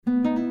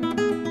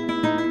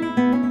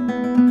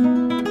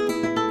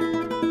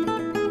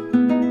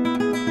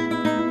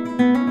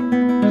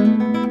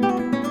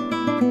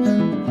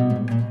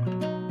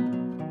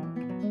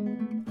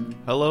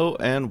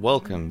and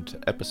welcome to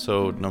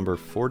episode number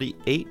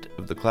 48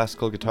 of the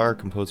Classical Guitar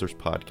Composers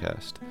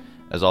Podcast.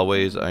 As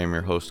always, I am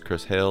your host,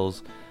 Chris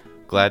Hales.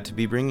 Glad to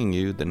be bringing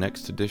you the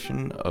next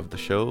edition of the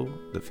show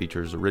that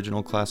features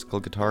original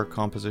classical guitar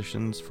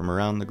compositions from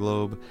around the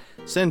globe,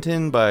 sent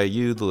in by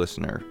you, the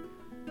listener.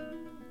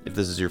 If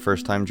this is your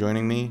first time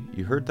joining me,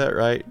 you heard that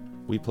right.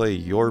 We play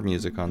your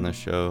music on this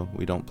show.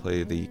 We don't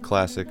play the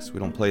classics. We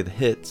don't play the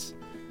hits.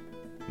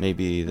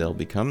 Maybe they'll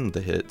become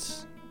the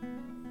hits.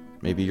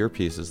 Maybe your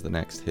piece is the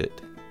next hit.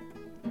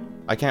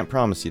 I can't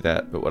promise you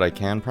that, but what I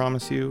can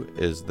promise you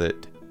is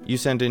that you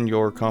send in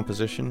your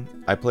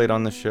composition, I play it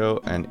on the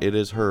show, and it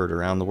is heard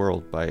around the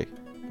world by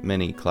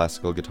many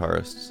classical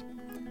guitarists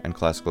and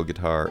classical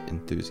guitar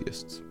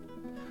enthusiasts.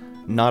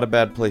 Not a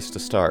bad place to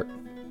start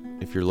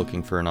if you're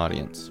looking for an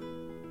audience.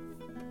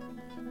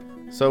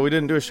 So we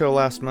didn't do a show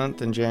last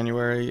month in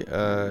January,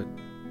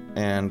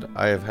 and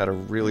I have had a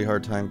really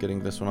hard time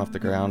getting this one off the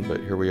ground, but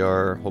here we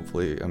are.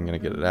 Hopefully I'm going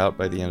to get it out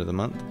by the end of the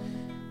month.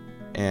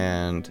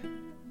 And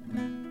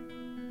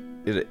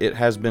it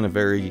has been a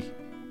very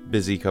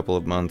busy couple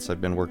of months. I've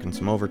been working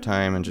some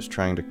overtime and just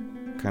trying to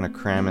kind of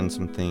cram in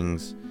some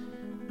things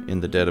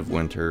in the dead of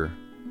winter,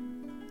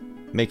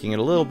 making it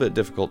a little bit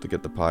difficult to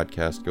get the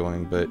podcast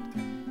going,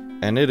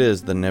 and it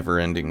is the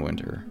never-ending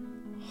winter.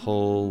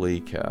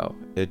 Holy cow,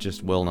 it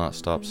just will not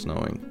stop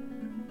snowing.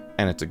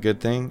 And it's a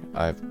good thing.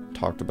 I've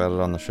talked about it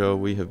on the show.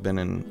 We have been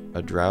in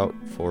a drought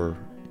for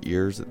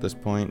years at this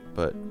point,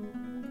 but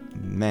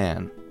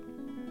man,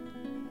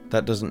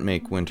 that doesn't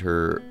make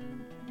winter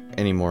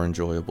any more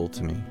enjoyable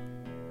to me.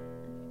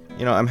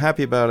 You know, I'm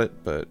happy about it,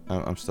 but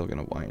I'm still going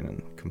to whine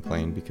and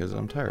complain because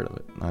I'm tired of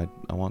it.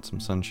 I want some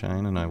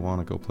sunshine, and I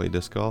want to go play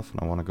disc golf, and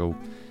I want to go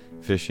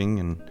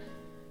fishing, and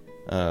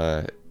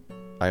I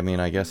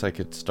guess I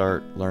could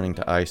start learning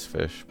to ice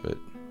fish,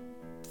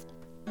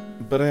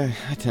 but I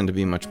tend to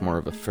be much more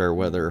of a fair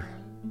weather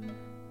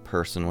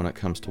person when it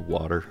comes to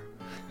water.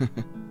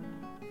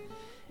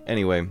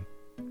 Anyway,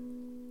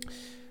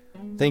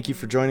 thank you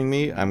for joining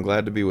me. I'm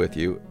glad to be with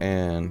you,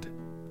 and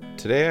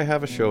today I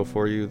have a show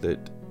for you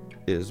that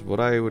is what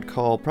I would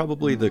call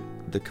probably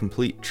the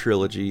complete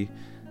trilogy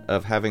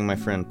of having my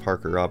friend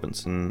Parker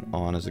Robinson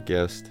on as a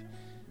guest.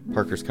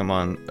 Parker's come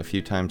on a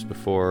few times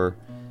before,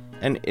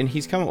 and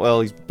he's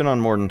been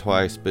on more than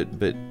twice,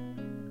 but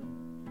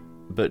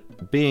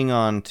being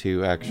on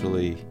to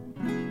actually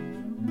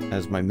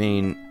as my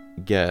main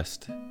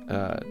guest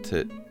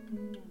to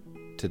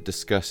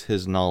discuss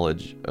his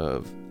knowledge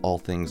of all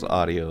things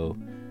audio.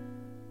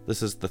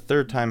 This is the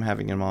third time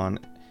having him on,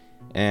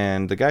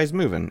 and the guy's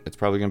moving. It's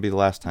probably going to be the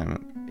last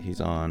time he's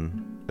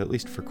on, at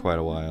least for quite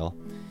a while.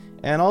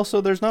 And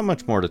also, there's not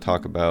much more to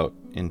talk about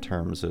in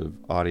terms of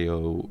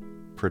audio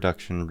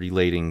production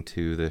relating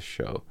to this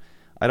show.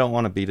 I don't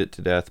want to beat it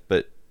to death,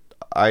 but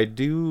I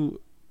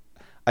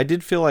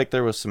did feel like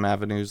there was some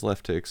avenues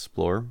left to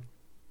explore.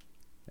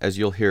 As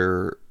you'll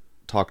hear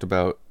talked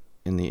about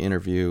in the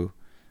interview,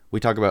 we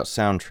talk about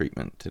sound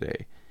treatment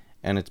today.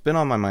 And it's been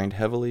on my mind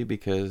heavily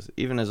because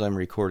even as I'm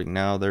recording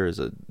now, there is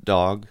a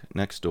dog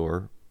next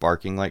door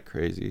barking like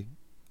crazy.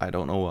 I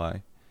don't know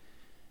why.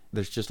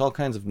 There's just all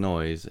kinds of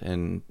noise,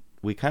 and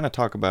we kind of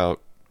talk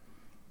about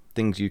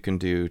things you can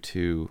do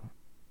to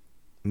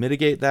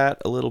mitigate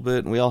that a little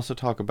bit. And we also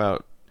talk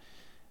about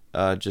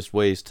just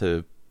ways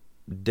to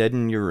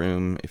deaden your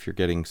room if you're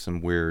getting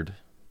some weird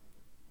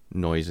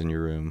noise in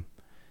your room.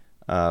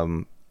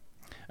 And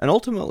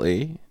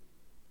ultimately,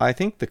 I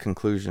think the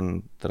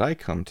conclusion that I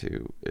come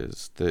to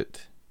is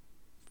that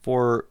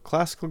for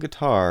classical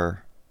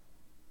guitar,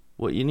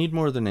 what you need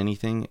more than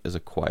anything is a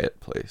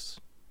quiet place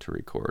to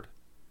record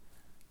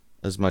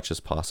as much as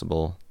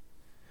possible.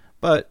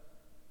 But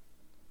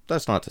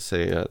that's not to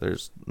say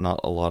there's not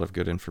a lot of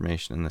good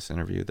information in this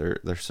interview.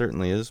 There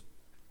certainly is.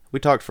 We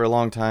talked for a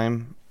long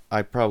time.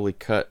 I probably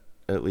cut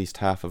at least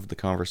half of the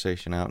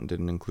conversation out and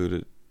didn't include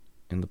it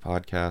in the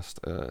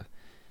podcast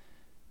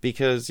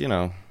because, you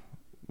know,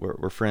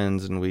 we're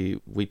friends and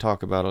we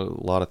talk about a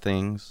lot of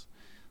things.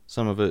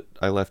 Some of it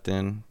I left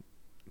in,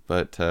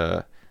 but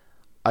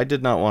I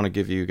did not want to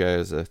give you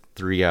guys a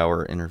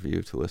 3-hour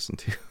interview to listen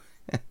to.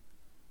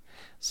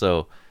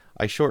 So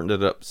I shortened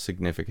it up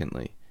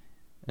significantly.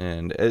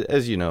 And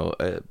as you know,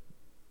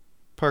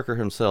 Parker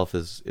himself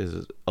is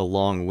a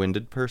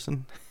long-winded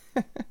person.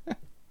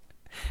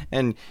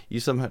 And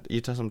you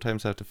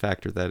sometimes have to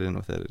factor that in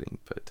with editing,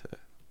 but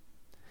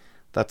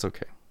that's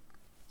okay.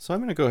 So I'm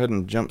going to go ahead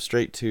and jump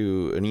straight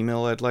to an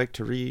email I'd like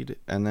to read,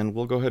 and then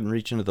we'll go ahead and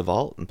reach into the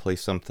vault and play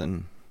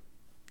something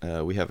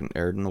we haven't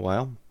aired in a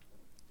while.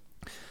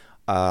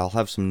 I'll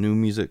have some new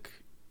music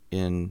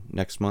in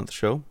next month's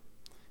show,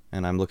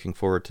 and I'm looking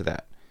forward to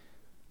that.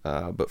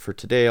 But for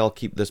today, I'll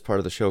keep this part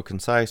of the show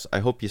concise. I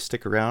hope you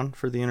stick around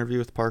for the interview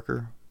with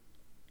Parker.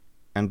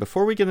 And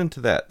before we get into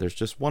that, there's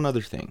just one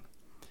other thing.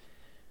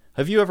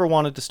 Have you ever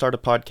wanted to start a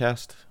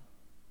podcast?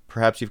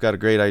 Perhaps you've got a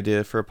great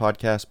idea for a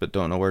podcast but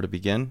don't know where to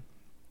begin.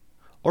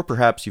 Or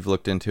perhaps you've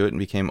looked into it and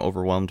became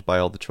overwhelmed by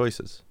all the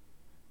choices.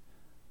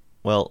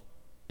 Well,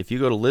 if you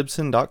go to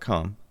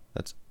Libsyn.com,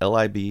 that's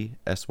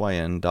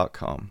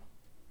Libsyn.com,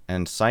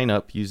 and sign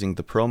up using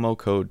the promo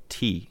code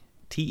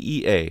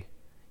TEA.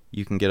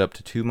 You can get up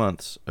to 2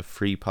 months of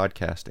free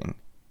podcasting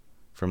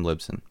from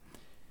Libsyn.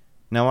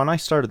 Now, when I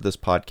started this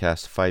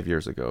podcast 5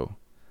 years ago,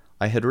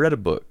 I had read a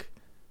book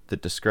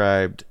that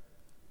described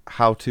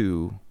how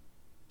to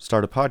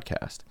start a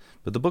podcast,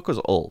 but the book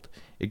was old.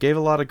 It gave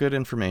a lot of good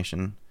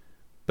information,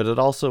 but it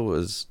also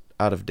was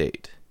out of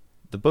date.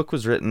 The book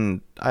was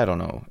written, I don't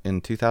know,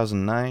 in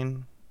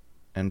 2009,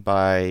 and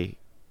by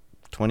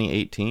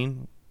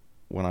 2018,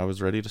 when I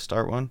was ready to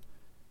start one,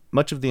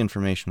 much of the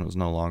information was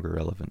no longer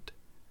relevant.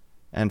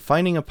 And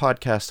finding a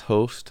podcast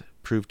host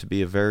proved to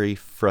be a very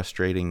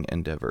frustrating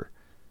endeavor.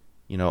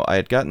 You know, I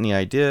had gotten the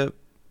idea,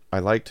 I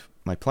liked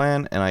my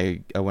plan, and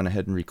I went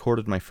ahead and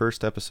recorded my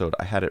first episode.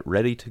 I had it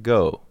ready to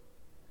go,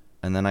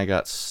 and then I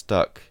got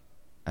stuck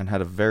and had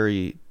a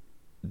very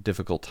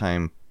difficult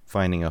time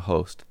finding a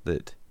host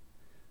that,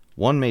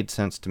 one, made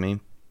sense to me,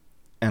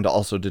 and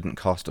also didn't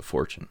cost a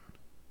fortune.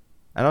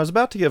 And I was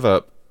about to give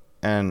up,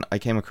 and I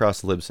came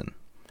across Libsyn.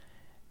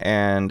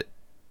 And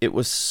it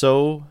was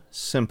so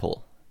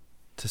simple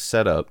to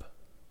set up,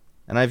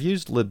 and I've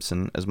used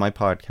Libsyn as my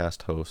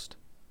podcast host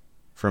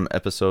from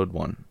episode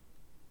 1.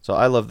 So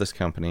I love this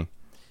company,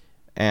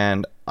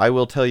 and I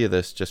will tell you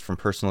this just from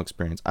personal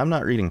experience. I'm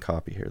not reading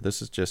copy here.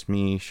 This is just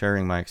me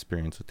sharing my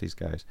experience with these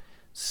guys.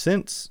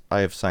 Since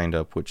I have signed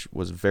up, which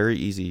was very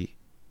easy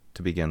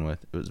to begin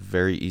with, it was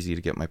very easy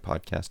to get my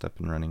podcast up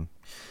and running.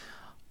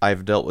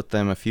 I've dealt with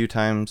them a few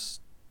times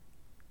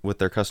with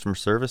their customer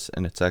service,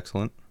 and it's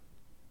excellent.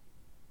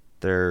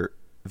 They're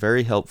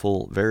very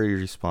helpful, very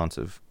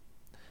responsive.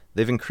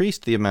 They've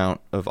increased the amount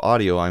of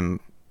audio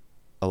I'm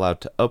allowed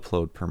to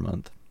upload per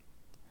month,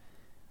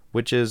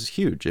 which is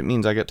huge. It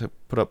means I get to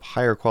put up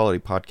higher quality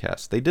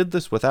podcasts. They did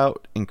this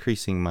without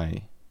increasing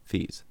my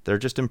fees. They're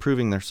just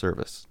improving their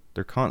service.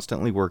 They're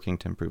constantly working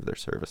to improve their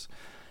service.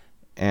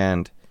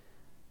 And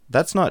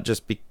that's not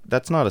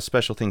a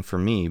special thing for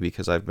me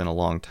because I've been a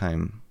long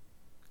time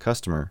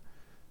customer.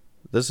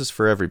 This is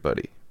for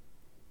everybody.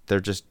 They're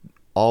just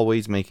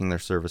always making their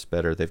service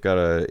better. They've got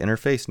an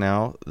interface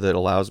now that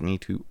allows me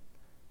to,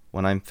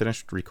 when I'm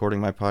finished recording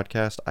my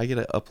podcast, I get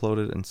it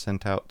uploaded and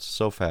sent out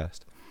so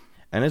fast.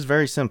 And it's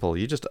very simple.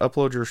 You just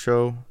upload your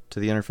show to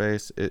the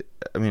interface.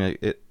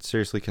 It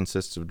seriously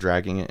consists of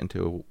dragging it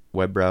into a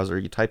web browser.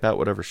 You type out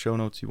whatever show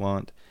notes you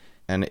want,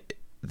 and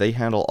they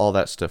handle all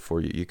that stuff for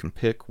you. You can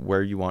pick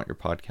where you want your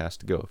podcast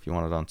to go. If you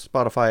want it on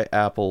Spotify,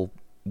 Apple,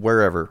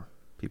 wherever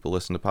people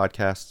listen to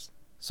podcasts.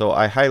 So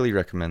I highly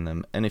recommend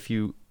them. And if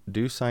you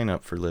do sign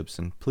up for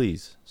Libsyn,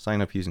 please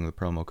sign up using the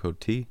promo code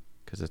T,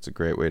 because it's a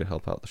great way to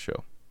help out the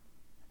show.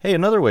 Hey,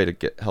 another way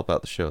to help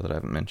out the show that I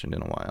haven't mentioned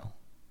in a while.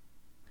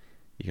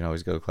 You can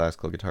always go to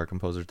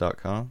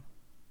classicalguitarcomposers.com,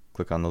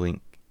 click on the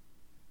link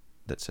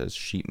that says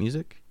sheet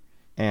music,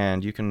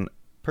 and you can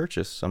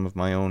purchase some of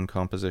my own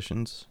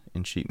compositions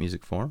in sheet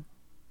music form.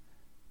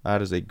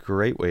 That is a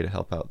great way to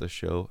help out this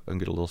show and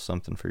get a little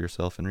something for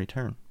yourself in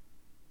return.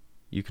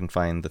 You can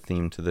find the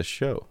theme to this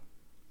show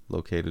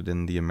located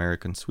in the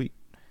American Suite.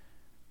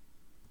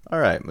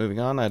 Alright, moving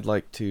on, I'd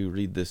like to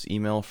read this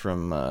email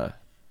from,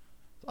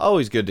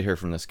 always good to hear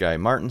from this guy,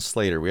 Martin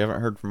Slater. We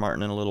haven't heard from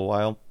Martin in a little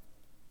while.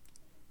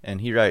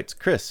 And he writes,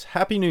 Chris,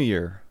 Happy New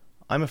Year.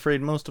 I'm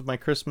afraid most of my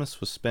Christmas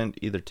was spent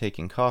either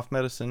taking cough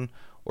medicine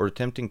or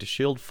attempting to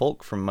shield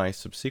folk from my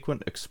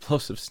subsequent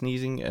explosive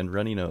sneezing and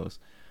runny nose.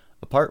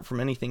 Apart from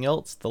anything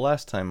else, the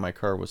last time my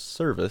car was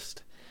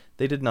serviced,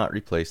 they did not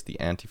replace the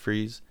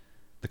antifreeze.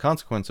 The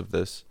consequence of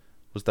this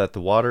was that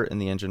the water in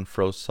the engine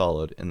froze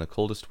solid in the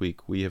coldest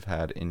week we have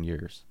had in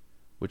years,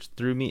 which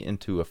threw me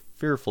into a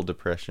fearful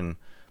depression,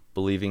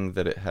 believing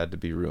that it had to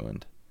be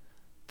ruined.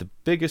 The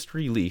biggest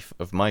relief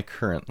of my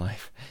current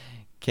life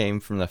came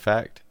from the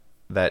fact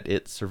that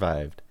it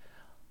survived.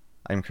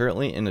 I am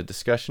currently in a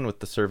discussion with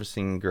the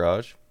servicing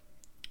garage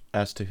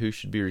as to who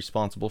should be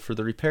responsible for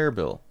the repair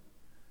bill.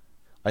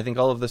 I think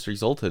all of this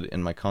resulted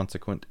in my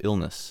consequent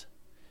illness.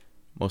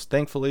 Most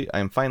thankfully, I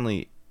am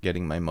finally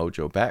getting my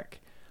mojo back,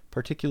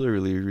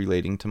 particularly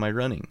relating to my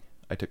running.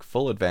 I took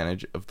full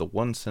advantage of the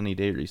one sunny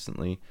day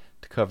recently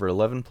to cover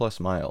 11 plus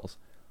miles.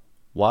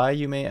 Why,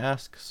 you may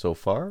ask, so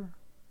far?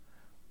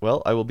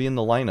 Well, I will be in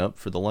the lineup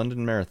for the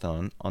London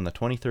Marathon on the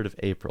 23rd of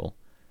April,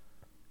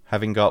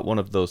 having got one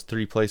of those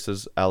 3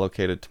 places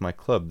allocated to my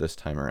club this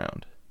time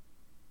around.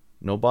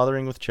 No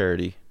bothering with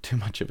charity, too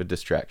much of a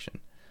distraction.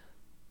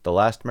 The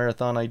last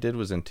marathon I did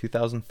was in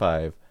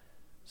 2005,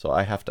 so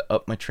I have to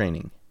up my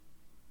training.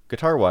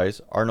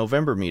 Guitar-wise, our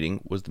November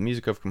meeting was the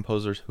music of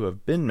composers who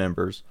have been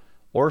members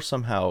or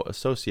somehow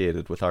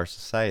associated with our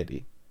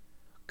society.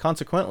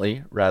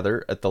 Consequently,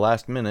 rather, at the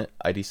last minute,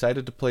 I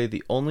decided to play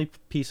the only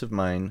piece of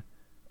mine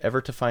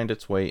ever to find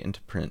its way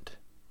into print,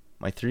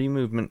 my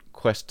 3-movement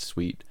Quest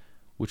Suite,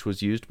 which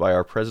was used by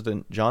our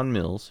president John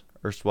Mills,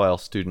 erstwhile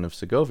student of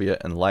Segovia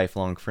and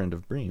lifelong friend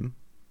of Bream.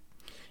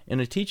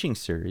 In a teaching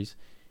series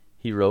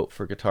he wrote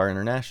for Guitar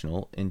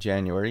International in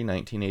January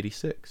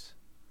 1986.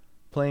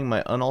 Playing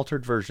my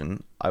unaltered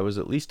version, I was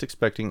at least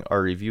expecting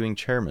our reviewing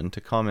chairman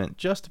to comment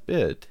just a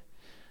bit,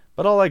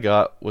 but all I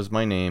got was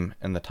my name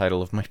and the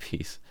title of my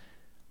piece.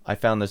 I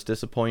found this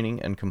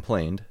disappointing and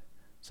complained,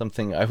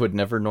 something I would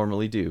never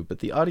normally do, but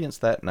the audience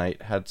that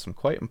night had some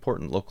quite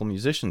important local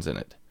musicians in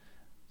it,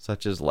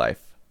 such as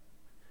Life.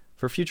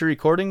 For future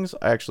recordings,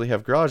 I actually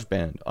have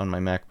GarageBand on my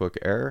MacBook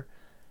Air,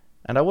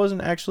 and I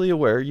wasn't actually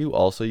aware you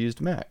also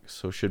used Mac,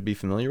 so should be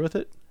familiar with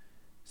it.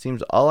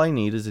 Seems all I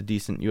need is a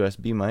decent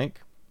USB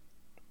mic,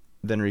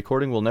 then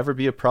recording will never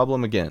be a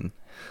problem again,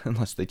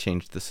 unless they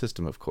change the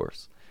system, of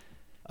course.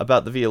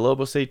 About the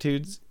Villalobos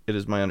etudes, it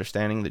is my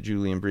understanding that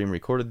Julian Bream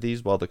recorded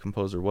these while the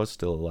composer was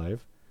still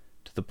alive,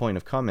 to the point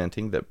of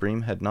commenting that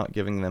Bream had not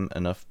given them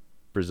enough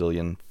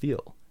Brazilian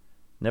feel.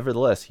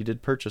 Nevertheless, he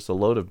did purchase a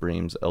load of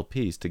Bream's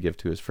LPs to give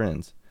to his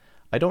friends.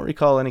 I don't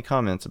recall any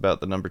comments about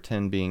the number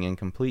 10 being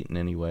incomplete in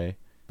any way,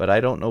 but I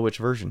don't know which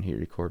version he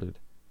recorded.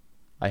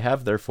 I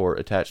have therefore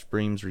attached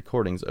Bream's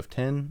recordings of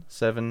 10,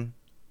 7,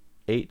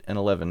 8, and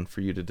 11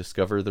 for you to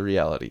discover the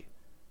reality.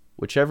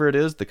 Whichever it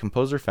is, the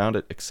composer found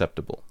it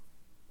acceptable.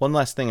 One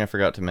last thing I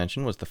forgot to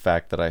mention was the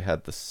fact that I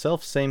had the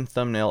self-same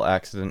thumbnail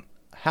accident,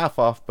 half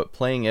off but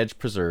playing edge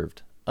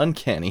preserved.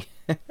 Uncanny.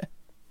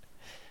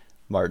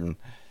 Martin.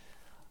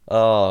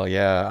 Oh,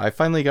 yeah, I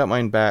finally got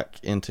mine back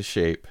into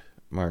shape,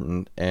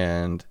 Martin,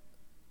 and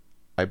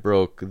I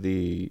broke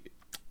the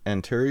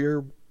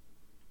anterior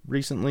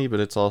recently, but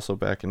it's also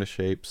back into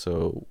shape,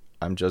 so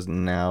I'm just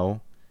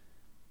now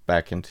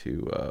back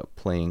into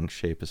playing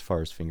shape as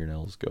far as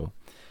fingernails go.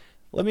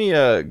 Let me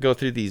go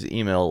through these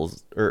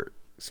emails,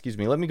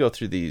 let me go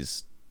through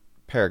these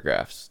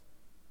paragraphs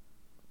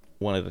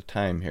one at a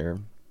time here.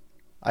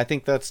 I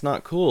think that's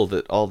not cool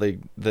that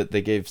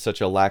they gave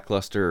such a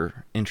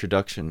lackluster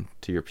introduction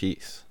to your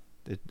piece.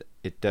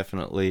 It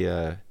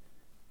definitely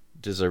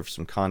deserves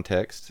some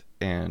context,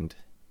 and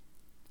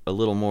a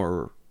little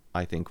more,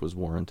 I think, was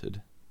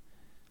warranted.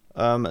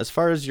 As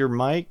far as your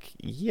mic,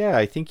 yeah,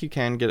 I think you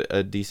can get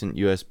a decent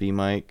USB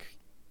mic,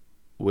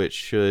 which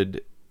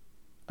should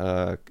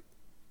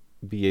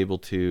be able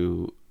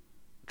to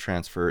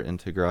transfer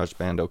into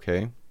GarageBand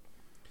okay.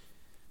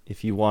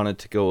 If you wanted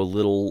to go a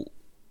little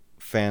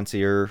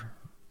fancier,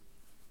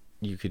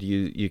 you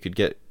could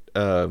get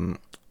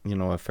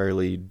a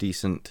fairly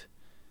decent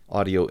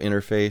audio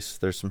interface.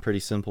 There's some pretty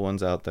simple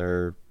ones out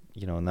there,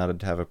 and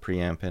that'd have a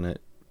preamp in it,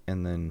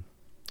 and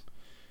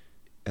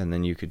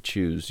then you could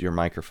choose your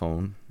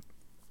microphone.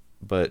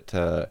 But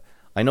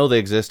I know they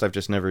exist. I've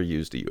just never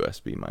used a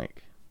USB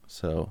mic.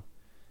 So,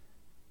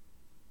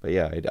 but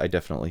yeah, I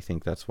definitely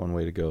think that's one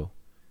way to go.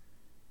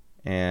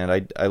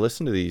 And I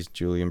listened to these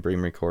Julian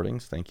Bream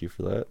recordings. Thank you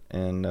for that.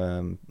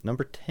 And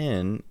number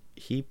 10,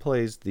 he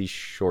plays the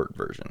short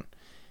version,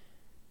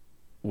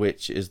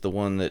 which is the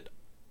one that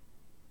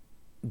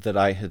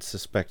I had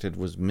suspected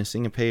was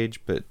missing a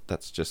page, but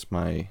that's just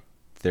my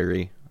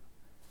theory.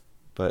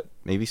 But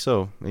maybe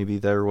so. Maybe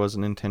there was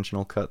an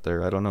intentional cut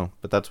there. I don't know.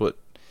 But that's what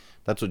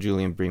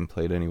Julian Bream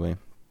played anyway.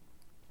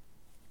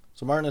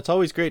 So Martin, it's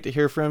always great to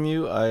hear from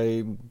you.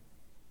 I'm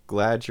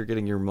glad you're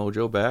getting your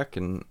mojo back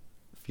and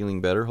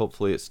feeling better.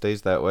 Hopefully it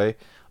stays that way.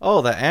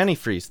 Oh, the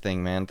antifreeze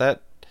thing, man.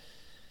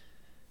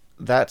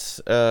 That's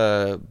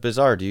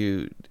bizarre.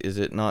 Is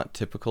it not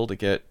typical to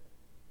get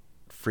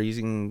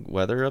freezing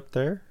weather up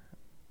there?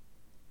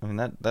 I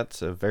mean,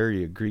 that's a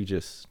very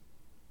egregious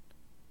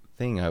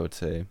thing, I would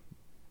say.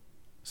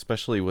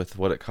 Especially with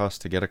what it costs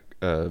to get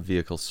a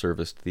vehicle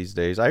serviced these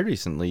days. I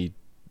recently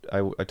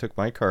took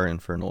my car in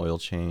for an oil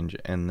change,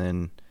 and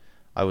then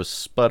I was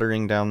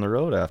sputtering down the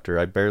road after.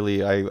 I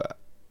barely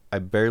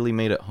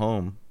made it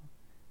home.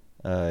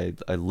 I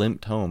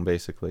limped home,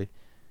 basically.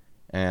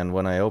 And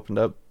when I opened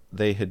up,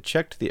 they had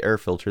checked the air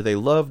filter. They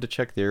love to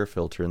check the air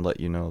filter and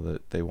let you know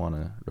that they want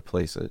to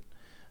replace it.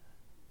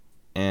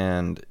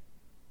 And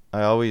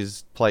I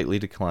always politely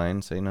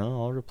decline, say,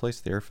 no, I'll replace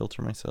the air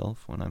filter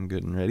myself when I'm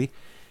good and ready.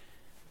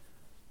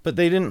 But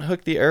they didn't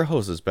hook the air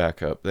hoses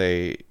back up.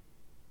 They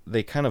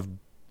kind of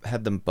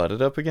had them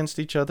butted up against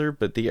each other,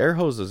 but the air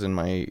hoses in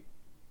my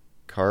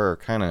car are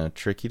kind of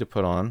tricky to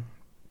put on.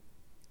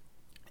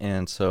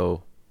 And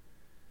so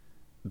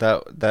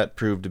that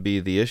proved to be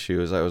the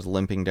issue as I was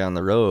limping down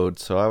the road,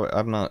 so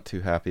I'm not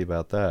too happy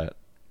about that.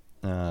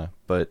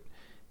 But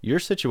your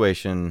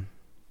situation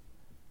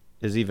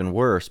is even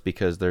worse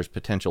because there's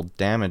potential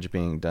damage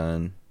being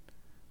done,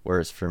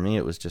 whereas for me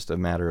it was just a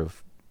matter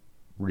of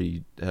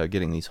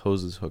getting these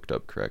hoses hooked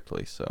up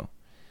correctly. So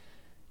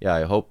yeah,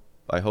 I hope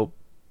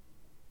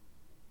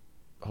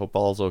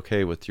all's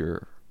okay with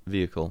your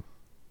vehicle.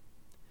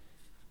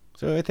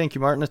 So I thank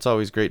you, Martin. It's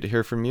always great to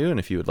hear from you, and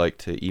if you would like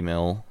to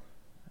email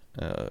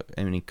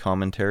any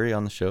commentary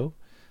on the show,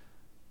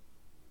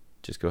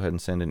 just go ahead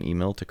and send an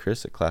email to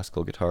Chris at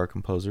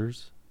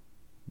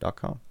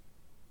classicalguitarcomposers.com.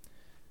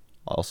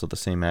 Also the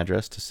same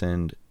address to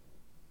send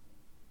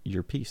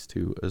your piece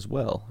to as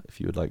well, if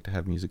you would like to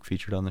have music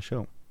featured on the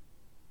show.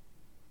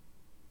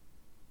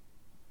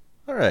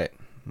 Alright,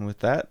 with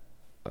that,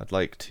 I'd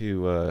like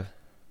to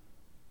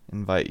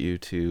invite you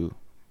to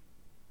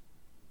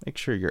make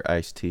sure your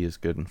iced tea is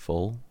good and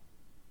full.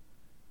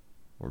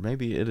 Or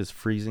maybe it is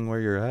freezing where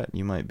you're at.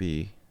 You might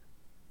be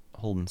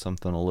holding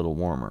something a little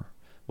warmer.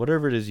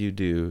 Whatever it is you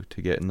do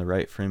to get in the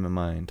right frame of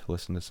mind to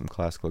listen to some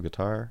classical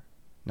guitar,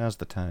 now's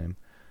the time.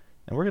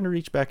 And we're going to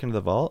reach back into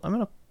the vault. I'm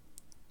going to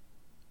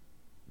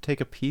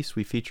take a piece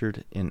we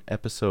featured in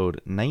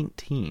episode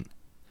 19.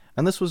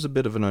 And this was a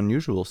bit of an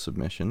unusual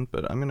submission,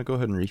 but I'm going to go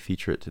ahead and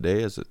refeature it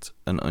today as it's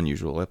an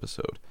unusual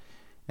episode.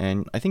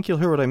 And I think you'll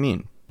hear what I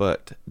mean,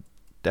 but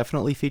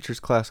definitely features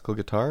classical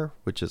guitar,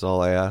 which is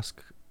all I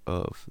ask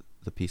of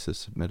the pieces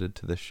submitted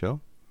to this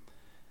show.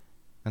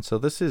 And so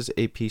this is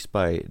a piece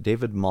by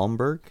David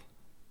Malmberg,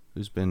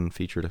 who's been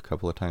featured a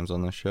couple of times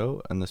on the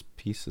show, and this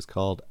piece is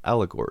called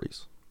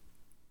Allegories.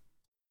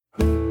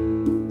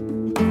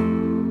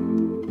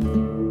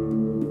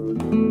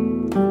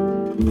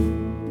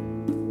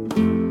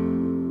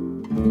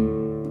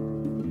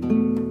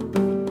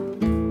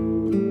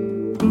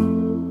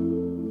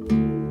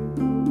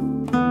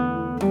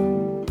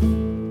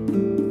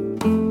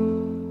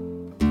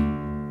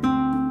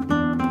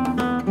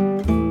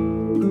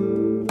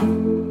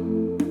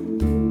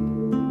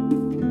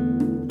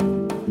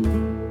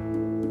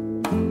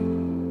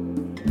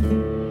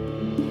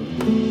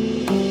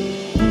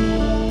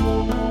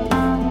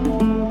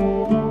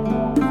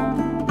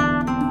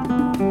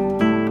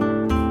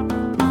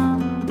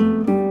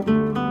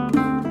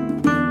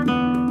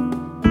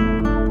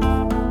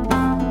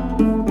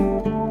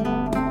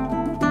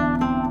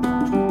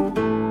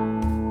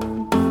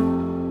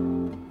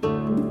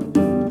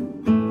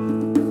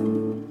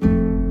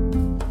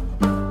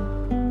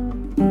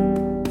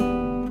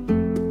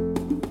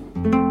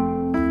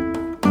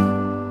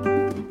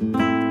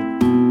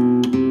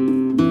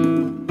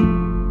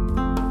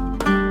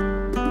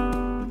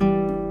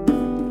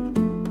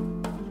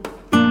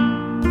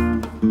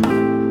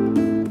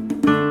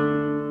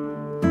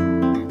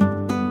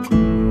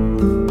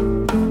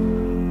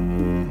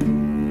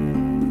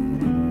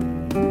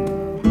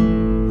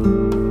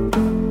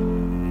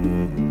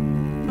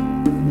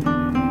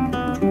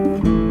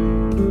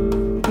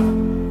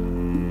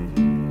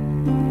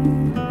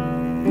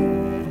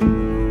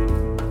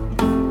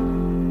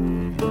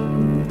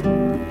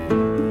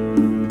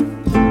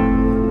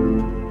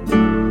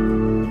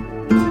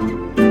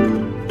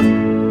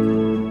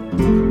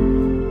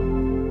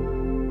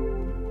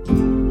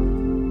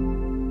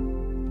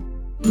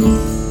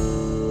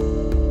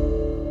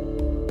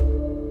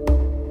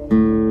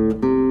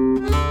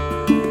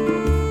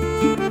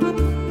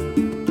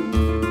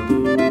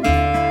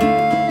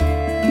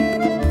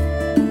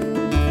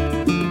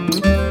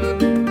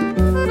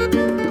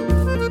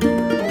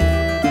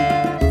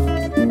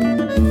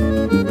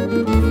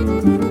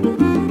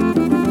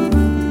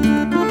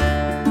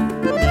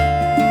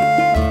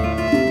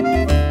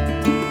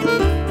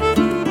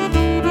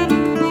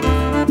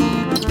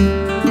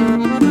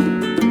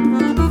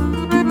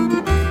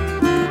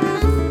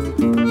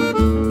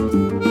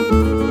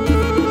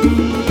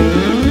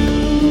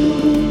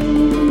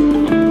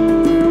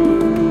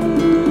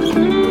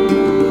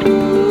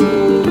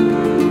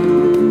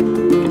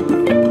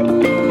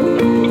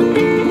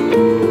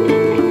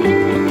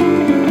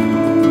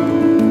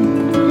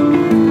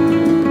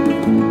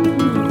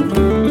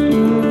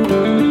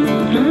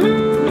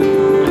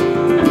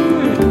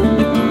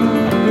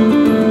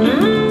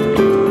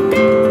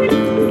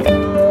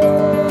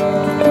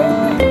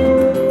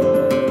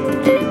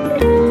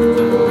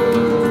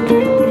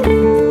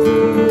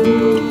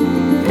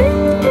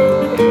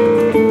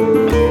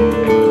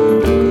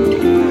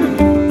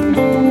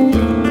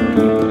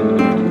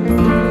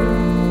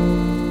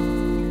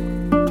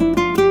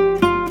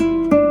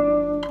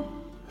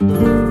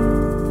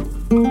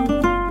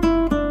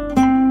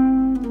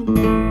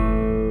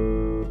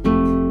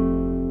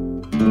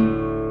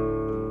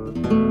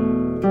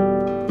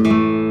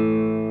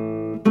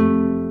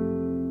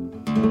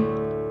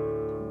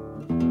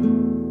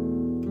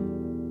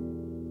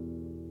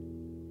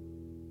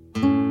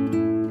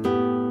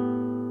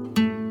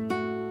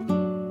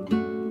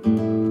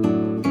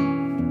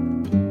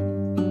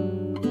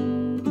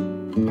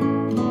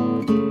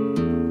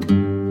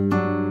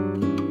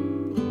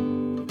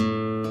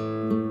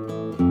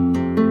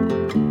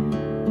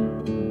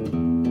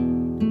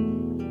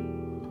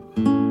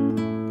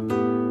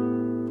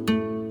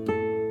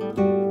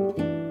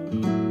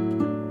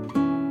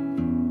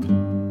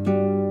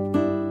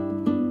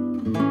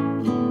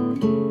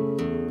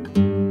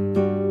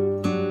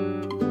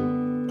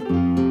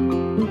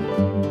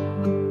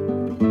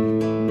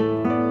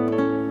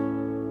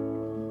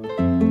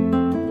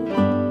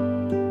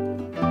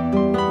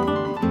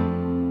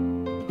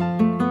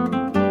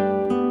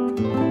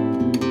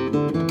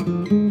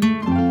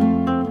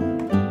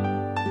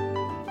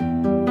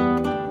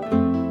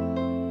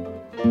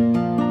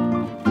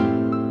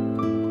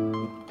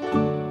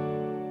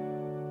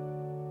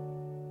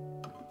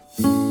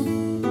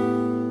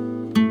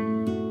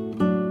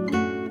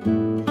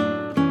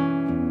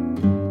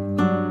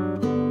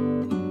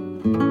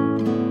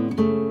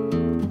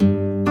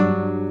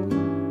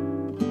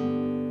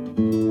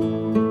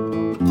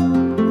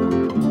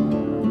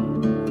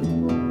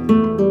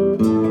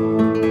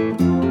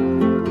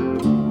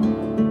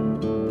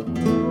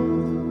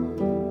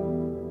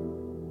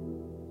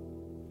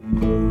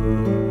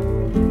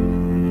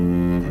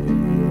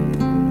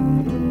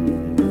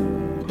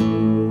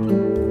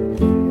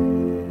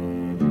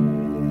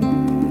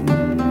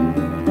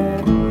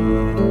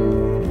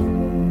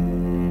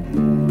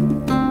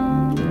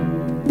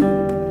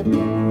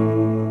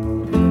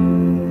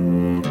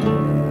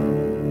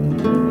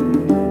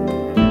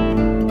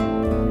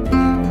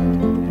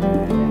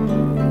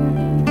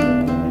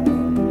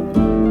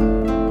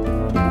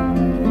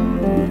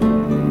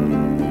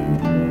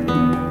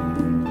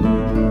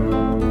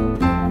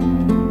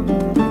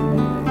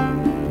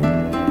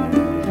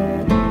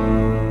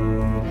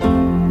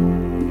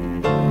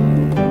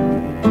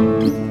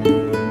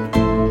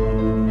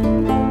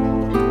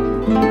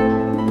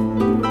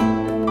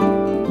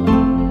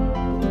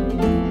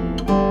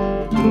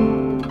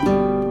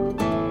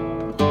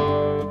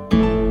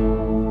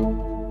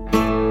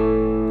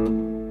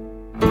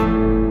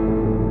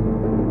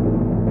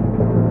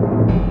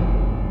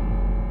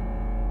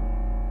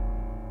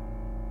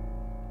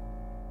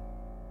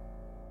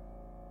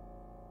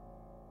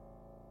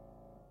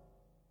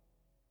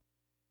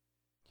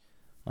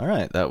 All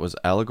right, that was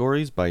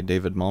Allegories by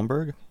David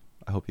Malmberg.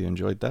 I hope you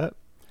enjoyed that.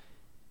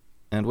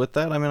 And with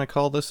that, I'm going to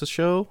call this a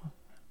show.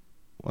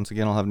 Once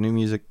again, I'll have new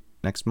music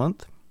next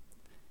month.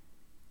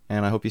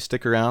 And I hope you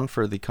stick around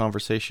for the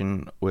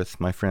conversation with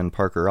my friend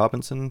Parker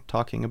Robinson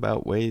talking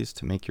about ways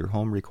to make your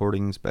home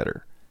recordings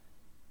better.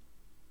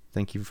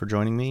 Thank you for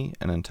joining me,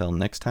 and until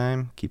next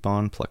time, keep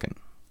on plucking.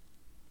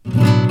 I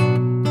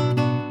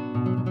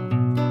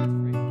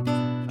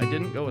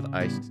didn't go with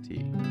iced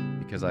tea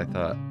because I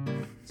thought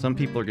some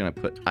people are going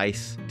to put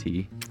iced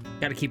tea.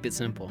 Got to keep it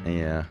simple.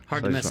 Yeah.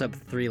 Hard to mess up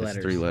 3 letters.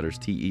 It's 3 letters,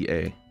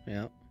 T-E-A.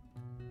 Yeah.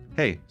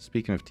 Hey,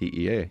 speaking of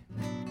T-E-A,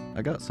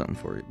 I got something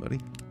for you, buddy.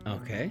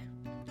 Okay.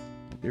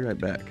 I'll be right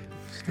back.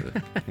 Just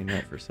hang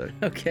out for a sec.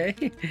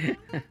 Okay.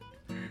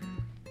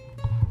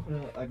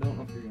 Well, I don't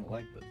know if you're going to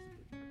like this.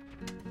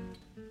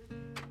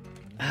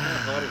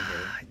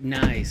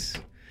 Nice.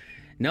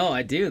 No,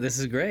 I do. This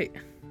is great.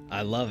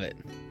 I love it.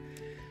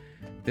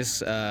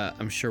 This,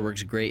 I'm sure,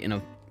 works great in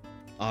a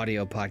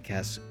audio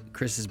podcast.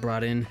 Chris has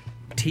brought in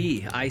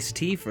tea, iced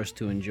tea for us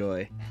to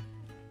enjoy.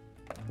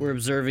 We're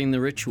observing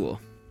the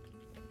ritual.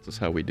 This is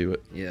how we do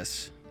it.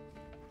 Yes.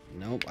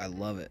 Nope, I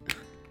love it.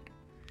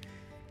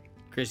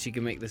 Chris, you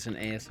can make this an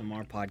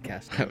ASMR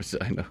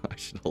podcast. I know. I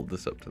should hold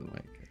this up to the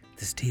mic.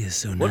 This tea is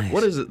so nice.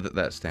 What is it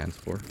that stands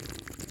for?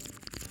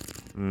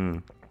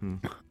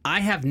 I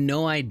have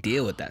no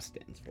idea what that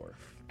stands for.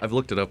 I've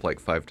looked it up like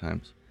 5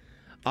 times.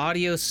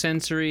 Audio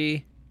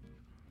sensory.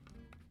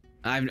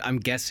 I'm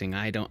guessing.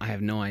 I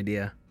have no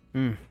idea.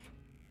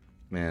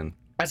 Man.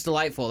 That's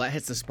delightful. That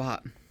hits the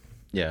spot.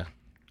 Yeah.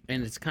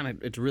 And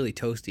it's really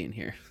toasty in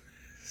here.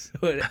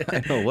 So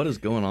I know. What is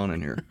going on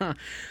in here? I've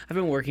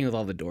been working with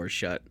all the doors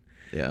shut.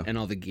 Yeah. And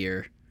all the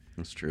gear.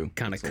 That's true.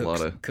 Kind of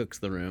cooks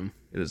the room.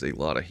 It is a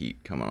lot of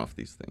heat coming off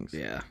these things.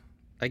 Yeah.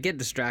 I get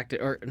distracted,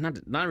 or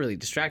not really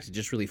distracted,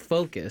 just really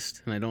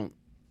focused, and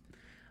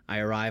I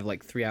arrive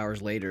like 3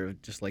 hours later,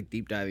 just like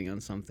deep diving on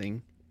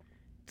something.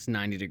 It's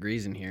 90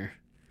 degrees in here.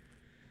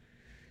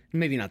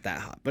 Maybe not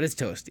that hot, but it's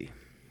toasty.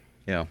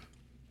 Yeah.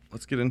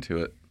 Let's get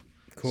into it.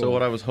 Cool. So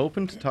what I was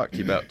hoping to talk to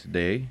you about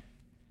today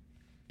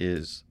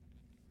is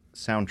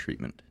sound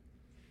treatment.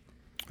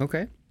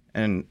 Okay.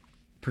 And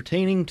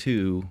pertaining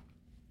to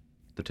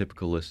the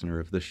typical listener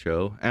of this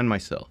show and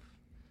myself.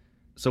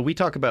 So we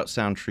talk about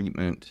sound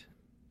treatment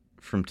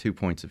from 2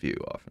 points of view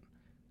often,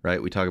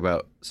 right? We talk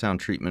about sound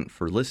treatment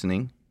for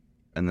listening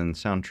and then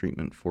sound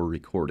treatment for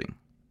recording,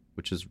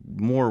 which is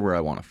more where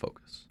I want to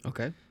focus.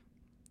 Okay.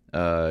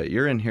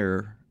 You're in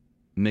here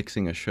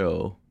mixing a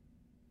show.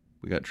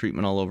 We got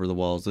treatment all over the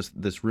walls.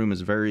 This room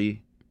is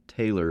very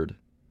tailored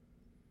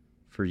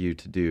for you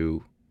to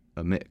do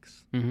a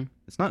mix. Mm-hmm.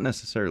 It's not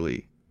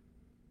necessarily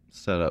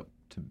set up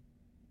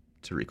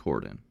to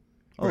record in.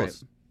 Right.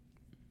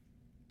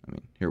 I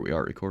mean, here we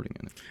are recording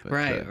in it. But,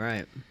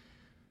 Right.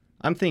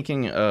 I'm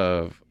thinking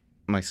of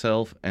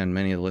myself and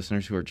many of the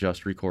listeners who are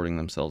just recording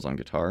themselves on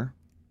guitar.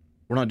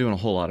 We're not doing a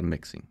whole lot of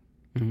mixing.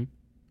 Mm-hmm.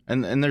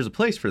 And there's a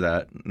place for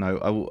that. And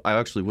I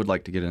actually would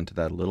like to get into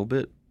that a little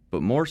bit,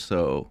 but more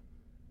so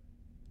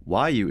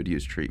why you would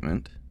use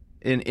treatment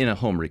in a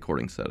home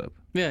recording setup.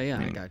 Yeah,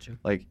 I got you.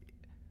 Like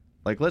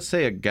let's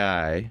say a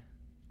guy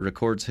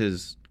records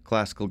his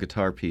classical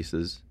guitar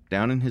pieces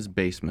down in his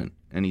basement,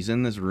 and he's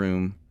in this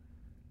room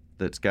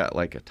that's got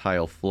like a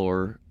tile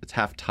floor. It's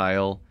half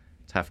tile,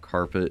 it's half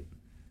carpet,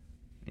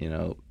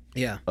 Yeah.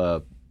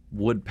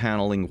 wood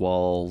paneling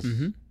walls,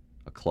 Mm-hmm.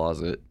 a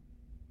closet.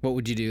 What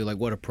would you do? Like,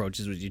 what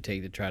approaches would you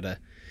take to try to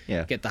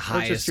get the Or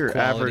highest just your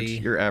quality?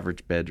 your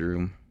average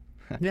bedroom.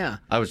 Yeah.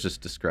 I was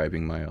just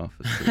describing my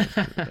office.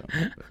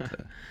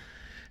 But,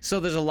 So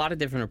there's a lot of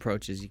different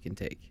approaches you can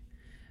take.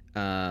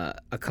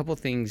 A couple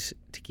things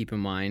to keep in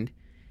mind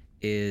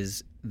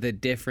is the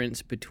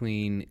difference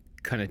between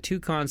kind of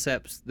 2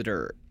 concepts that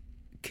are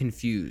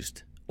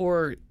confused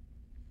or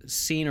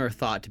seen or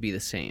thought to be the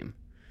same.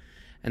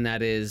 And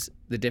that is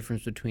the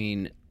difference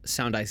between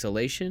sound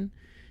isolation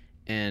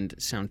and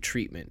sound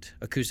treatment,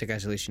 acoustic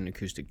isolation and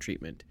acoustic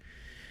treatment.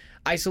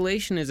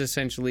 Isolation is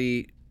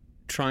essentially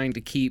trying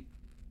to keep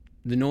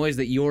the noise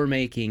that you're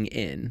making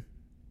in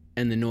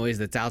and the noise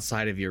that's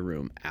outside of your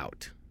room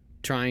out.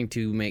 Trying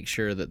to make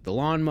sure that the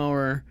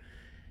lawnmower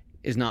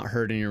is not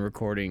heard in your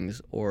recordings,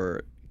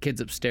 or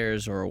kids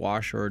upstairs, or a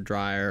washer or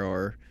dryer,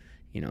 or,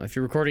 if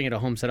you're recording at a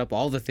home setup,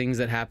 all the things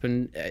that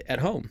happen at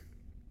home.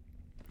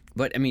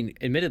 But, I mean,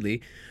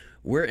 admittedly,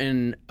 we're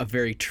in a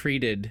very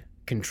treated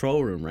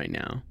control room right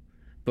now,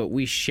 but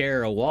we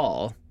share a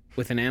wall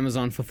with an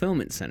Amazon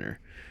fulfillment center,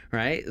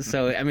 right?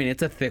 So, I mean,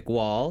 it's a thick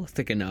wall,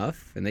 thick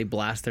enough, and they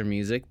blast their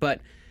music, but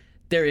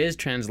there is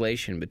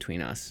translation between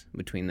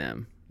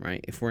them,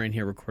 right? If we're in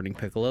here recording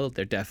piccolo,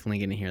 they're definitely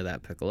going to hear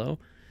that piccolo.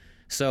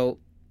 So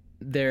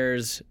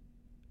there's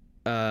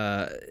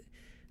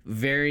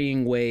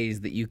varying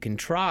ways that you can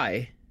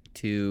try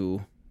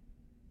to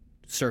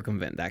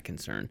circumvent that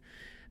concern.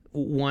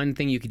 One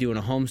thing you could do in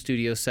a home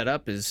studio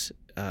setup is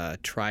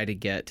try to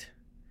get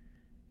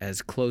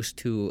as close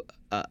to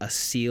a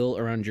seal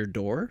around your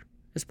door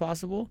as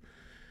possible.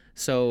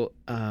 So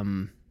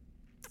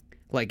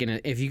Like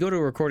if you go to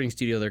a recording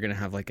studio, they're gonna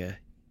have like a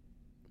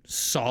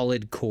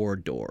solid core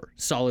door,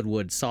 solid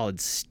wood, solid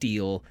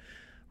steel.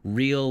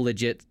 Real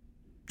legit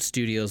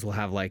studios will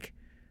have like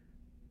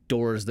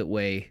doors that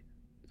weigh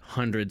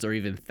hundreds or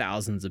even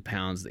thousands of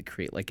pounds that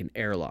create like an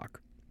airlock.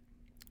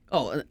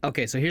 Oh,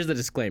 okay. So here's the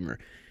disclaimer: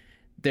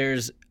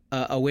 there's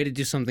a way to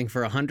do something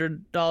for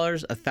 $100,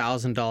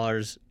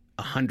 $1,000,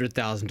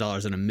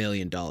 $100,000, and $1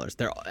 million.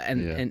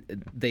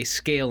 And they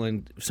scale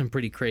in some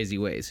pretty crazy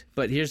ways.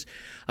 But here's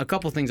a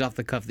couple things off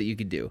the cuff that you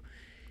could do.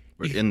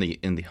 In the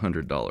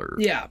 $100.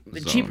 Yeah,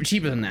 zone.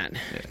 cheaper than that.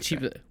 Yeah,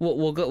 cheaper.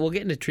 We'll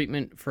get into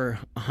treatment for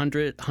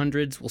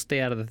hundreds. We'll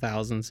stay out of the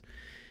thousands.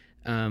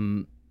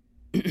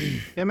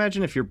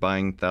 Imagine if you're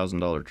buying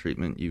 $1,000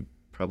 treatment, you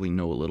probably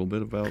know a little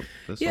bit about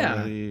this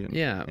already.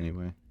 Yeah.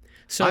 Anyway,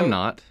 So I'm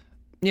not.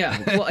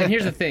 Yeah. Well, and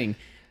here's the thing: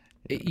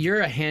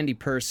 you're a handy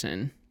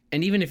person,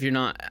 and even if you're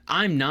not,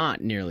 I'm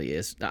not nearly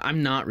as.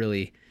 I'm not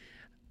really.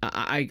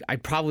 I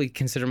probably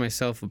consider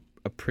myself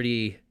a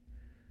pretty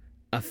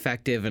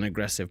effective and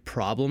aggressive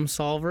problem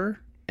solver,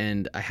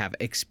 and I have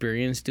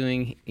experience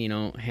doing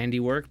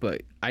handiwork.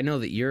 But I know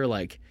that you're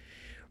like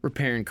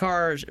repairing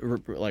cars,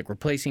 like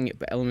replacing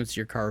elements of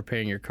your car,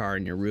 repairing your car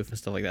and your roof and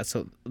stuff like that.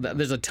 So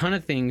there's a ton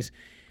of things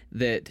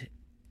that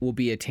will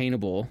be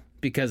attainable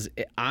because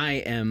I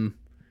am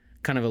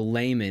kind of a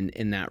layman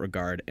in that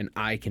regard, and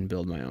I can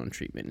build my own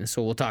treatment. And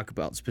so we'll talk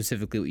about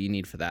specifically what you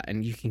need for that,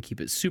 and you can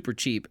keep it super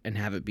cheap and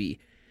have it be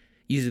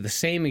using the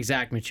same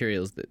exact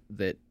materials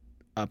that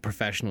a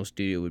professional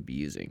studio would be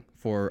using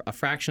for a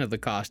fraction of the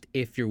cost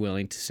if you're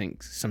willing to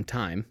sink some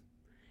time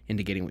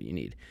into getting what you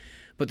need.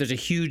 But there's a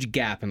huge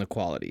gap in the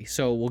quality.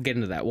 So we'll get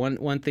into that.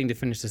 One thing to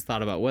finish this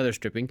thought about weather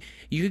stripping,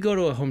 you could go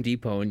to a Home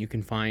Depot and you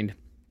can find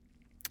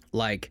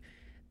like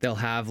they'll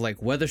have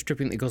like weather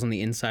stripping that goes on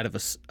the inside of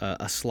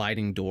a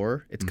sliding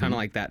door. It's kind of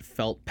like that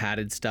felt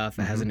padded stuff.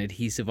 It has an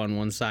adhesive on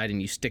one side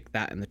and you stick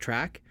that in the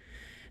track.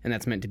 And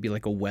that's meant to be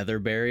like a weather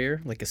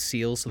barrier, like a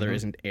seal, so there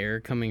isn't air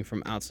coming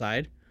from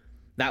outside.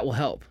 That will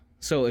help.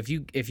 So if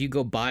you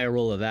go buy a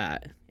roll of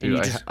that, and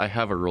Dude, I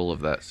have a roll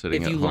of that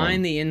sitting at home. if you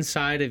line the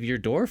inside of your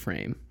door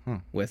frame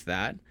with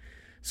that,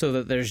 so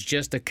that there's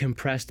just a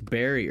compressed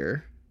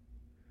barrier,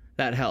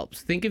 that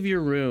helps. Think of your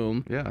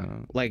room,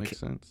 like makes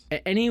sense.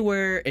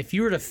 Anywhere. If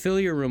you were to fill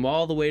your room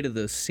all the way to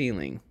the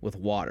ceiling with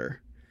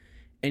water,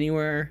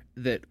 anywhere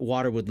that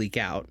water would leak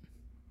out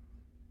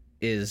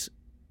is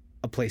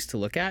a place to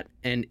look at.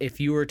 And if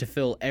you were to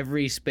fill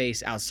every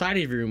space outside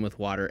of your room with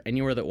water,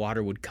 anywhere that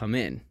water would come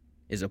in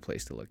is a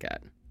place to look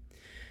at.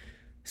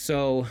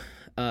 So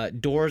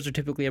doors are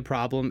typically a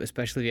problem,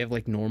 especially if you have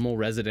like normal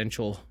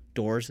residential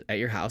doors at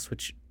your house,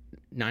 which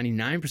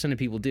 99% of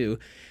people do.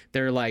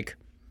 They're like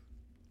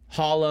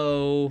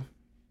hollow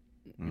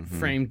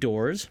frame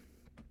doors.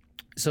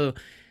 So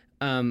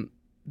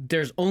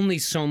there's only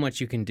so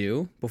much you can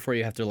do before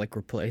you have to like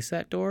replace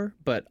that door.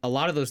 But a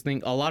lot of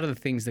the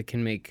things that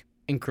can make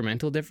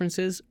incremental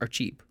differences are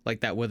cheap.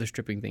 Like that weather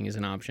stripping thing is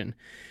an option.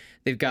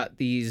 They've got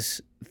these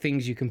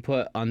things you can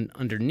put on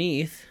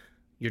underneath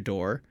your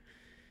door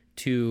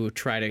to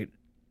try to,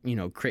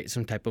 create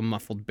some type of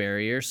muffled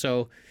barrier.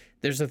 So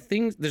there's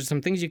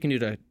some things you can do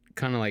to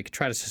kind of like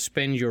try to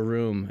suspend your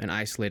room and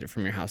isolate it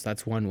from your house.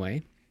 That's one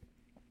way.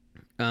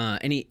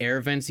 Any air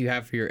vents you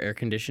have for your air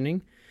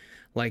conditioning,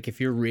 like if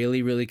you're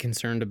really, really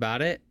concerned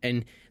about it.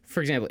 And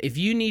for example, if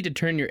you need to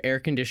turn your air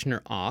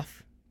conditioner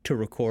off to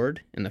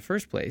record in the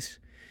first place,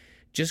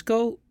 just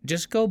go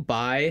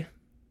buy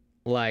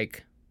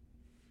like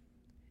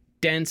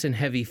dense and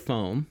heavy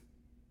foam.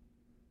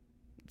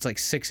 It's like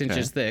 6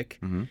 inches thick,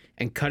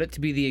 and cut it to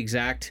be the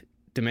exact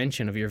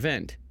dimension of your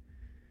vent.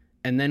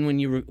 And then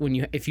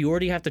if you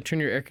already have to turn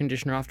your air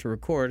conditioner off to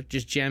record,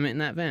 just jam it in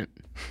that vent.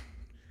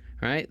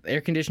 Right? The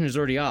air conditioner's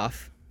already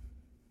off.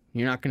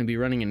 You're not going to be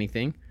running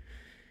anything.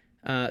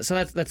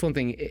 So that's one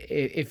thing.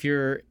 If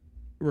you're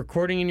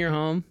recording in your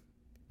home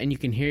and you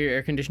can hear your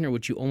air conditioner,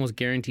 which you almost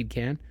guaranteed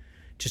can,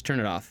 just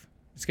turn it off.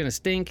 It's going to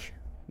stink.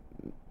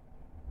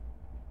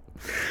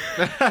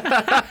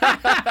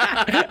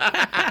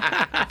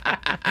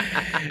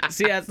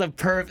 See,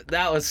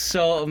 that was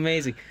so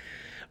amazing.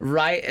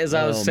 Right as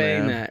I was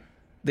saying that,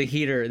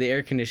 the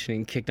air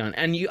conditioning kicked on.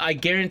 And I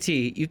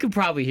guarantee you could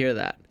probably hear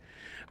that,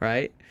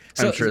 right?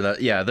 So, I'm sure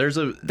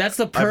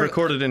that, I've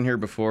recorded in here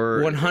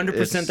before.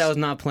 100% that was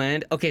not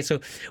planned. Okay,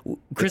 so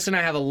Chris and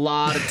I have a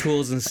lot of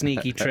tools and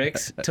sneaky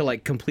tricks to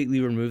like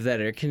completely remove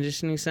that air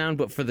conditioning sound,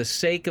 but for the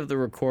sake of the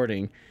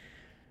recording,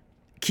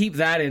 keep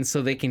that in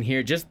so they can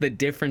hear just the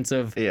difference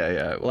of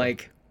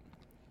like,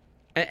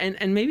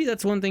 and maybe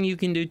that's one thing you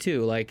can do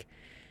too. Like,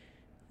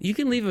 you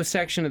can leave a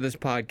section of this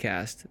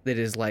podcast that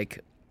is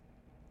like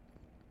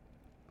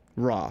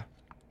raw,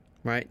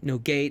 right? No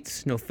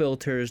gates, no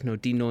filters, no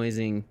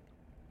denoising,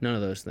 none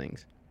of those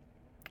things.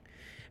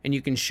 And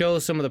you can show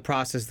some of the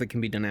process that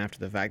can be done after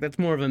the fact. That's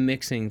more of a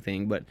mixing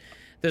thing, but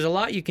there's a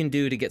lot you can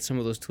do to get some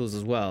of those tools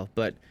as well.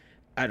 But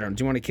I don't know.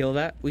 Do you want to kill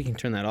that? We can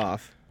turn that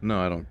off.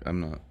 No, I don't. I'm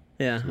not.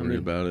 Yeah, worried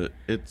about it.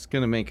 It's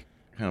gonna make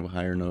kind of a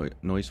higher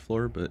noise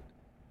floor, but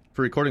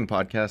For recording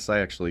podcasts, I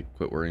actually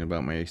quit worrying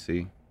about my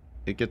AC.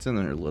 It gets in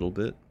there a little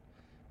bit,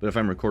 but if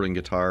I'm recording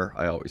guitar,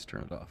 I always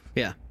turn it off.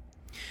 Yeah.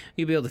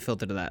 You'll be able to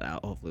filter that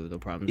out, hopefully, with no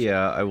problems.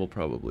 Yeah, I will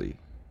probably.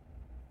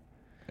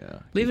 Yeah.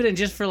 Leave it in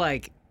just for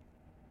like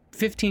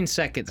 15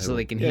 seconds so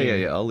they can hear.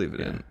 Yeah. I'll leave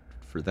it in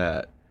for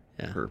that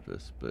Yeah.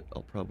 purpose, but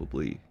I'll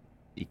probably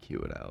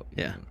EQ it out.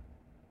 Yeah.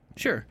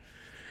 Sure.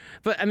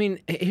 But I mean,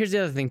 here's the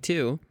other thing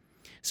too.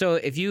 So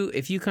if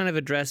you kind of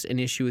address an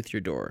issue with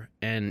your door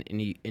and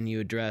you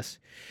address,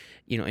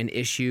 an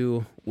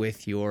issue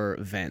with your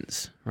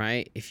vents,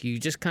 right? If you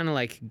just kind of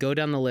like go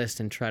down the list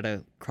and try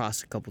to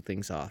cross a couple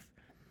things off.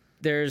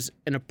 There's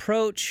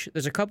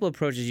a couple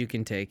approaches you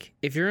can take.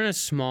 If you're in a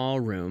small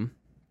room,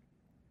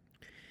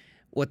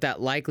 what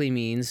that likely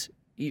means,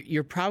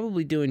 you're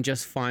probably doing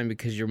just fine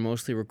because you're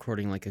mostly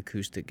recording like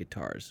acoustic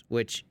guitars,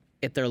 which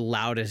at their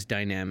loudest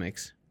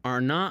dynamics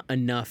are not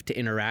enough to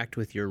interact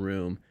with your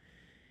room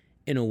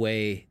in a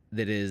way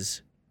that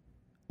is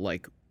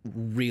like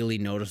really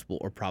noticeable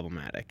or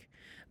problematic.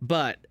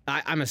 But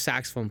I'm a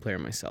saxophone player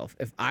myself.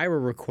 If I were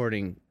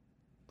recording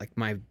like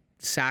my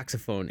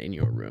saxophone in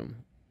your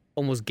room,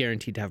 almost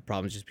guaranteed to have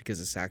problems just because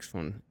the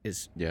saxophone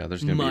is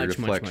there's gonna be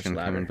reflection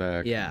much coming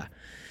back. Yeah.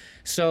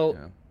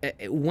 So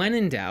when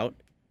in doubt,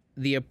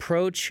 the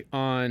approach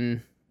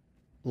on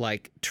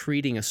like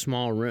treating a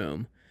small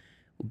room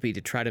would be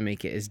to try to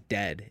make it as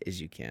dead as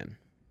you can.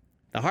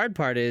 The hard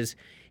part is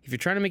if you're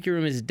trying to make your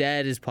room as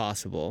dead as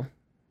possible,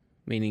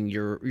 meaning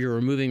you're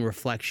removing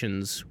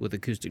reflections with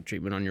acoustic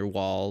treatment on your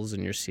walls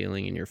and your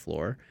ceiling and your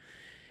floor,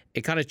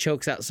 it kind of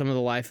chokes out some of the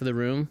life of the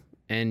room,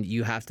 and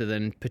you have to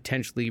then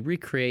potentially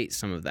recreate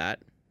some of that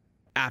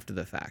after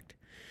the fact.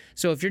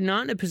 So if you're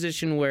not in a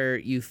position where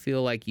you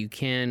feel like you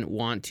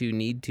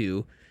need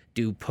to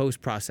do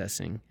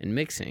post-processing and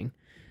mixing,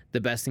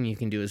 the best thing you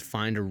can do is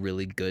find a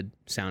really good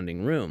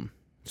sounding room.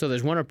 So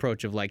there's one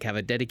approach of like have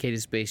a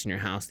dedicated space in your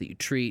house that you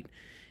treat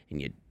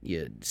and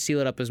you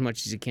seal it up as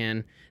much as you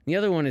can. The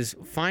other one is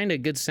find a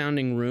good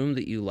sounding room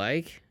that you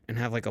like and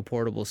have like a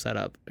portable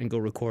setup and go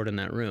record in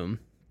that room.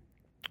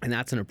 And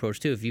that's an approach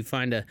too. If you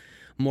find a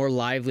more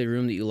lively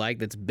room that you like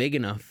that's big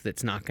enough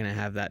that's not going to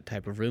have that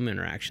type of room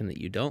interaction that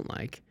you don't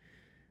like,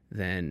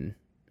 then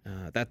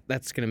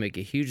that's going to make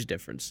a huge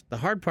difference. The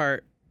hard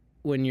part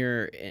when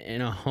you're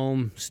in a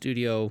home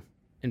studio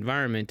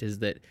environment is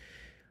that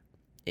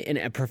in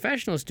a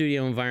professional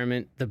studio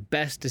environment, the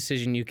best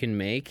decision you can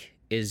make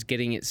is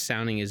getting it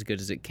sounding as good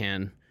as it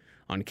can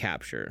on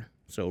capture.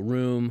 So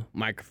room,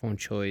 microphone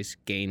choice,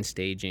 gain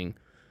staging,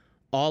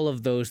 all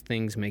of those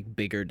things make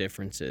bigger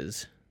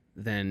differences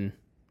than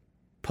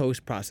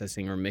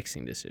post-processing or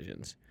mixing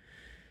decisions.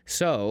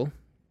 So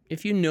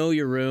if you know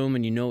your room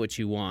and you know what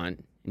you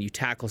want and you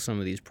tackle some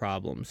of these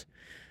problems,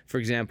 for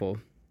example,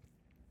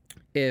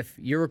 if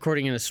you're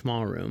recording in a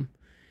small room,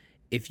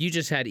 if you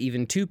just had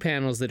even two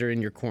panels that are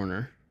in your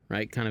corner,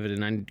 right, kind of at a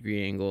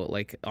 90-degree angle,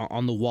 like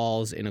on the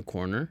walls in a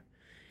corner,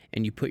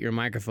 and you put your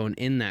microphone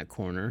in that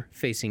corner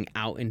facing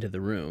out into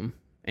the room,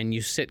 and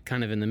you sit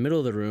kind of in the middle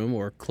of the room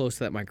or close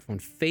to that microphone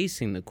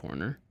facing the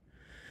corner,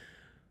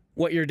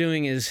 what you're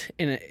doing is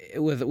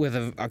with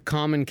a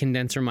common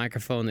condenser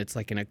microphone that's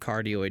like in a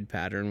cardioid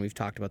pattern. We've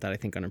talked about that, I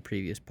think, on a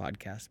previous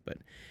podcast. But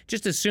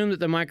just assume that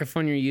the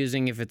microphone you're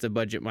using, if it's a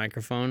budget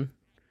microphone,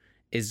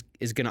 is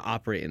going to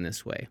operate in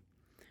this way.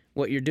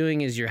 What you're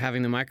doing is you're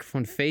having the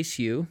microphone face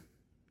you.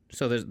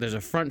 So there's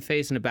a front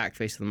face and a back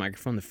face of the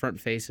microphone. The front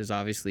face is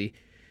obviously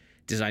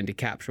designed to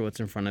capture what's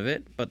in front of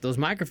it, but those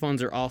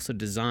microphones are also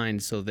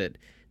designed so that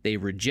they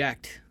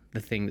reject the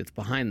thing that's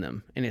behind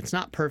them. And it's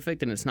not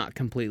perfect and it's not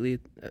completely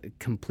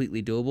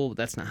doable, but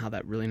that's not how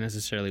that really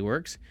necessarily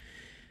works.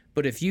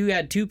 But if you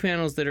had two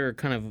panels that are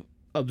kind of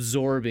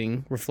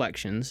absorbing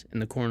reflections in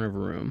the corner of a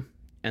room,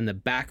 and the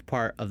back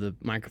part of the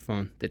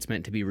microphone that's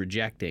meant to be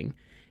rejecting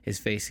is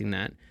facing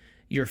that,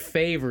 you're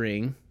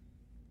favoring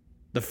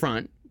the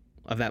front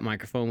of that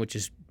microphone, which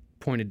is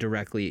pointed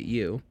directly at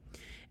you,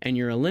 and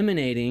you're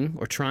eliminating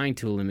or trying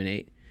to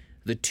eliminate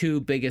the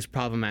two biggest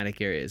problematic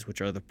areas,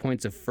 which are the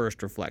points of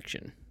first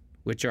reflection,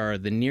 which are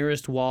the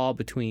nearest wall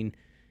between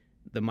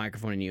the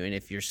microphone and you. And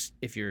if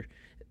you're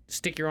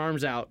stick your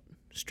arms out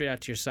straight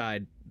out to your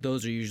side,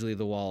 those are usually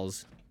the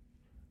walls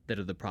that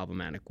are the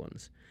problematic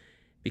ones,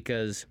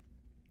 because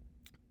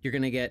you're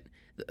going to get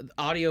the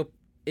audio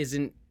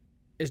isn't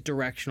as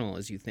directional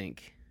as you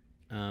think.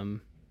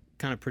 Kind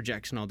of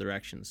projects in all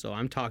directions. So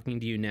I'm talking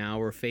to you now,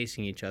 we're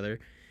facing each other.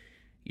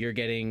 You're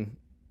getting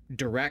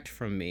direct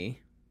from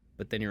me,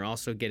 but then you're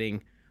also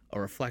getting a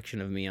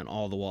reflection of me on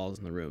all the walls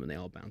in the room, and they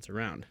all bounce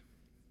around.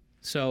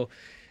 So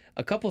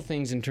a couple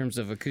things in terms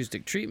of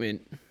acoustic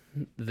treatment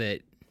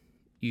that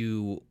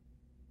you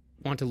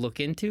want to look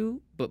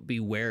into, but be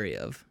wary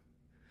of.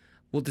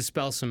 We'll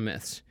dispel some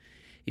myths.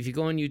 If you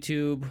go on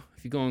YouTube,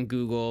 if you go on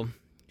Google,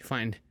 you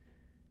find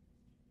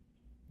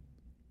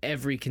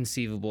every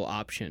conceivable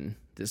option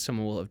that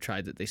someone will have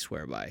tried that they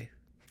swear by.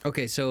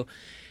 Okay, so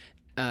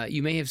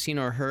you may have seen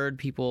or heard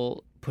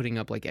people putting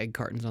up like egg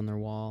cartons on their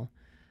wall,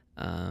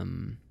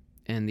 and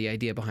And the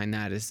idea behind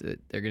that is that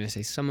they're going to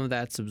say some of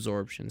that's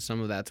absorption, some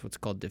of that's what's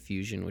called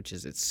diffusion, which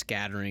is it's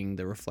scattering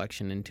the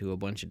reflection into a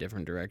bunch of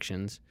different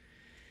directions.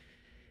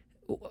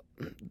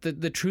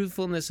 The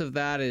truthfulness of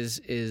that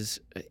is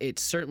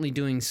it's certainly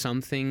doing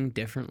something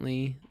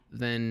differently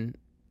than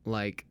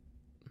like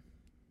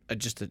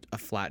just a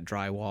flat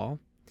dry wall.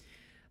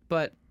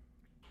 But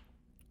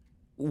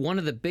one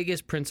of the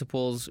biggest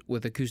principles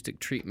with acoustic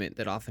treatment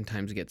that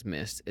oftentimes gets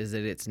missed is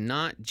that it's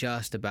not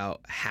just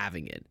about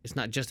having it. It's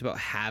not just about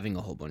having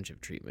a whole bunch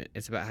of treatment.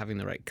 It's about having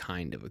the right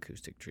kind of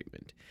acoustic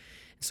treatment.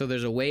 So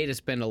there's a way to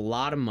spend a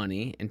lot of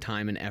money and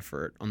time and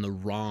effort on the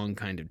wrong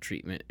kind of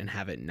treatment and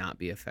have it not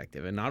be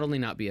effective. And not only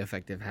not be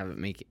effective,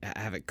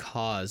 have it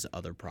cause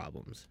other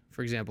problems.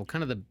 For example,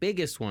 kind of the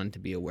biggest one to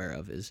be aware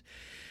of is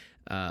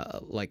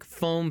like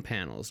foam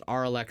panels,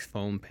 RLX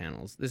foam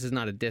panels. This is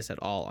not a diss at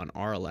all on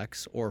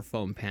RLX or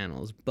foam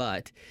panels,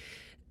 but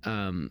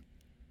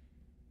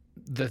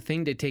the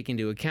thing to take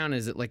into account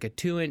is that like a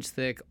 2-inch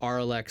thick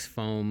RLX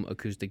foam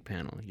acoustic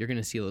panel, you're going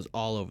to see those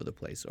all over the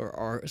place,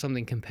 or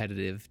something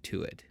competitive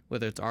to it,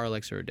 whether it's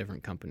RLX or a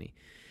different company.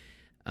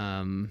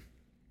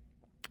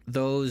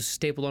 Those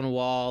stapled on a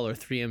wall or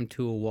 3M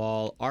to a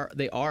wall are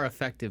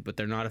effective, but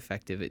they're not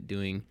effective at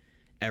doing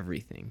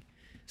everything.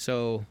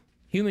 So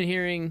human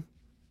hearing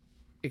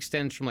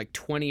extends from like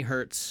 20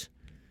 hertz.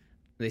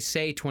 They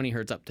say 20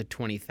 hertz up to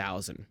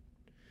 20,000.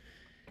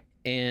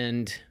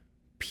 And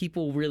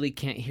people really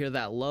can't hear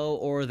that low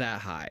or that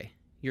high.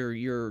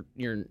 You're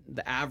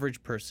the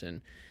average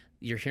person,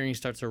 your hearing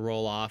starts to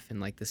roll off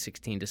in like the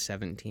 16 to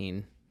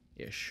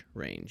 17-ish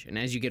range. And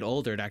as you get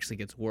older, it actually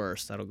gets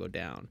worse. That'll go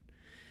down.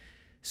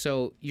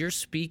 So your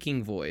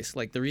speaking voice,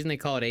 like the reason they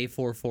call it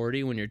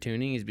A440 when you're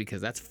tuning is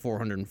because that's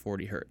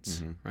 440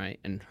 hertz, right?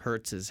 And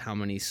hertz is how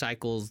many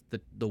cycles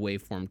the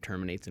waveform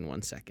terminates in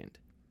 1 second.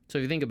 So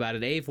if you think about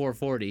it,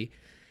 A440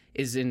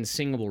 is in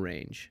singable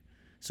range.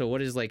 So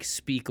what is like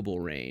speakable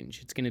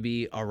range? It's going to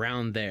be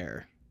around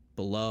there,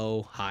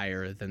 below,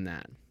 higher than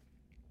that.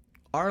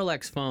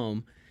 RLX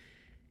foam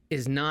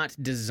is not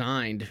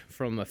designed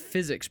from a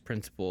physics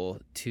principle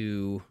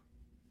to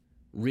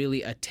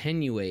really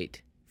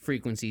attenuate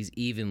frequencies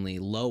evenly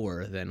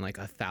lower than like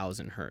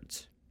 1,000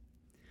 hertz.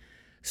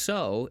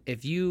 So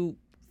if you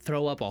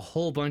throw up a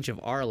whole bunch of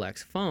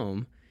RLX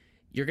foam,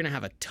 you're going to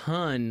have a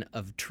ton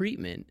of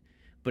treatment,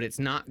 but it's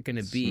not going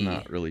to be... It's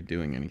not really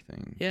doing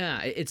anything.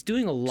 Yeah, it's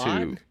doing a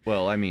lot.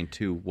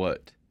 To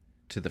what?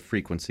 To the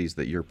frequencies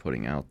that you're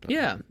putting out, though.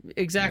 Yeah,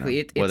 exactly.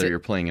 You know, whether you're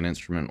playing an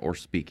instrument or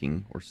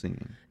speaking or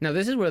singing. Now,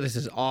 this is where this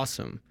is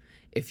awesome.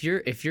 If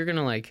you're going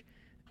to like...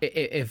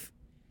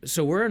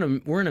 So we're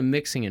in a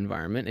mixing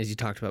environment, as you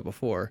talked about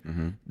before.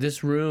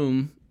 This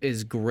room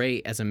is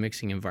great as a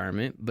mixing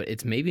environment, but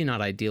it's maybe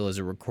not ideal as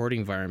a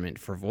recording environment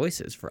for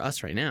voices. For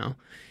us right now,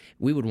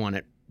 we would want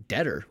it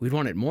deader. We'd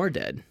want it more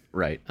dead.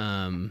 Right.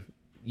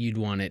 You'd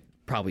want it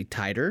probably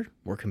tighter,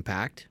 more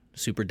compact,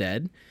 super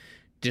dead,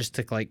 just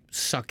to like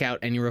suck out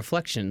any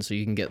reflection, so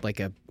you can get like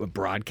a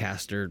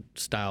broadcaster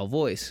style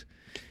voice.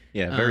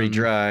 Yeah, very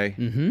dry,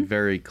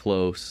 very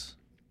close.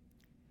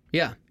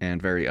 Yeah. And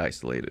very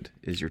isolated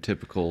is your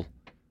typical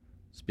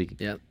speaking.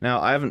 Yep. Now,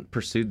 I haven't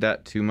pursued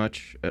that too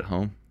much at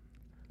home.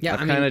 Yeah,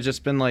 I've kind of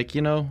just been like,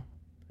 you know,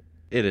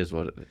 it is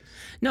what it is.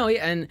 No,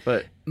 yeah,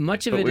 but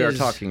much of it is... But we are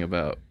talking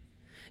about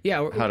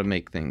how to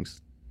make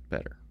things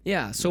better.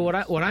 Yeah, so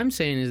what I'm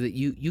saying is that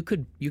you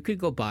could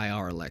go buy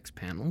RLX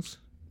panels.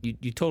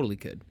 You totally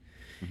could.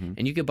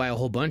 And you could buy a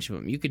whole bunch of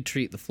them. You could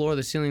treat the floor,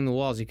 the ceiling, the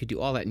walls. You could do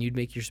all that, and you'd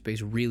make your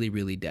space really,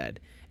 really dead.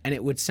 And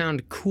it would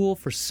sound cool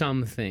for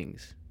some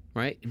things.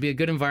 Right? It'd be a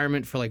good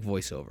environment for like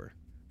voiceover.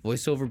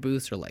 Voiceover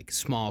booths are like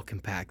small,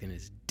 compact, and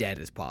as dead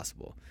as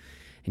possible.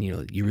 And you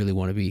know, you really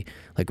want to be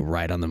like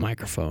right on the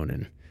microphone,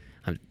 and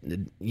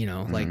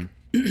like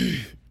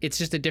it's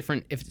just a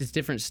different. If it's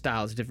different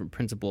styles, different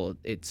principle.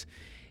 It's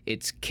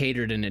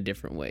catered in a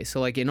different way.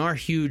 So like in our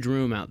huge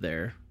room out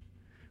there,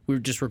 we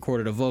just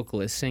recorded a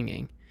vocalist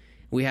singing.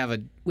 We have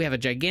a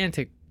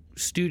gigantic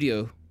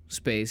studio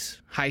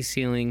space, high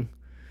ceiling,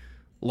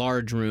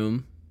 large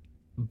room,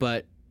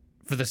 but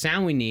for the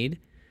sound we need,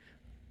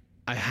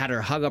 I had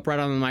her hug up right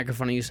on the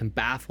microphone. I used some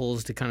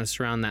baffles to kind of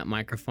surround that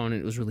microphone,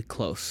 and it was really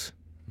close,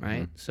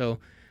 right? So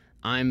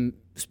I'm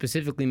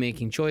specifically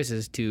making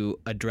choices to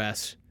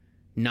address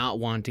not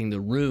wanting the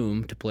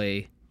room to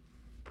play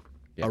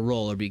a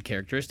role or be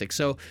characteristic.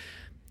 So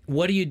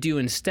what do you do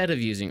instead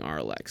of using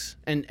RLX?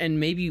 And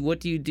maybe what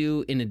do you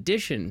do in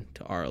addition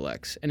to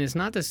RLX? And it's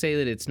not to say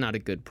that it's not a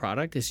good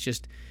product. It's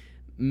just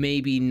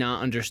maybe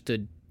not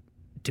understood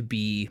to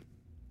be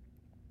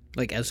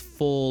like as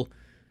full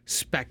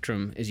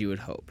spectrum as you would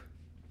hope.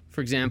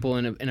 For example,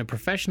 in a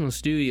professional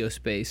studio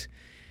space,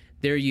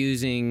 they're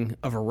using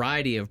a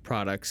variety of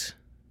products,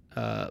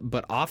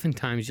 but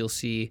oftentimes you'll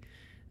see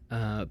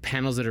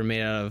panels that are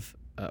made out of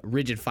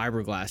rigid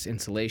fiberglass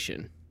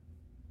insulation.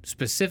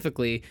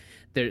 Specifically,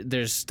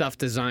 there's stuff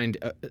designed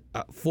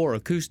for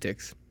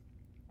acoustics.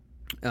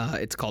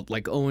 It's called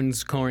like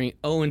Owens Corning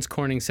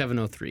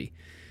 703,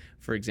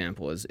 for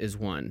example, is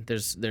one.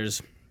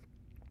 There's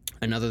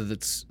Another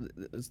that's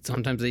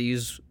sometimes they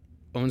use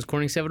Owens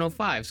Corning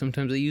 705.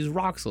 Sometimes they use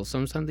Roxel.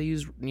 Sometimes they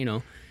use,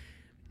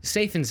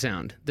 Safe and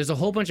Sound. There's a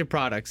whole bunch of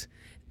products,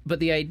 but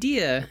the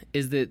idea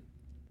is that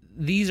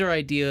these are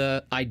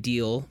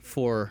ideal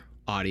for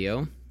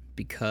audio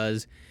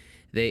because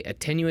they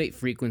attenuate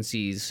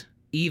frequencies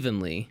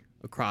evenly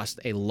across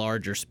a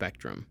larger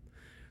spectrum.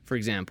 For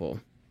example,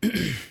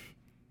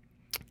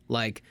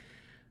 like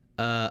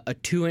a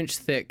 2-inch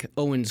thick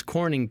Owens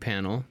Corning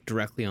panel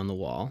directly on the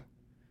wall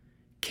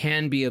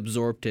can be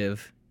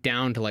absorptive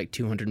down to like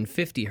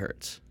 250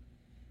 hertz,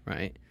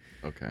 right?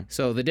 Okay.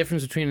 So the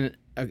difference between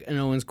an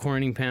Owens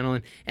Corning panel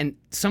and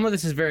some of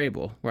this is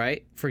variable,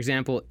 right? For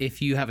example,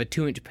 if you have a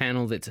 2-inch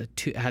panel that's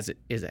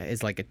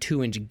is like a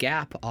 2-inch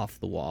gap off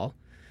the wall,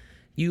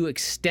 you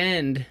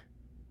extend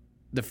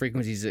the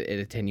frequencies it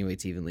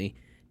attenuates evenly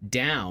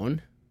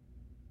down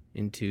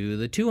into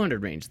the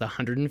 200 range, the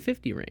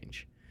 150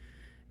 range.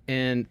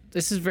 And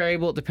this is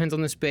variable. It depends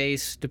on the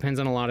space, depends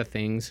on a lot of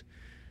things.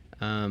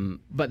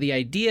 But the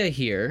idea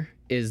here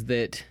is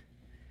that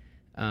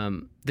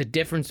the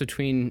difference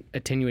between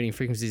attenuating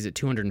frequencies at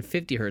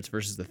 250 hertz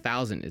versus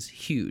 1,000 is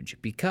huge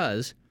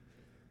because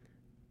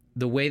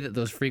the way that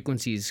those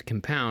frequencies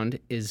compound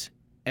is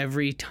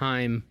every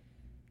time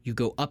you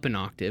go up an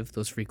octave,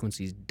 those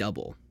frequencies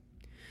double.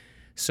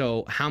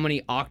 So how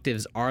many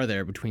octaves are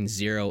there between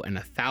 0 and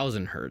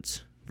 1,000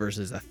 hertz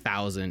versus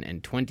 1,000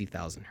 and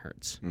 20,000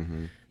 hertz?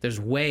 Mm-hmm. There's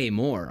way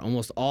more.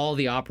 Almost all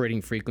the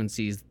operating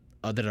frequencies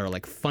that are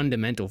like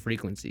fundamental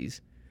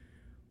frequencies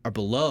are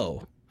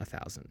below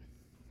 1,000.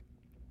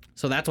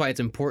 So that's why it's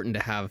important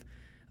to have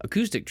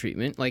acoustic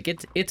treatment. Like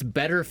it's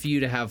better for you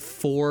to have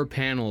 4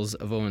 panels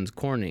of Owens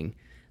Corning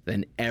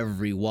than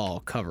every wall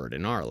covered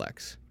in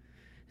RLX.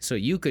 So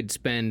you could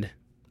spend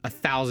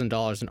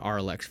 $1,000 in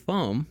RLX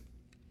foam,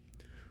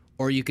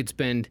 or you could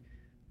spend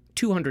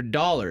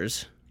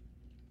 $200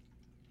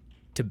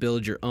 to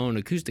build your own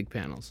acoustic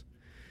panels.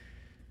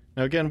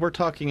 Now, again, we're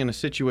talking in a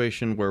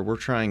situation where we're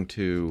trying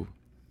to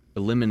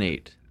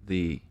eliminate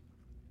the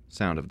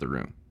sound of the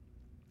room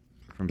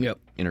from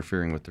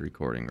interfering with the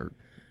recording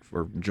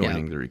or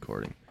joining the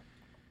recording.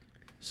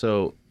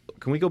 So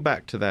can we go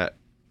back to that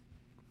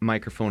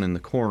microphone in the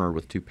corner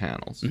with 2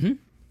 panels? Mm-hmm.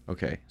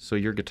 Okay, so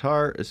your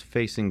guitar is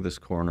facing this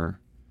corner,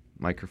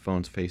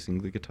 microphone's facing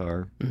the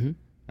guitar, mm-hmm.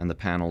 and the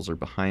panels are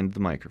behind the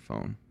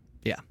microphone.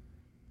 Yeah.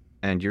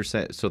 And you're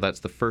saying, so that's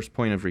the first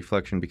point of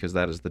reflection because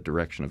that is the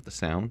direction of the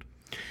sound?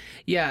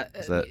 Yeah,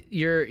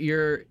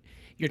 you're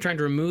trying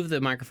to remove the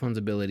microphone's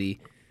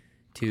ability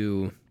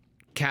to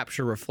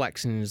capture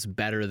reflections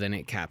better than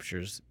it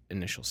captures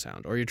initial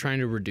sound, or you're trying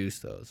to reduce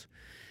those.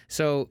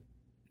 So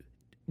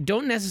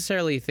don't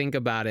necessarily think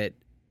about it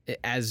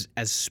as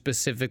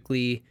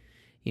specifically,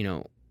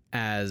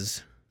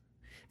 as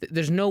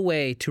there's no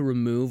way to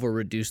remove or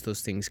reduce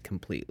those things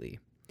completely.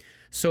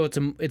 So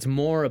it's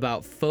more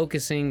about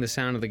focusing the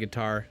sound of the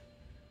guitar.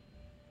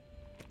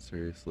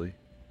 Seriously?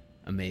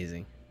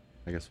 Amazing.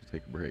 I guess we'll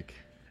take a break.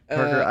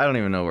 Parker, I don't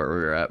even know where we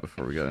were at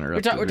before we got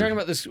interrupted. We're talking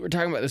about this. We're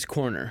talking about this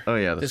corner. Oh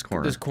yeah, this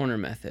corner. This corner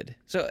method.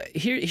 So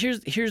here's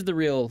the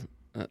real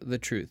the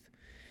truth.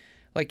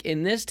 Like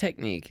in this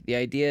technique, the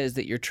idea is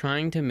that you're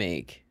trying to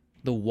make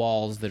the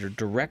walls that are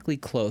directly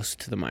close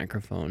to the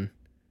microphone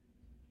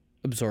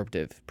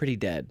absorptive, pretty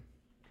dead,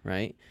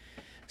 right?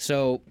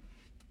 So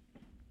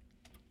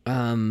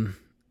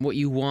what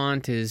you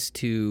want is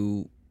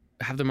to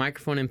have the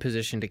microphone in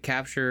position to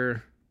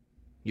capture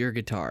your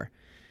guitar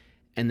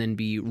and then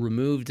be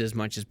removed as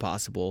much as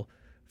possible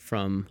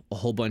from a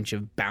whole bunch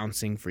of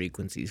bouncing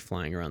frequencies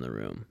flying around the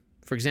room.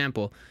 For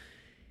example,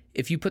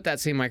 if you put that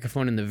same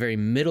microphone in the very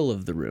middle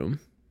of the room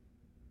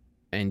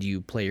and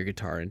you play your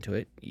guitar into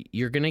it,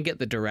 you're going to get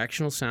the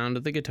directional sound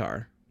of the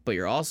guitar, but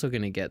you're also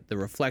going to get the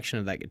reflection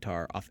of that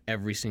guitar off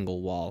every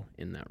single wall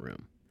in that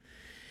room.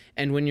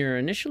 And when you're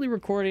initially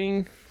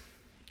recording,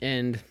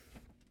 and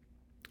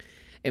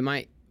it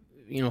might,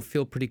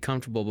 feel pretty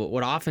comfortable, but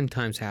what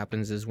oftentimes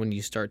happens is when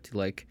you start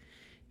to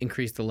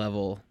increase the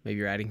level, maybe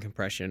you're adding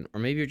compression, or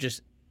maybe you're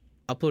just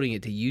uploading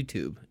it to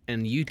YouTube,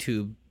 and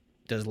YouTube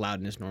does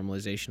loudness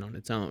normalization on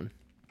its own.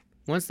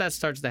 Once that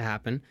starts to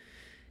happen,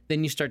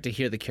 then you start to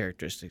hear the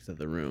characteristics of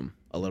the room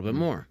a little bit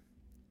more.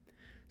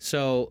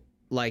 So,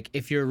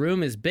 if your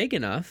room is big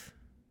enough,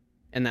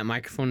 and that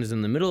microphone is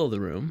in the middle of the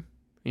room,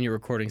 and you're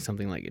recording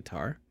something like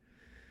guitar,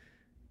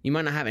 you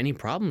might not have any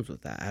problems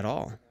with that at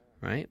all,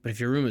 right? But if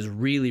your room is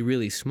really,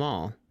 really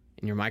small,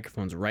 and your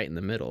microphone's right in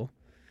the middle,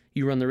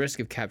 you run the risk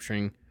of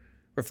capturing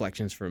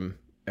reflections from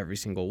every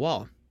single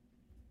wall.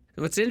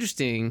 What's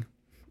interesting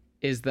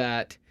is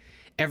that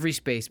every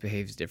space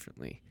behaves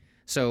differently.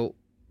 So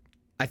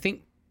I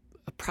think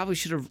I probably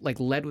should have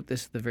led with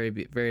this at the very,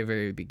 very,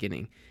 very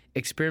beginning.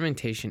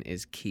 Experimentation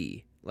is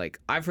key.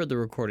 I've heard the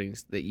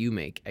recordings that you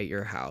make at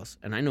your house,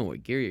 and I know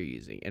what gear you're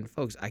using. And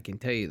folks, I can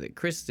tell you that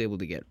Chris is able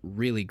to get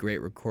really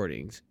great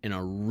recordings in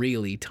a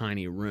really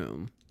tiny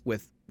room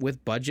with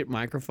budget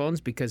microphones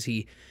because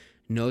he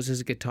knows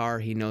his guitar,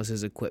 he knows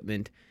his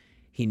equipment,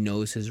 he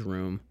knows his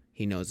room,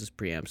 he knows his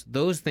preamps.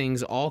 Those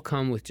things all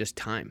come with just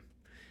time.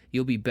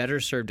 you'll be better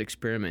served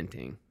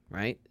experimenting,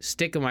 right?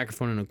 Stick a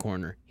microphone in a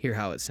corner, hear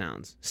how it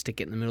sounds.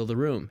 Stick it in the middle of the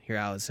room, hear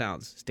how it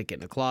sounds. Stick it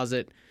in a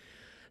closet.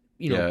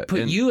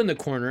 Put you in the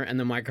corner and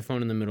the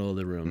microphone in the middle of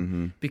the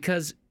room.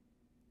 Because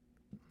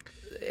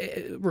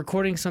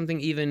recording something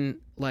even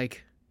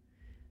like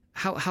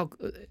how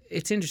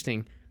it's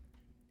interesting.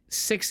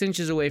 6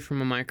 inches away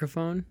from a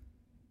microphone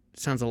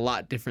sounds a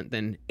lot different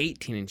than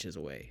 18 inches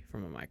away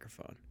from a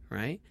microphone,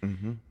 right?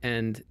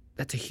 And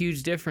that's a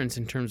huge difference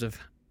in terms of,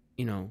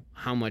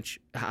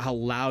 how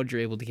loud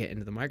you're able to get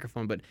into the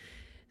microphone. But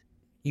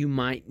you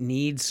might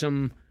need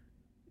some,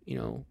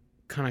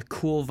 kind of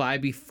cool,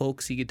 vibey,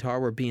 folksy guitar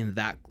where being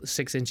that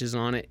 6 inches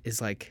on it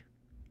is like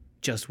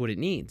just what it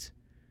needs,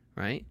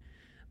 right?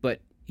 But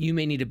you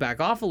may need to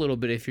back off a little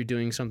bit if you're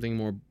doing something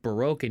more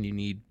Baroque and you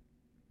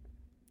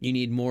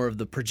need more of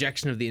the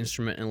projection of the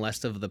instrument and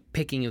less of the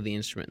picking of the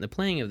instrument and the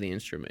playing of the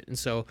instrument. And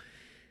so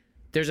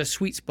there's a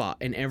sweet spot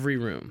in every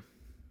room.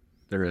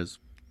 There is.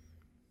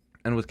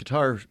 And with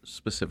guitar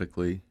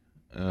specifically,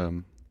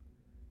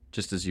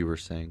 just as you were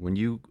saying, when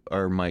you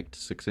are mic'd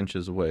 6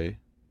 inches away,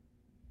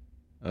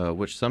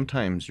 which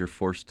sometimes you're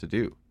forced to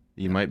do,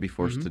 you might be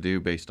forced to do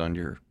based on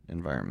your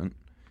environment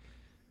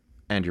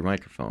and your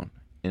microphone.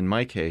 In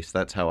my case,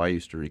 that's how I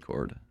used to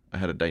record. I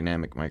had a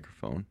dynamic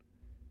microphone,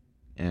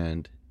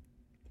 and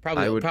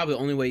probably the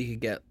only way you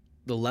could get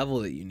the level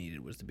that you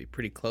needed was to be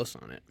pretty close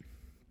on it.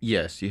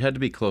 Yes, you had to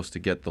be close to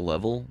get the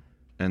level,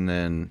 and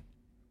then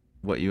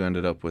what you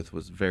ended up with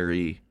was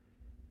very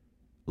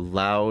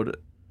loud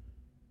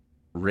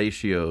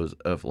ratios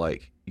of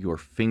like your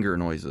finger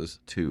noises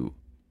to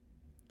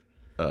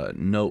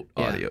note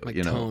audio,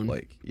 like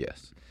tone.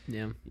 Yes.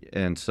 Yeah.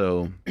 And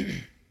so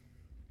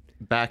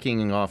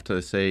backing off to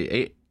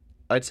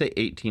I'd say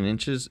 18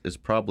 inches is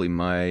probably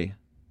my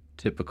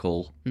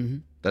typical.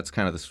 That's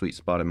kind of the sweet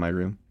spot in my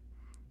room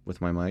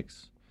with my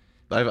mics.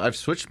 I've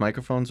switched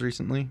microphones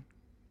recently.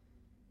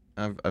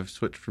 I've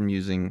switched from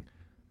using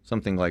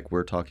something like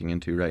we're talking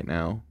into right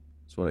now,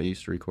 that's what I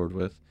used to record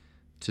with,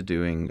 to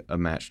doing a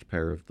matched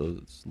pair of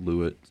those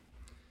Lewitt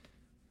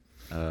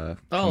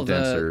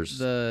condensers.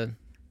 The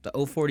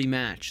 040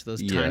 match,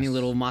 those tiny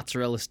little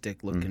mozzarella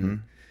stick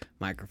looking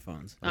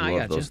microphones. I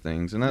love those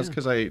things, and that's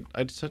because I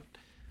just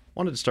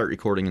wanted to start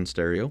recording in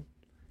stereo.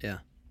 Yeah.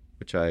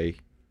 Which I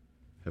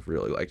have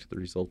really liked the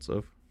results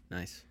of.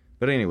 Nice.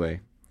 But anyway,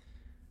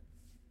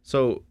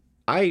 so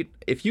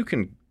if you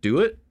can do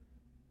it,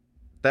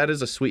 that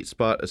is a sweet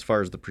spot as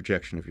far as the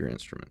projection of your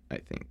instrument, I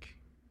think.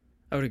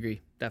 I would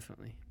agree,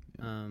 definitely.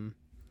 Yeah.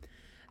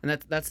 And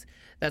that's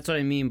what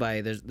I mean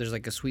by there's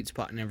like a sweet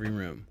spot in every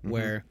room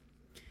where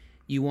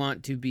you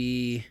want to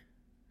be,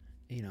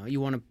 you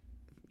want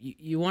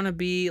to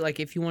be like,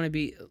 if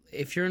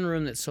you're in a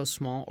room that's so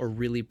small or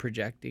really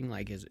projecting,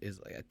 like is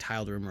like a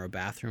tiled room or a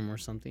bathroom or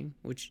something,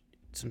 which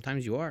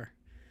sometimes you are.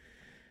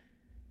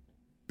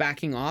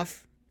 Backing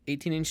off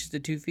 18 inches to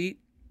 2 feet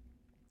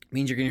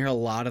means you're going to hear a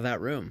lot of that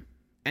room.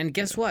 And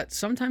guess what?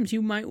 Sometimes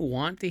you might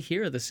want to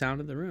hear the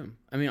sound of the room.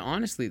 I mean,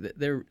 honestly,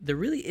 there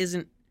really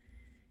isn't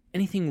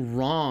anything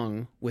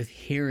wrong with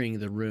hearing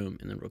the room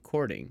in the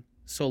recording,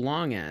 so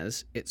long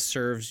as it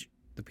serves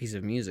the piece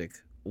of music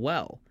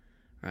well,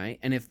 right?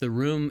 And if the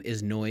room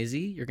is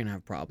noisy, you're going to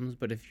have problems.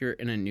 But if you're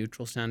in a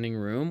neutral sounding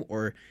room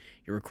or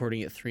you're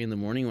recording at 3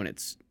 a.m. when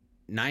it's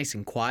nice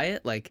and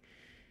quiet, like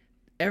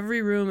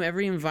every room,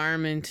 every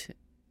environment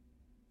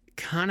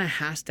kind of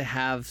has to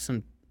have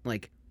some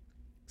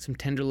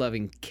tender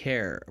loving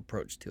care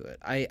approach to it.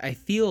 I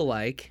feel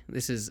like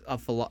this is a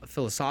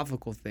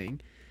philosophical thing,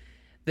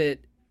 that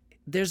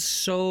there's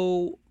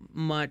so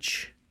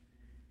much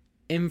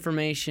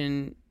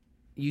information,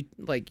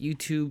 like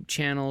YouTube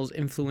channels,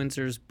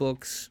 influencers,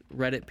 books,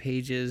 Reddit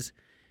pages,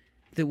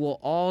 that will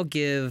all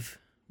give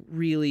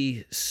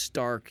really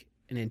stark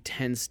and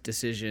intense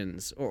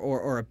decisions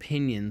or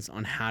opinions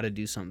on how to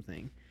do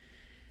something.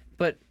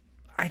 But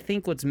I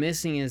think what's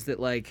missing is that,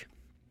 like,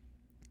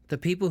 the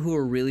people who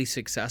are really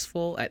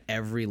successful at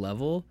every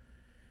level,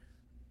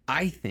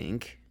 I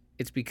think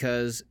it's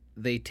because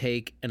they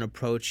take an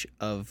approach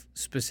of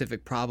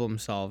specific problem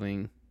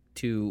solving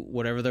to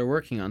whatever they're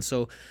working on.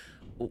 So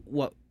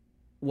what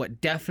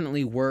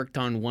definitely worked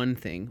on one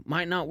thing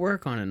might not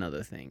work on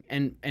another thing.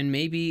 And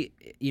maybe,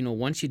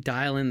 once you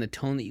dial in the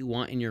tone that you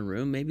want in your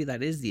room, maybe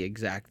that is the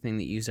exact thing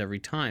that you use every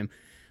time.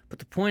 But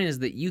the point is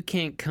that you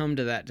can't come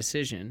to that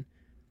decision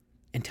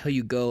until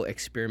you go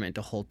experiment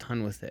a whole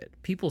ton with it.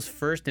 People's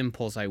first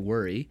impulse, I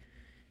worry,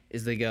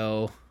 is they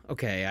go,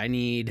 okay, I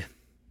need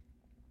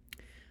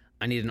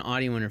an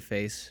audio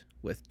interface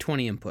with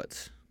 20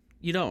 inputs.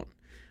 You don't.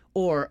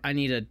 Or I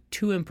need a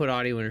 2-input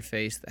audio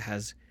interface that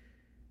has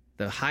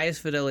the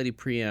highest fidelity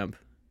preamp,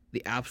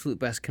 the absolute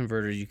best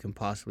converters you can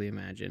possibly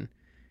imagine.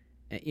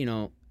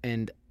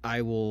 And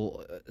I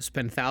will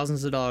spend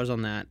thousands of dollars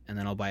on that, and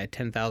then I'll buy a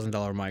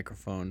 $10,000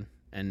 microphone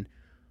and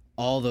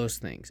all those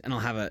things. And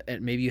I'll have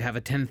maybe you have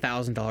a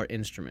 $10,000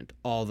 instrument,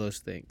 all those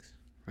things,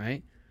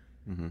 right?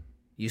 Mm-hmm.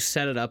 You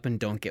set it up and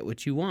don't get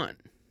what you want,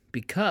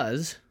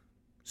 because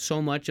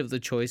so much of the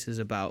choice is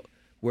about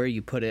where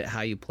you put it,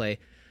 how you play.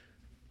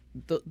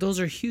 those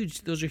are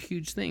huge. Those are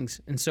huge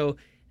things. And so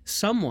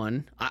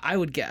someone, I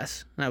would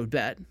guess, and I would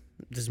bet,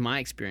 this is my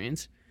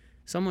experience,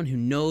 someone who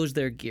knows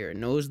their gear,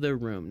 knows their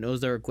room,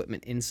 knows their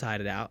equipment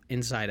inside out,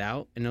 and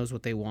knows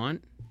what they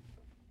want,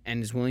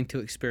 and is willing to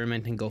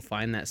experiment and go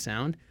find that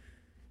sound,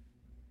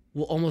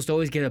 will almost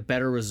always get a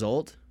better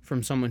result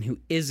from someone who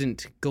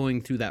isn't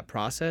going through that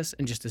process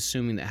and just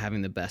assuming that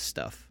having the best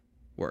stuff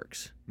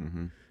works.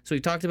 Mm-hmm. So we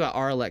talked about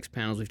RLX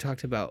panels. We've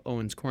talked about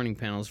Owens Corning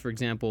panels. For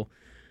example,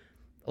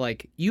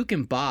 like you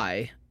can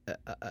buy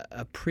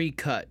a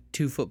pre-cut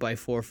 2 foot by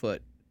 4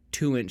 foot,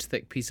 2-inch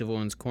thick piece of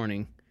Owens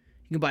Corning.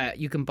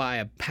 You can buy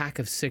a pack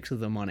of 6 of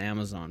them on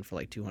Amazon for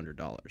like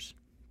 $200.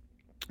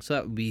 So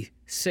that would be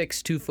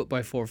 6 2 foot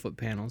by 4 foot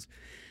panels.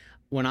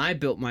 When I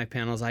built my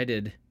panels, I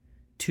did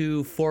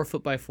 2 4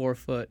 foot by 4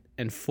 foot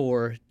and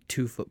 4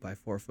 2 foot by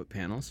 4 foot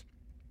panels.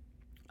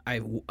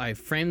 I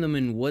framed them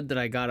in wood that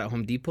I got at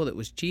Home Depot that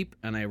was cheap,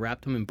 and I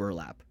wrapped them in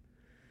burlap.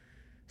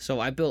 So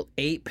I built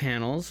 8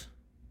 panels,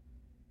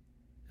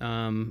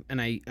 and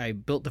I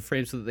built the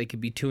frame so that they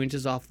could be 2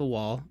 inches off the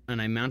wall,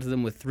 and I mounted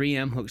them with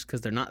 3M hooks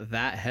because they're not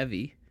that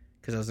heavy,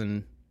 because I was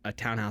in a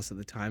townhouse at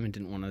the time and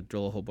didn't want to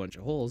drill a whole bunch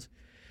of holes.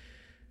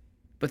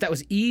 But that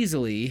was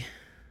easily,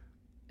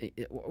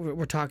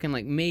 we're talking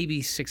like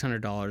maybe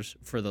 $600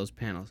 for those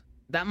panels.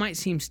 That might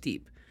seem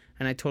steep,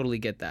 and I totally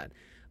get that.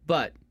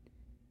 But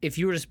if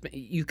you were to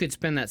you could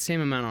spend that same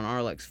amount on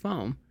RLX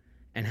foam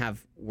and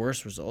have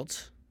worse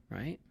results,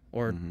 right?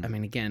 Or, I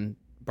mean, again,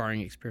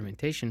 barring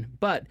experimentation.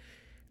 But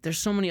there's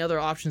so many other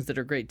options that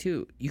are great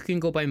too. You can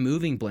go buy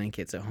moving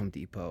blankets at Home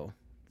Depot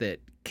that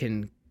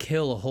can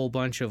kill a whole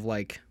bunch of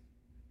like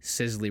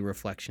sizzly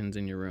reflections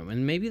in your room.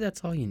 And maybe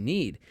that's all you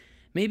need.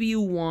 Maybe you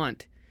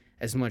want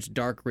as much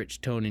dark,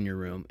 rich tone in your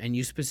room, and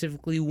you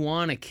specifically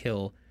want to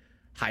kill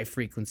high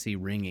frequency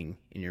ringing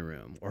in your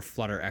room or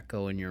flutter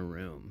echo in your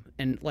room.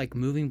 And like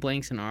moving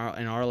blanks and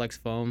RLX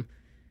foam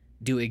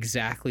do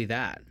exactly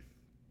that.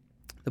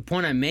 The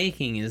point I'm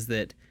making is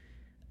that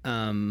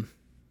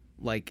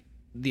like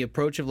the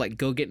approach of like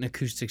go get an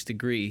acoustics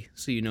degree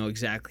so you know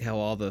exactly how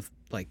all the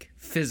like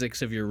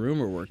physics of your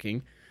room are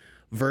working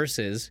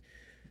versus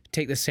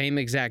take the same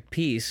exact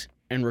piece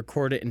and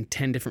record it in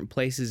 10 different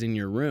places in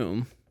your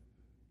room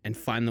and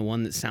find the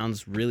one that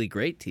sounds really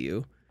great to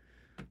you.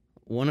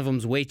 One of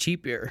them's way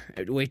cheaper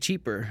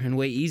and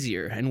way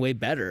easier and way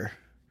better.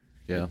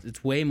 Yeah.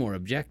 It's way more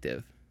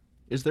objective.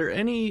 Is there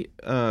any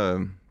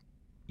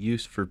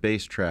use for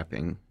bass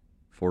trapping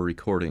for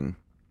recording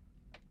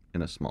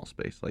in a small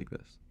space like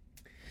this?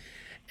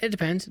 It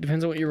depends. It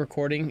depends on what you're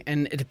recording,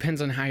 and it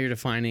depends on how you're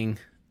defining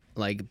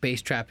like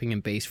bass trapping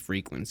and bass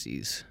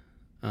frequencies.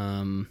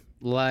 Yeah,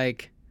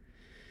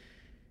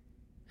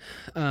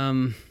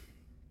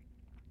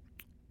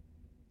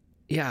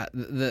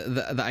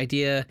 the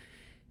idea,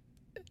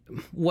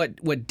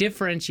 what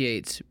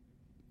differentiates,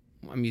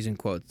 I'm using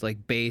quotes,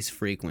 like bass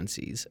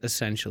frequencies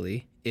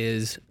essentially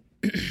is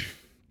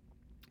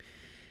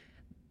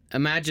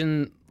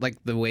imagine like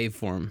the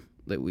waveform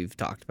that we've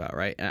talked about,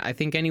 right? I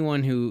think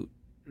anyone who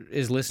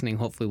is listening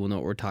hopefully will know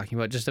what we're talking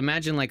about. Just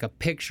imagine like a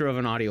picture of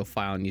an audio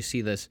file and you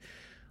see this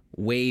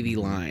wavy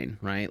line,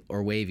 right?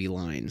 Or wavy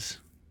lines,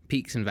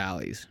 peaks and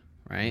valleys,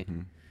 right?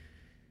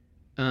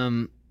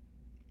 Mm-hmm.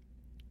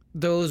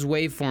 Those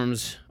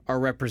waveforms are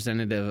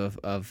representative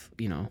of,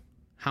 you know,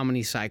 how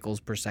many cycles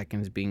per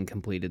second is being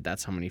completed.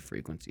 That's how many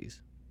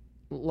frequencies.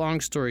 Long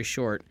story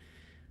short,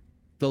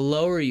 the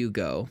lower you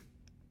go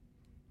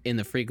in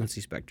the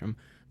frequency spectrum,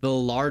 the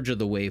larger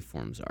the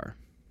waveforms are.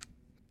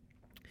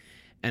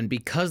 And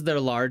because they're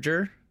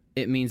larger,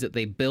 it means that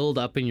they build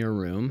up in your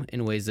room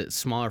in ways that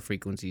smaller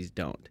frequencies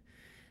don't.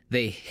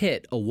 They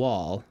hit a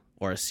wall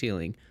or a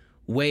ceiling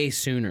way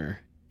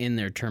sooner in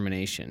their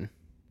termination.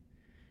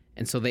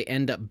 And so they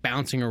end up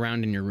bouncing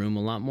around in your room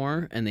a lot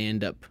more, and they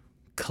end up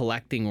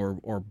collecting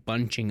or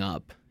bunching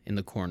up in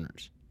the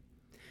corners.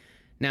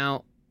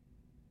 Now,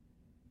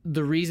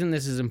 the reason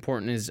this is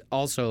important is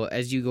also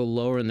as you go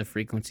lower in the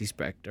frequency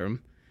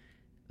spectrum,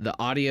 the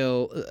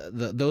audio,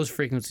 those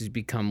frequencies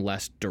become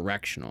less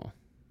directional.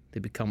 They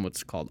become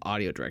what's called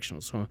audio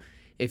directional. So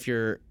if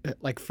you're,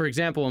 like, for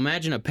example,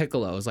 imagine a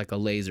piccolo is like a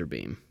laser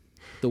beam.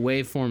 The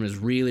waveform is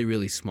really,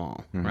 really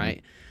small,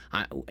 right?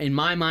 In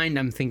my mind,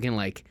 I'm thinking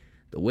like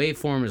the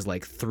waveform is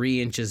like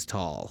 3 inches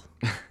tall,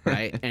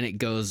 right? And it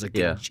goes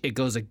it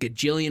goes a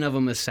gajillion of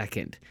them a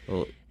second.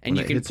 Well, and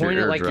you can point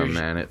it like you're,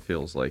 man, it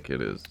feels like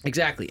it is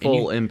exactly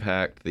full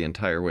impact. The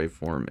entire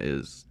waveform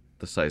is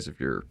the size of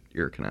your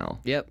ear canal.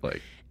 Yep.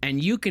 Like,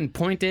 and you can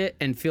point it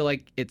and feel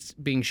like it's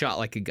being shot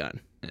like a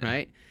gun,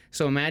 right?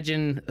 So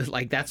imagine,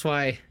 like, that's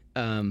why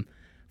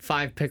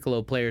 5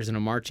 piccolo players in a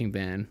marching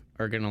band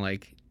are gonna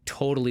like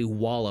totally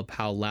wallop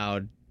how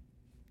loud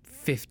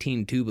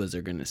 15 tubas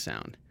are gonna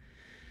sound.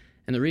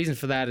 And the reason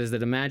for that is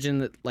that imagine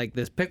that like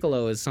this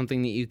piccolo is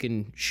something that you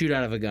can shoot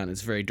out of a gun.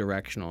 It's very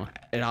directional.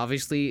 It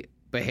obviously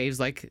behaves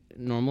like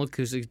normal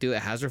acoustics do. It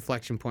has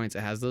reflection points.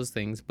 It has those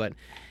things, but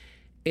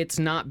it's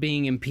not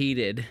being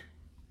impeded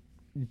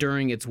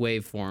during its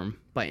waveform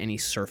by any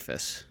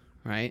surface,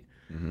 right?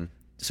 Mm-hmm.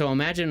 So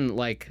imagine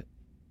like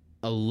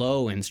a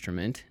low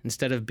instrument,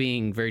 instead of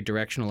being very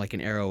directional like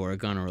an arrow or a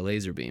gun or a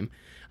laser beam,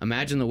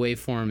 imagine the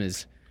waveform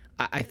is,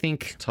 I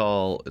think,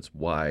 Tall, it's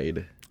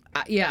wide.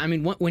 yeah. I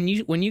mean, when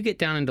you get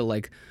down into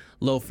like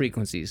low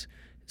frequencies,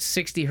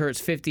 60 hertz,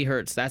 50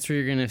 hertz, that's where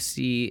you're gonna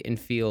see and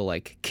feel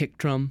like kick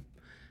drum,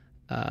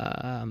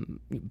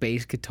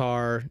 bass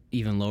guitar,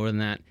 even lower than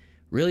that.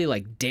 Really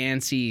like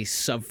dancey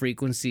sub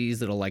frequencies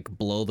that'll like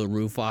blow the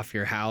roof off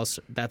your house.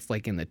 That's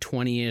like in the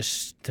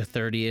 20-ish to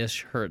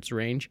 30-ish hertz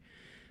range.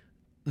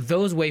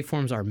 Those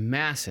waveforms are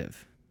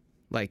massive.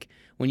 Like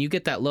when you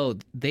get that low,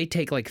 they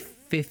take like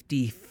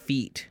 50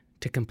 feet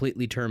to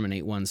completely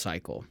terminate one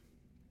cycle.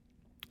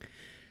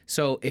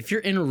 So if you're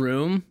in a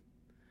room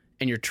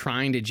and you're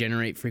trying to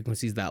generate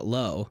frequencies that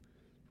low,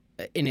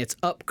 in its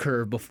up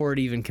curve before it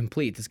even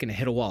completes, it's going to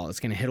hit a wall, it's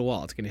going to hit a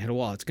wall, it's going to hit a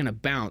wall, it's going to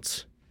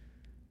bounce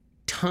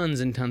tons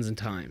and tons of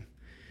time.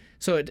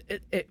 So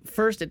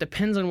first, it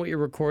depends on what you're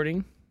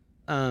recording.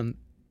 But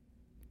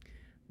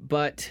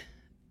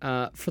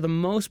for the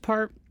most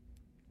part,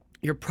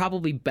 you're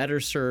probably better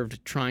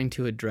served trying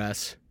to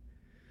address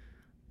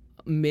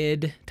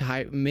mid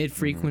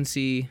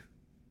frequency.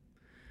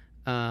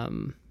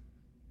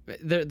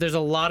 There's a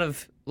lot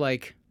of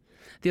like,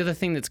 the other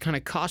thing that's kind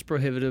of cost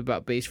prohibitive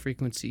about bass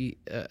frequency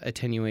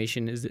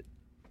attenuation is that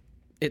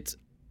it's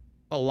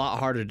a lot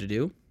harder to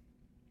do.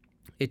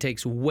 It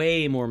takes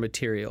way more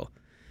material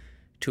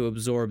to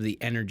absorb the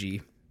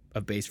energy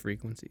of bass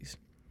frequencies.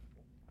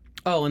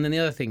 Oh, and then the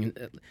other thing,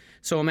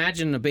 so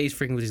imagine a bass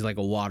frequency is like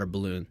a water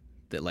balloon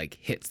that like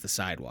hits the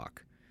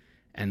sidewalk.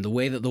 And the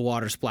way that the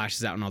water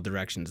splashes out in all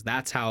directions,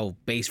 that's how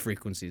bass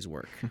frequencies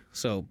work.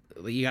 So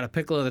you got a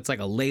piccolo that's like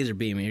a laser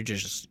beam, and you're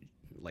just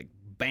like,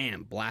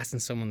 bam, blasting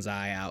someone's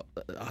eye out,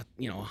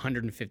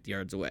 150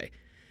 yards away.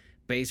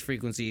 Bass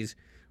frequencies,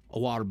 a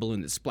water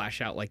balloon that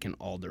splash out like in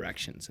all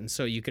directions. And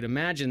so you could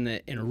imagine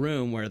that in a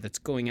room where that's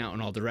going out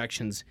in all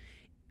directions,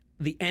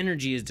 the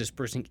energy is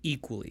dispersing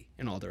equally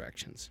in all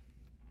directions.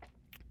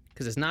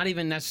 Because it's not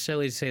even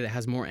necessarily to say that it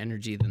has more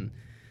energy than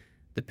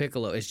the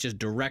piccolo, it's just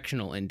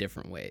directional in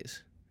different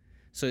ways.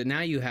 So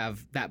now you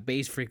have that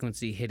bass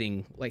frequency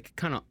hitting like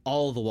kind of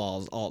all the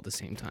walls all at the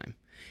same time.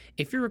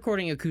 If you're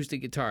recording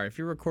acoustic guitar, if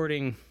you're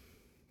recording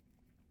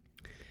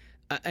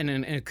an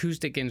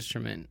acoustic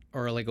instrument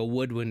or like a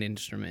woodwind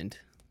instrument,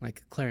 like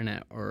a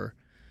clarinet or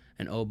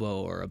an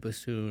oboe or a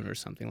bassoon or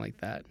something like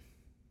that,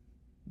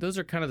 those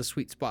are kind of the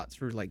sweet spots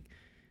for like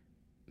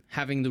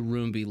having the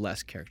room be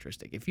less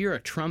characteristic. If you're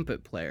a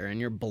trumpet player and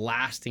you're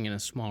blasting in a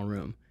small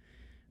room,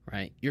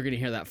 right, you're going to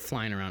hear that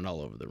flying around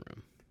all over the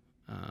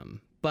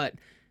room. But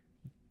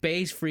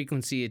bass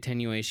frequency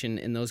attenuation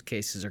in those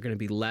cases are going to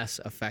be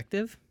less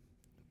effective.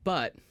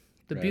 But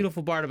the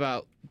beautiful part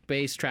about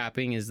bass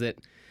trapping is that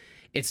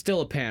it's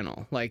still a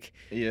panel. Like,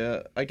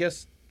 yeah, I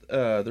guess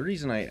the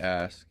reason I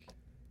ask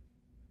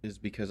is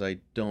because I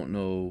don't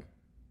know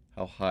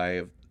how high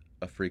of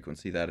a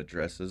frequency that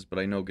addresses, but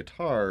I know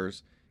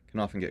guitars can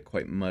often get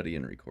quite muddy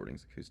in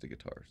recordings, acoustic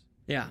guitars.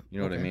 Yeah.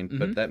 You know what I mean? Mm-hmm.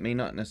 But that may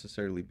not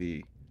necessarily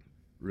be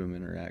room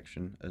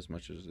interaction as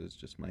much as it's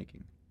just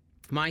miking.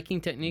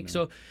 Miking technique.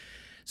 You know?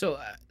 So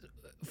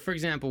for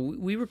example,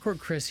 we record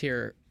Chris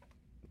here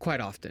quite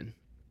often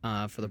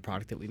for the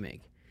product that we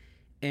make.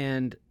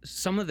 And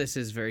some of this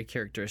is very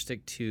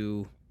characteristic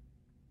to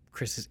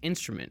Chris's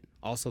instrument,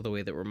 also the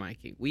way that we're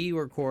miking. We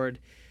record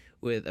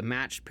with a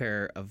matched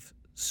pair of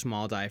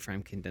small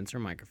diaphragm condenser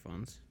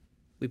microphones.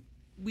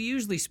 We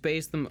usually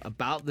space them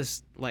about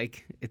this,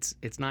 like it's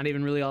not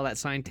even really all that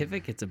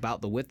scientific. It's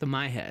about the width of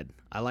my head.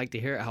 I like to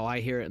hear it how I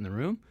hear it in the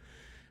room.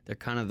 They're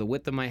kind of the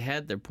width of my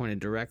head. They're pointed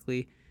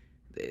directly.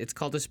 It's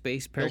called a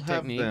space pair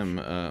technique. They'll have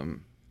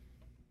them.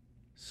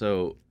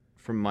 So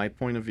from my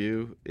point of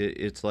view,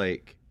 it's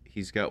like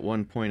he's got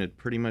one pointed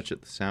pretty much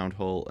at the sound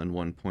hole and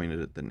one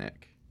pointed at the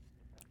neck.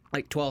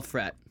 Like 12th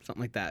fret,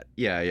 something like that.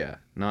 Yeah.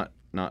 Not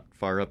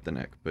far up the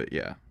neck, but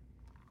yeah.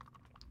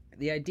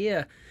 The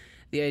idea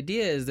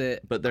is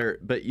that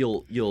but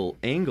you'll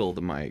angle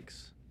the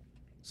mics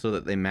so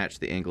that they match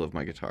the angle of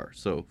my guitar.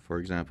 So, for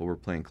example, we're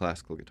playing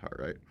classical guitar,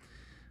 right?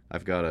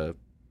 I've got a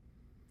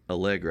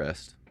leg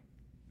rest.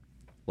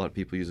 A lot of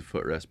people use a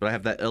foot rest, but I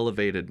have that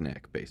elevated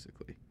neck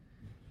basically.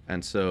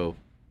 And so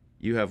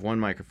you have one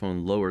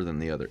microphone lower than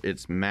the other.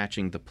 It's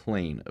matching the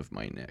plane of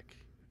my neck.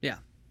 Yeah.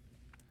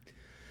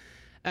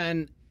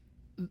 And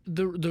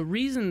the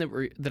reason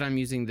that I'm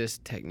using this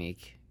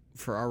technique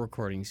for our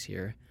recordings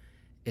here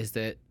is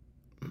that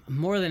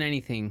more than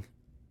anything,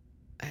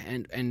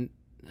 and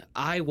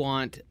I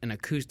want an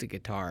acoustic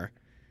guitar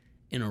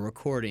in a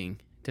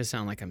recording to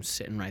sound like I'm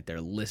sitting right there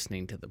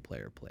listening to the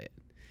player play it.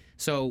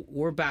 So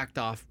we're backed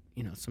off,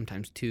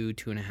 sometimes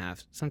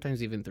 2.5,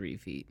 sometimes even 3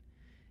 feet.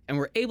 And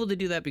we're able to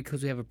do that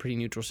because we have a pretty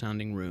neutral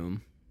sounding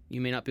room.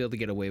 You may not be able to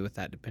get away with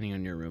that depending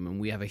on your room. And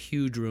we have a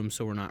huge room,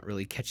 so we're not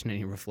really catching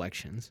any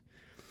reflections.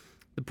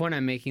 The point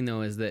I'm making,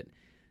 though, is that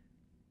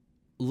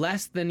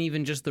less than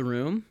even just the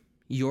room,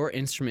 your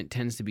instrument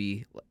tends to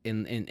be,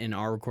 in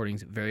our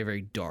recordings, very,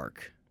 very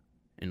dark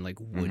and like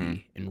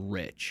woody and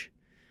rich.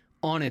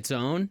 On its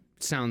own,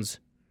 it sounds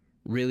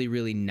really,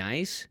 really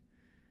nice.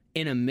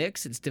 In a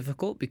mix, it's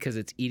difficult because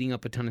it's eating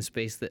up a ton of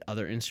space that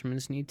other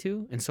instruments need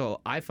to. And so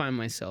I find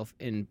myself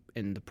in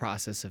the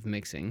process of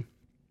mixing,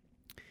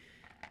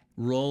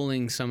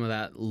 rolling some of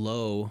that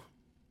low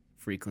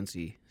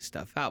frequency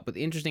stuff out. But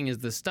the interesting is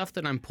the stuff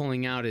that I'm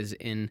pulling out is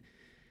in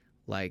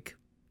like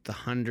the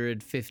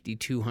 150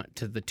 to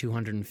the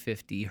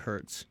 250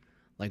 hertz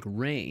like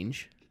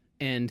range.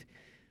 And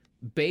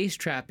bass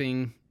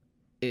trapping,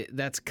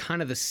 that's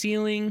kind of the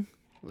ceiling.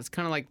 It's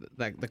kind of like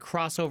the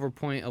crossover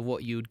point of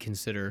what you would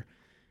consider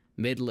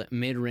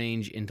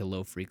mid-range into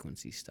low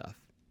frequency stuff.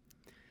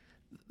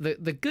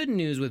 The good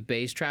news with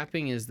bass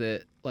trapping is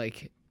that,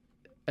 like,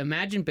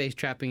 imagine bass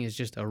trapping is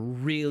just a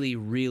really,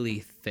 really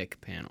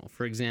thick panel.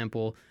 For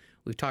example,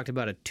 we've talked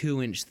about a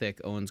 2-inch thick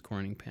Owens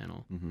Corning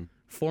panel.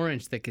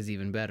 4-inch thick is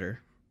even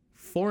better.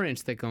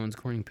 4-inch thick Owens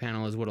Corning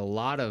panel is what a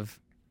lot of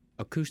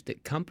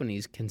acoustic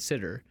companies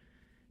consider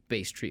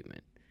bass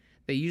treatment.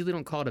 They usually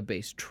don't call it a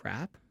bass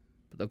trap,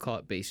 but they'll call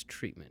it bass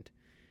treatment.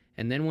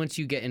 And then once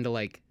you get into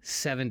like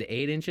 7 to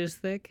 8 inches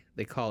thick,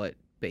 they call it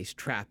bass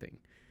trapping.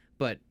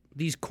 But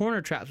these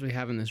corner traps we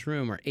have in this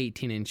room are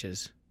 18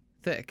 inches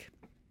thick.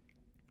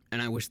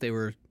 And I wish they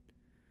were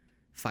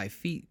 5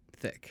 feet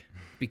thick,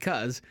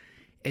 because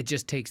it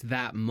just takes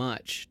that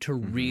much to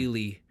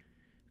really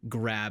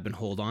grab and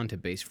hold on to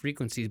bass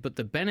frequencies. But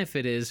the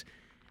benefit is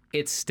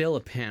it's still a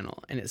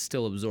panel and it's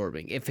still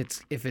absorbing. If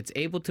it's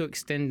able to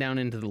extend down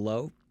into the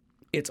low,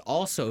 it's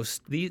also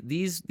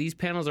these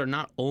panels are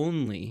not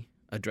only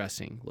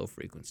addressing low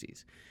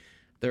frequencies.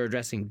 They're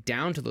addressing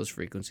down to those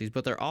frequencies,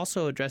 but they're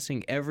also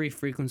addressing every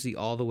frequency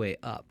all the way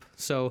up.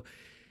 So,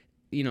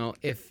 you know,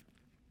 if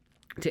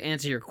to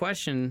answer your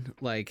question,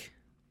 like,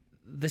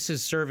 this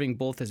is serving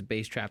both as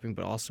bass trapping,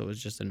 but also as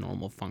just a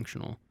normal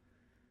functional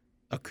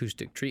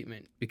acoustic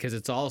treatment, because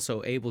it's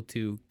also able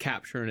to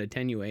capture and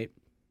attenuate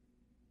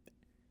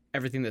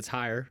everything that's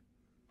higher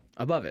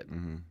above it.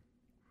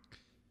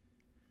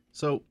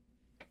 So,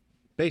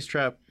 bass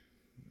trap,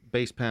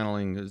 bass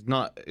paneling is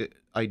not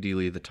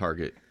ideally the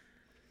target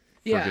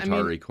for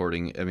guitar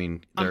recording. I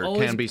mean, there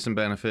can be some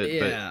benefit.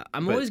 Yeah,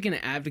 I'm always going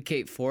to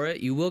advocate for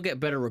it. You will get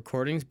better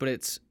recordings, but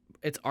it's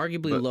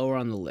arguably lower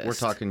on the list. We're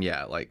talking,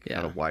 kind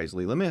of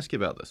wisely. Let me ask you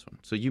about this one.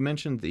 So you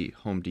mentioned the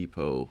Home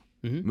Depot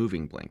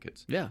moving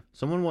blankets. Yeah.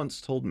 Someone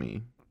once told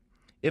me,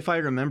 if I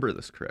remember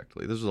this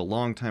correctly, this was a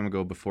long time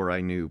ago before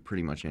I knew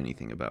pretty much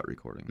anything about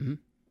recording.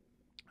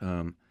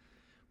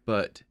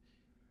 But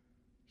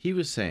he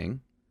was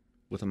saying,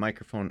 with a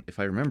microphone, if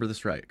I remember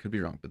this right, it could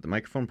be wrong, but the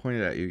microphone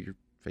pointed at you, you're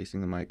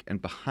facing the mic,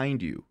 and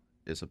behind you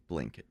is a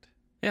blanket.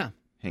 Yeah.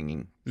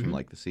 Hanging from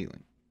like the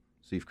ceiling.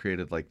 So you've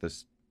created like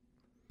this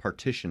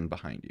partition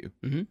behind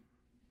you.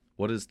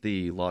 What is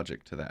the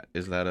logic to that?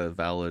 Is that a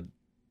valid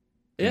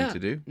thing to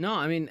do? No,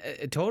 I mean,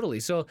 totally.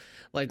 So,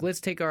 like, let's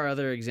take our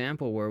other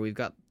example where we've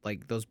got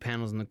like those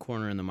panels in the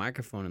corner and the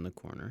microphone in the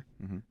corner,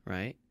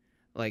 right?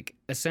 Like,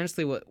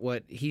 essentially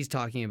what he's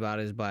talking about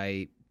is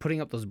by putting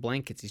up those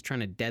blankets, he's trying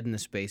to deaden the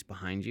space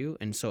behind you.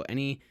 And so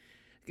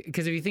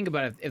because if you think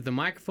about it, if the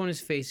microphone is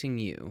facing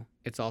you,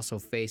 it's also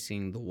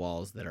facing the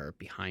walls that are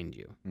behind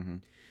you.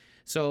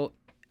 So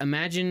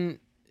imagine,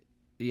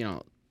 you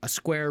know, a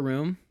square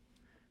room,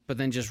 but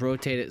then just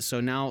rotate it. So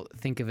now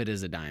think of it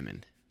as a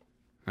diamond,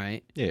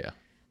 right? Yeah.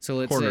 So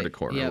let's corner say, to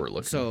corner, we're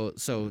looking.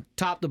 So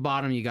top to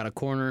bottom, you got a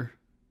corner.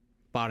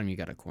 Bottom, you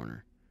got a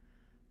corner.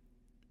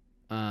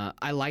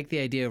 I like the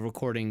idea of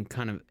recording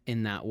kind of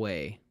in that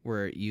way,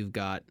 where you've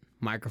got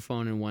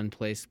microphone in one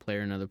place,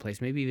 player in another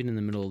place, maybe even in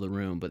the middle of the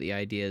room. But the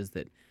idea is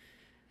that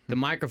the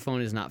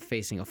microphone is not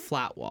facing a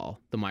flat wall.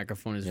 The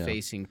microphone is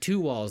facing two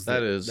walls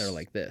that are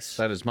like this.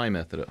 That is my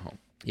method at home.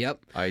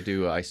 Yep.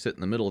 I sit in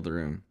the middle of the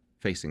room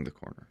facing the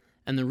corner.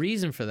 And the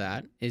reason for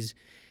that is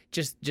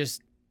just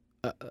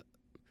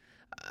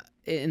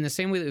in the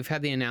same way that we've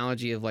had the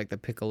analogy of like the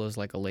piccolo's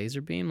like a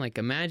laser beam. Like,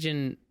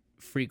 imagine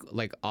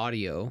like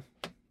audio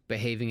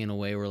behaving in a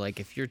way where,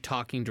 like, if you're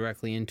talking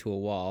directly into a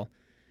wall,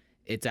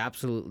 it's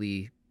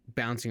absolutely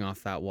bouncing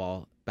off that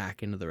wall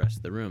back into the rest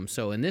of the room.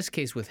 So in this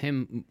case, with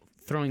him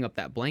throwing up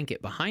that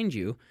blanket behind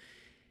you,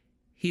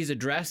 he's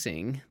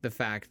addressing the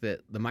fact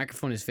that the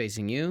microphone is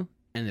facing you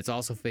and it's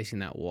also facing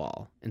that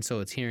wall. And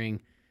so it's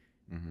hearing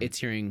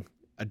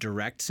a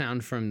direct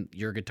sound from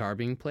your guitar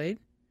being played.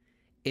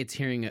 It's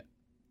hearing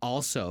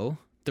also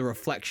the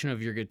reflection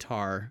of your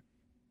guitar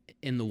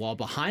in the wall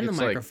behind the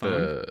microphone.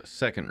 It's like the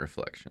second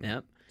reflection.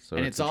 Yep. So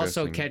and it's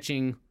also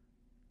catching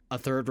a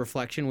third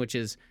reflection, which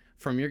is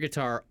from your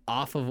guitar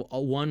off of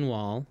one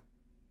wall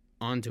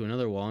onto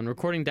another wall. And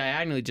recording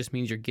diagonally just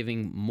means you're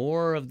giving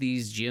more of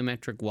these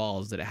geometric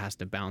walls that it has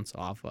to bounce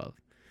off of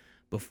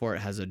before it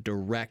has a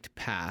direct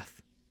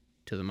path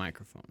to the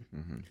microphone.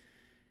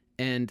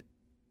 And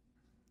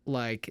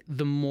like,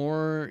 the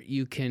more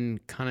you can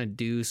kind of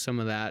do some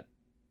of that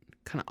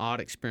kind of odd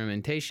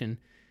experimentation,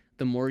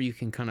 the more you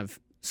can kind of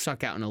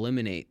suck out and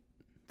eliminate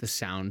the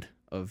sound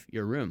of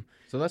your room.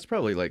 So that's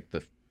probably like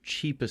the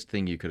cheapest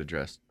thing you could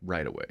address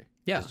right away.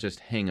 Yeah. Is just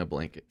hang a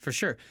blanket. For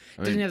sure.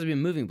 It doesn't have to be a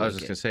moving blanket. I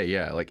was just going to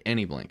say, like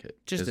any blanket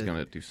is going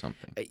to do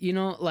something. You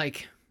know,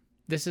 like,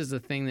 this is the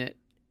thing that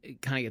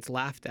it kind of gets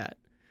laughed at.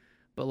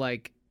 But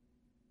like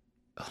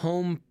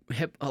home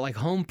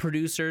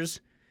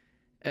producers,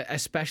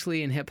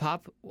 especially in hip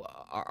hop,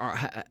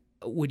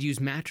 would use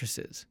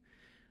mattresses.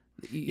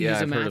 Yeah,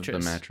 I've heard of the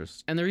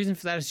mattress. And the reason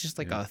for that is just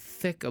like a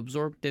thick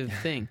absorptive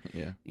thing.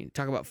 Yeah. You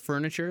talk about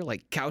furniture,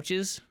 like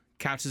couches.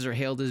 Couches are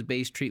hailed as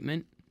base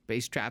treatment,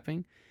 base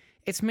trapping.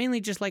 It's mainly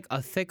just like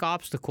a thick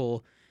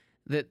obstacle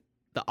that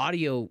the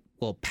audio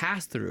will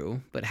pass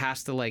through, but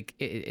has to like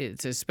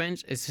it's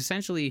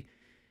essentially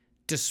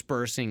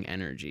dispersing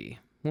energy.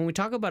 When we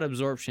talk about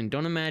absorption,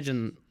 don't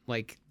imagine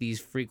like these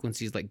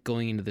frequencies like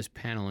going into this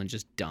panel and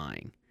just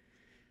dying.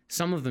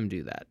 Some of them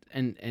do that,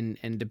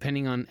 and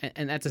depending on,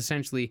 and that's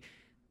essentially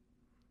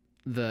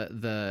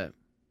the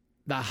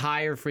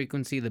higher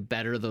frequency, the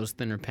better those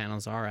thinner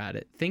panels are at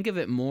it. Think of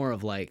it more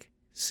of like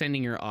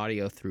sending your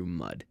audio through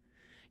mud.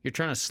 You're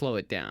trying to slow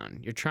it down.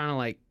 You're trying to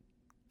like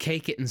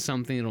cake it in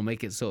something that'll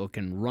make it so it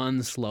can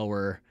run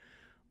slower,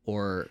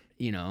 or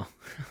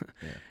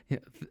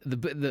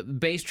the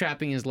bass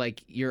trapping is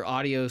like your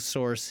audio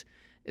source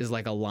is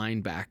like a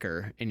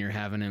linebacker, and you're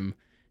having him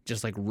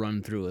just like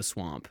run through a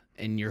swamp,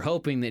 and you're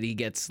hoping that he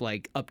gets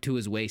like up to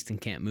his waist and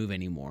can't move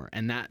anymore,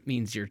 and that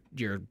means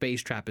your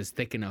bass trap is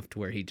thick enough to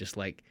where he just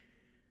like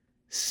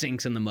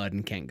sinks in the mud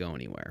and can't go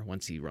anywhere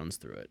once he runs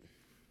through it.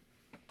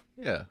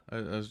 Yeah, I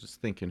was just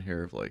thinking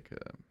here of like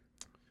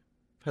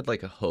I've had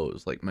like a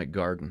hose, like my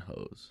garden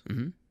hose,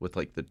 with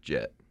like the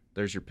jet.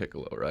 There's your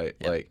piccolo, right?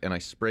 Yep. Like, and I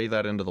spray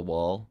that into the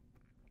wall.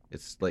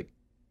 It's like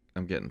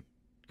I'm getting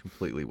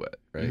completely wet,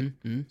 right?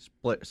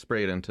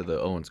 Spray it into the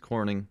Owens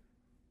Corning,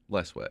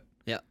 less wet.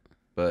 Yep.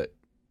 But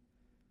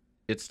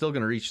it's still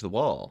going to reach the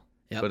wall,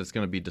 Yep. but it's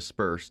going to be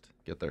dispersed,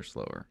 get there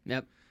slower.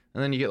 Yep.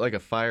 And then you get like a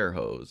fire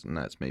hose, and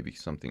that's maybe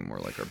something more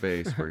like our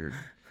bass, where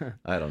you're,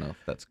 I don't know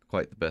if that's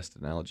quite the best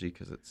analogy,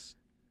 because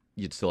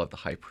you'd still have the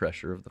high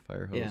pressure of the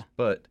fire hose. Yeah.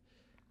 But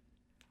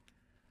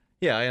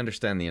yeah, I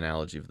understand the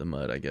analogy of the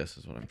mud, I guess,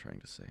 is what I'm trying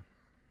to say.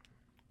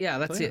 Yeah,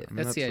 that's So, yeah, it. I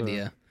mean, That's the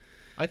idea.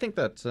 I think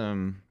that's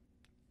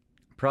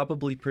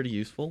probably pretty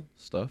useful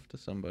stuff to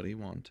somebody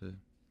want to,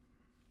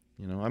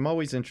 I'm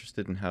always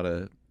interested in how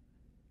to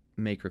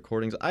make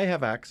recordings. I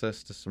have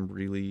access to some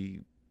really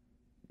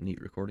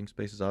neat recording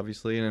spaces,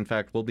 obviously, and in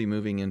fact, we'll be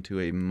moving into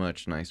a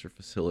much nicer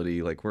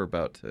facility. Like, we're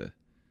about to,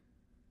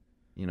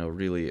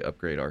 really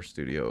upgrade our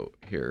studio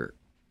here,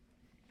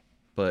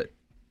 but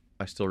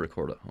I still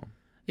record at home.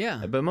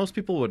 Yeah. But most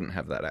people wouldn't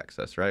have that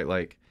access, right?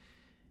 Like,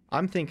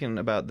 I'm thinking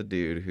about the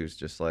dude who's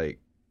just like,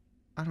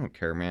 I don't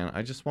care, man.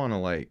 I just want to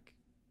like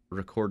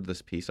record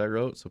this piece I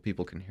wrote so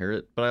people can hear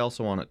it, but I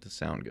also want it to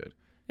sound good.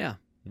 Yeah.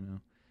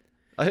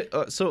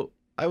 So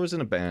I was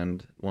in a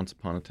band once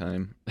upon a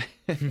time,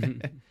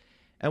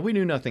 and we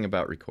knew nothing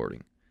about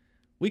recording.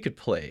 We could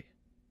play,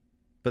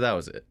 but that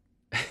was it.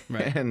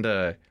 Right.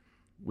 And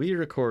we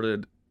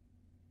recorded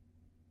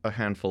a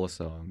handful of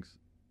songs.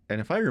 And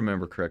if I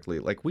remember correctly,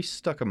 like, we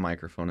stuck a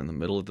microphone in the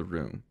middle of the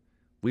room.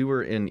 We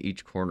were in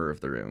each corner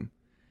of the room,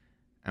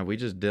 and we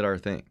just did our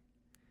thing.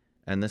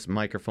 And this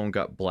microphone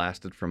got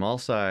blasted from all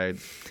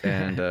sides,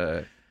 and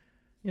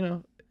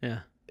Yeah.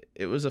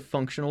 it was a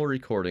functional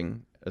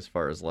recording as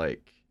far as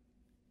like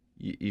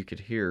you could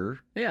hear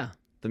Yeah.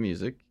 the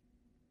music,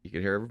 you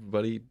could hear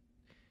everybody.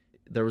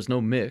 There was no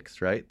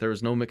mix, right? There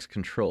was no mix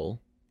control.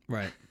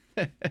 Right.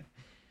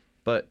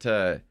 But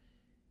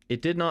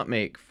it did not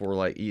make for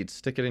like, you'd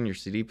stick it in your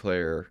CD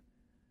player.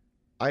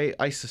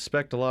 I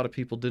suspect a lot of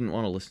people didn't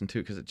want to listen to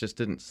it because it just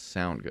didn't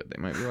sound good. They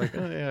might be like,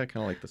 oh yeah, I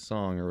kind of like the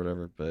song or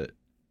whatever, but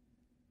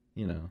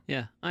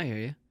Yeah, I hear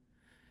you.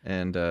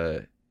 And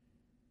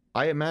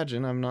I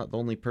imagine I'm not the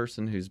only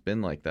person who's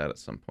been like that at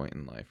some point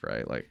in life,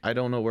 right? Like, I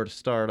don't know where to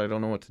start. I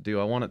don't know what to do.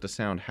 I want it to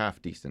sound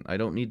half decent. I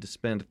don't need to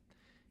spend,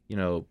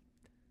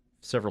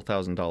 several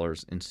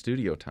 $1,000s in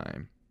studio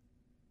time.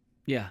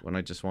 Yeah. When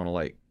I just want to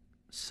like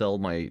sell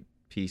my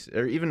piece,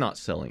 or even not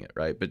selling it,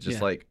 right? But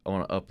just like, I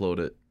want to upload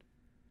it.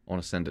 I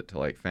want to send it to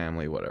like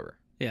family, whatever.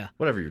 Yeah.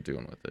 Whatever you're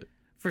doing with it.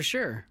 For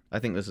sure. I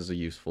think this is a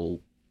useful,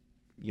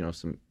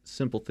 some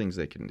simple things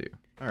they can do.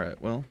 All right,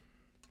 well,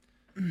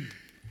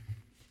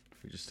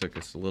 we just took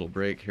us a little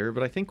break here,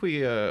 but I think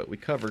we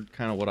covered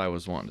kind of what I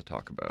was wanting to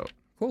talk about.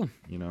 Cool.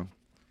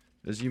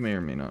 As you may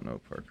or may not know,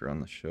 Parker,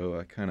 on the show,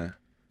 I kind of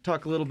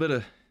talk a little bit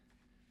of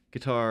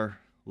guitar,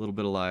 a little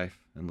bit of life,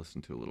 and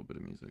listen to a little bit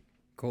of music.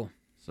 Cool.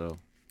 So,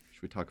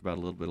 should we talk about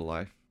a little bit of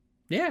life?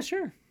 Yeah,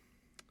 sure.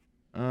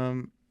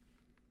 I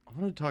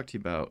wanted to talk to you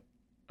about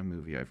a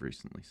movie I've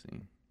recently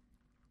seen.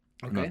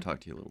 Okay. I'll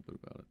talk to you a little bit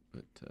about it,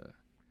 but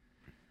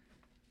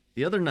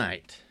the other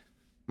night,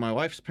 my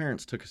wife's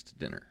parents took us to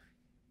dinner.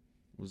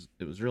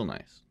 It was real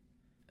nice.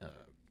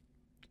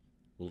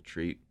 Little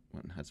treat.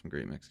 Went and had some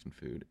great Mexican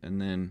food,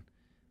 and then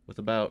with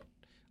about,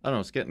 I don't know,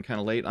 it's getting kind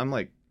of late. I'm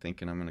like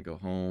thinking I'm gonna go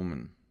home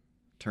and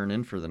turn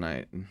in for the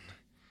night, and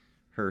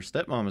her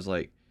stepmom is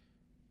like,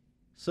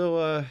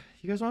 "So,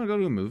 you guys want to go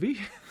to a movie?"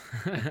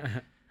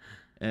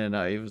 And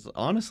I was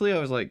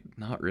like,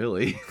 not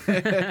really.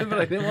 But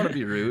I didn't want to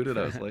be rude. And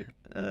I was like,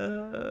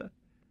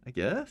 I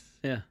guess.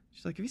 Yeah.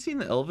 She's like, have you seen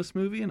the Elvis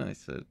movie? And I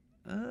said,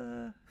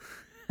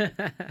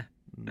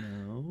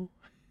 No.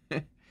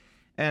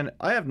 And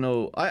I've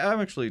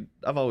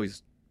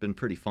always been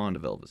pretty fond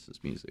of Elvis's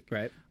music.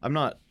 Right. I'm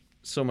not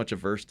so much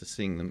averse to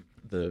seeing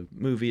the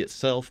movie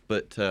itself,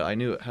 but I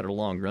knew it had a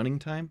long running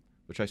time,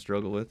 which I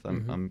struggle with.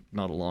 I'm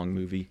not a long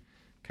movie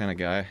kind of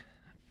guy.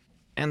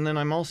 And then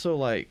I'm also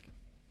like,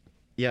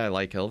 yeah, I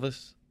like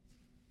Elvis.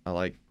 I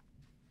like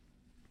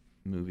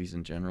movies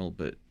in general,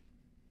 but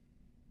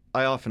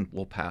I often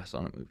will pass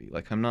on a movie.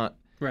 Like, I'm not...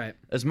 Right.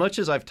 As much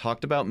as I've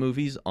talked about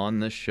movies on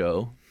this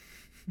show,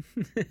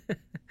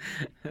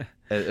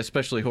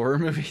 especially horror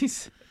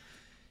movies,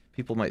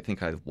 people might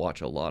think I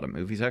watch a lot of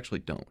movies. I actually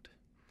don't.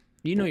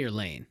 You know your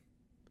lane,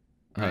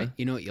 right? Huh?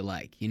 You know what you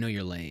like. You know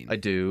your lane. I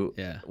do.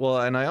 Yeah. Well,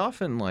 and I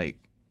often, like,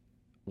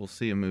 will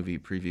see a movie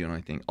preview and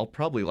I think, I'll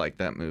probably like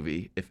that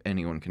movie if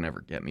anyone can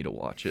ever get me to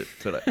watch it.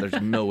 But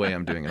there's no way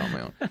I'm doing it on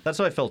my own. That's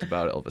how I felt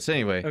about Elvis.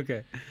 Anyway.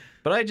 Okay.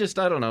 But I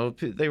don't know.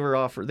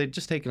 They'd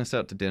just taken us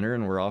out to dinner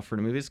and were offered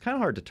a movie. It's kind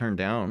of hard to turn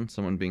down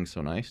someone being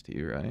so nice to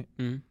you, right?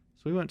 Mm-hmm.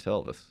 So we went to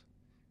Elvis.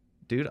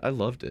 Dude, I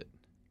loved it.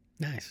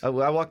 Nice. I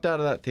walked out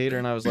of that theater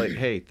and I was like,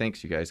 hey,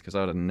 thanks you guys, because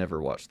I would have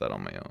never watched that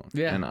on my own.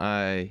 Yeah.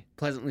 And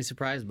pleasantly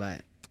surprised by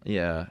it.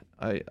 yeah,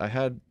 I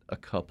had a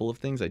couple of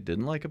things I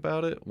didn't like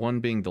about it. One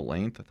being the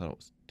length. I thought it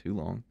was too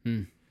long.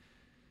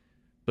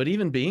 But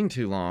even being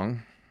too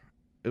long,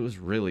 it was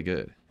really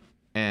good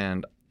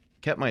and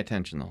kept my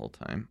attention the whole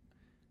time.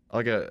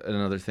 I got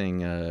another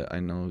thing. I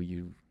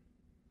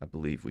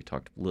believe we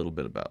talked a little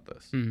bit about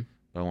this.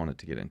 But I wanted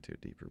to get into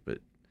it deeper. But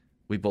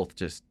we both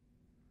just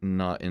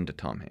not into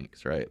Tom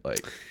Hanks, right?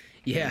 Like,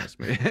 yeah.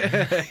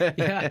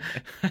 Yeah.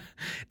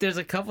 There's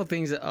a couple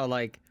things that are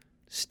like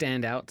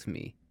stand out to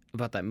me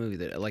about that movie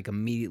that like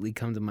immediately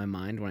come to my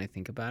mind when I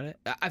think about it.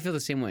 I feel the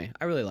same way.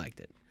 I really liked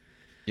it.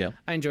 Yeah.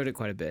 I enjoyed it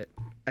quite a bit.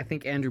 I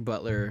think Andrew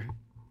Butler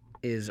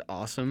is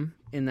awesome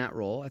in that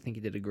role. I think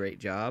he did a great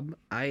job.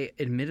 I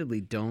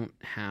admittedly don't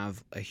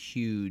have a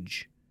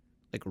huge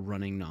like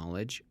running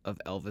knowledge of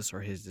Elvis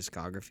or his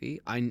discography.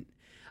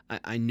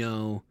 I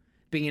know,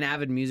 being an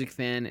avid music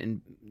fan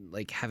and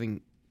like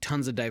having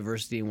tons of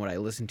diversity in what I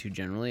listen to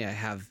generally, I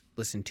have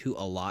listened to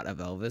a lot of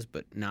Elvis,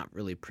 but not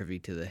really privy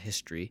to the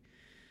history.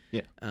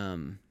 Yeah.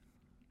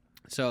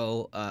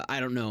 So I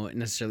don't know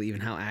necessarily even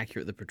how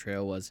accurate the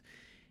portrayal was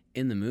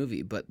in the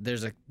movie, but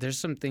there's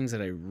some things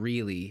that I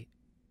really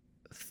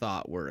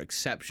thought were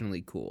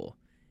exceptionally cool,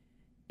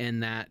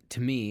 and that to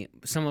me,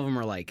 some of them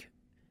are like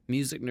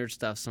music nerd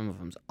stuff, some of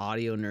them's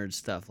audio nerd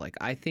stuff. Like,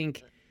 I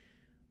think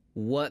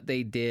what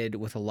they did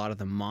with a lot of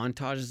the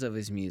montages of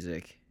his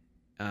music,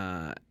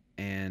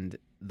 and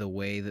the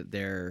way that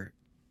they're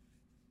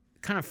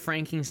kind of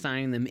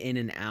Frankensteining them in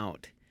and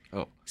out.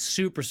 Oh,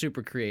 super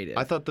creative.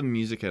 I thought the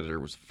music editor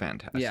was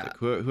fantastic. Yeah.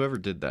 Whoever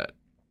did that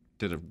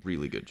did a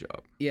really good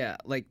job. Yeah,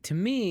 like to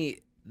me,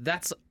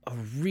 that's a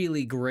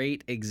really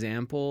great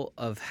example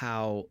of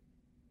how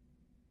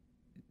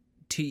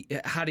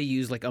to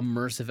use like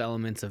immersive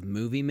elements of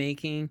movie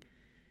making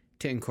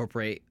to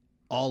incorporate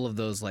all of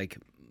those like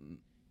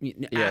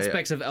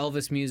aspects of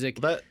Elvis music.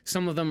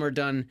 Some of them are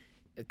done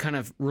kind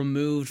of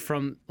removed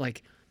from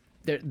like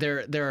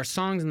there are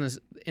songs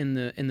in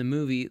the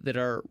movie that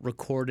are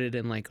recorded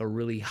in like a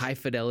really high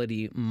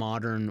fidelity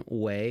modern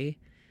way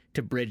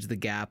to bridge the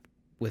gap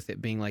with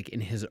it being like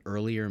in his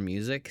earlier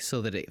music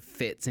so that it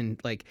fits in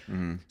like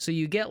so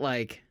you get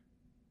like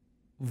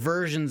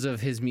versions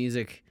of his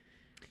music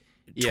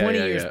 20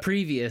 years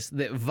previous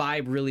that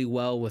vibe really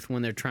well with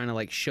when they're trying to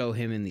like show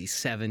him in these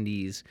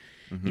 70s,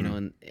 you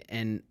know,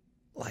 and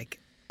like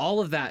all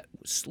of that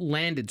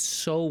landed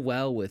so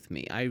well with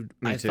me. I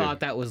thought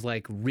that was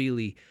like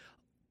really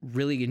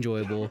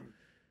enjoyable,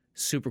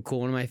 super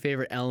cool. One of my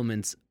favorite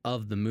elements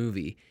of the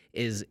movie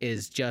is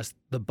just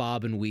the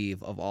bob and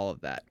weave of all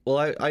of that.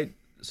 Well,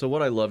 so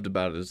what I loved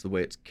about it is the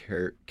way it's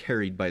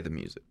carried by the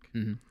music.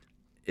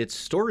 It's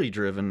story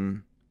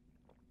driven,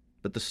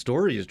 but the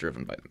story is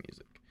driven by the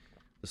music,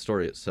 the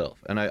story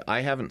itself. And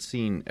I haven't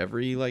seen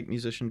every like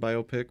musician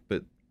biopic,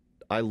 but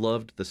I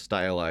loved the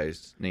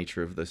stylized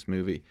nature of this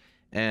movie.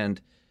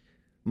 And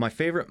my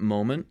favorite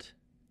moment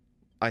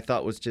I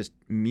thought was just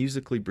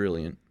musically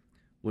brilliant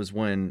was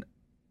when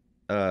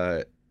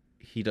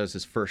he does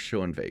his first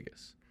show in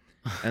Vegas.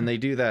 And they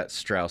do that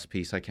Strauss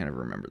piece. I can't even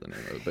remember the name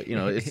of it, but you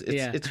know,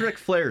 it's Ric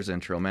Flair's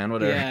intro, man.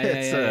 Whatever.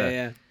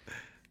 Yeah.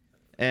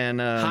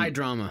 And high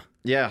drama.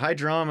 Yeah, high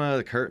drama,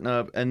 the curtain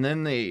up, and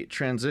then they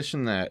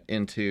transition that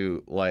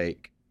into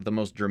like the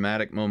most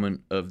dramatic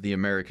moment of the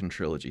American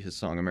Trilogy, his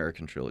song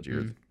American Trilogy,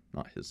 or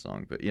not his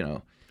song, but you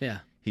know,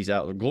 he's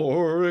out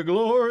glory,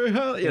 glory,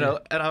 you know,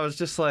 and I was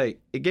just like,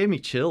 it gave me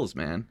chills,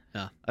 man.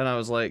 Yeah. And I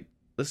was like,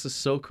 this is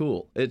so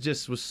cool. It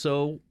just was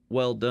so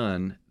well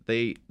done.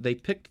 They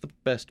picked the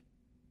best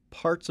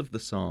parts of the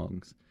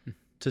songs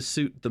to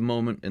suit the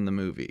moment in the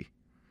movie.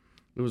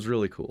 It was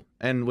really cool.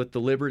 And with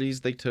the liberties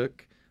they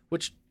took,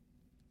 which,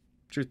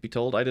 truth be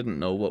told, I didn't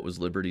know what was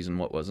liberties and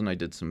what wasn't. I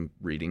did some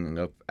reading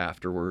up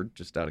afterward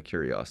just out of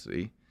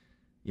curiosity,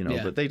 you know,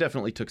 but they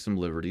definitely took some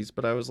liberties.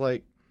 But I was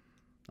like,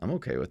 I'm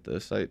okay with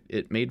this.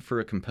 It made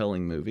for a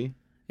compelling movie.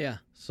 Yeah.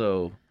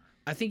 So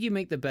I think you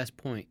make the best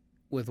point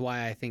with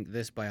why I think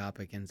this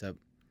biopic ends up.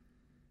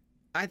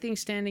 I think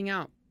standing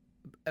out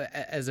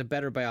as a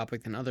better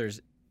biopic than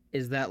others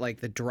is that like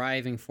the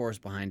driving force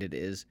behind it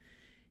is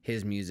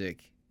his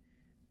music,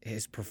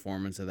 his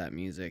performance of that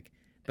music.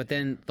 But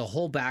then the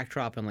whole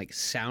backdrop and like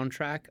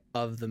soundtrack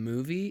of the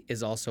movie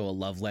is also a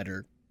love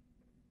letter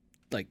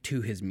like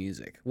to his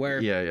music.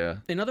 Where Yeah.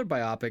 in other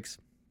biopics,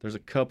 There's a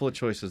couple of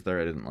choices there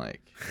I didn't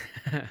like.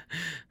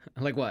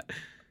 like what?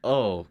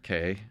 Oh,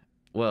 okay.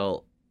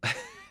 Well,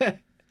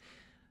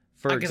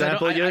 for 'Cause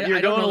example, I you're don't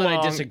going know along. that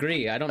I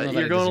disagree. I don't know that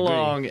You're I going disagree.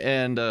 along,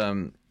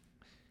 and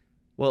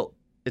well,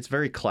 it's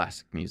very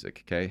classic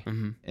music, okay?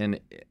 Mhm. And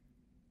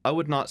I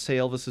would not say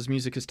Elvis's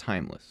music is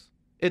timeless.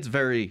 It's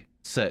very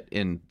set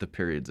in the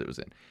periods it was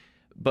in,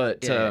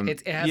 but Yeah,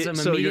 it has some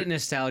so immediate you're-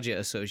 nostalgia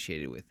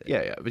associated with it.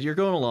 Yeah, but you're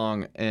going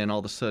along, and all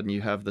of a sudden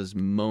you have this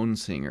moan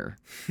singer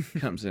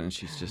comes in, and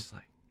she's just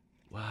like,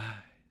 "Wise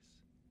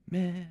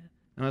man,"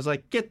 and I was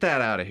like, "Get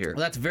that out of here!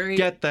 Well, that's very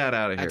Get that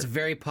out of here!" that's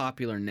very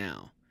popular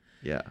now.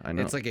 Yeah, I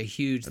know. It's like a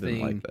huge I didn't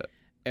thing. like that.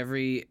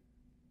 Every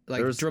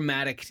like There's-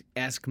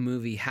 dramatic-esque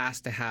movie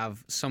has to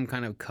have some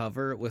kind of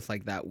cover with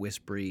like that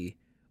whispery,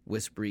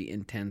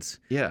 intense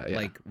Yeah.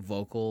 like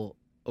vocal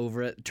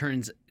over it.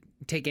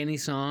 Take any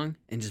song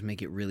and just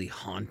make it really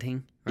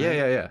haunting. Right?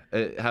 Yeah.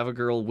 Have a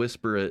girl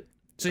whisper it.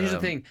 So here's the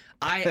thing.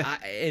 I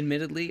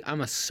admittedly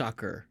I'm a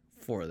sucker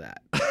for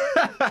that.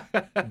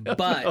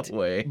 But No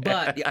way.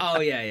 oh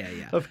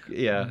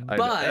yeah. I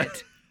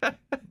know.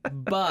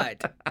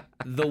 But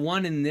the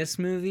one in this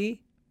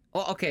movie,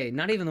 oh, okay,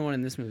 not even the one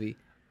in this movie.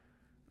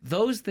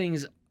 Those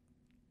things,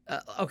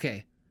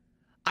 okay,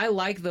 I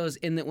like those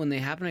in that when they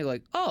happen, I go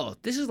like, oh,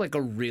 this is like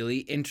a really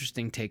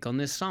interesting take on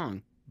this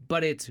song.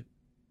 But it's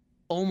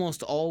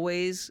almost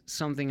always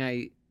something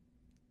I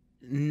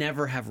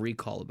never have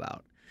recall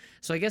about.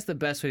 So I guess the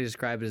best way to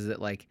describe it is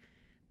that like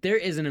there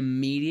is an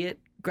immediate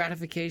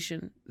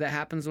gratification that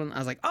happens when I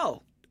was like,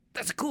 oh,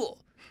 that's cool.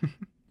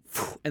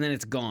 And then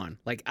it's gone,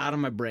 like out of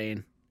my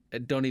brain. I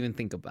don't even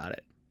think about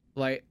it.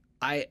 Like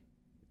I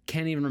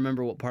can't even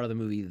remember what part of the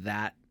movie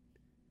that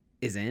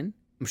is in.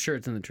 I'm sure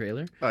it's in the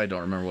trailer. I don't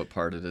remember what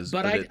part it is.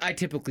 But it- I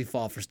typically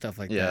fall for stuff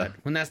like Yeah. that.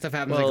 When that stuff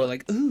happens, I Well, go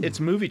like, ooh. it's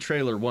movie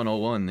trailer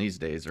 101 these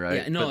days,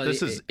 right? Yeah, no, but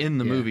this is in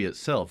the yeah. movie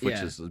itself, which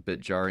Yeah. is a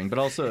bit jarring. But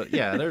also,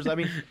 yeah, there's, I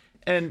mean,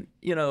 and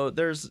you know,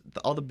 there's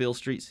all the Beale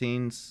Street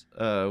scenes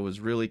was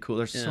really cool.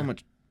 There's Yeah. so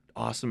much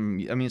awesome.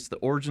 I mean, it's the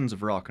origins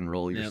of rock and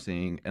roll you're Yep.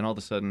 seeing, and all of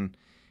a sudden,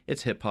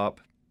 it's hip hop,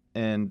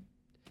 and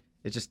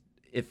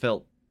it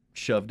felt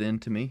shoved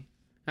into me.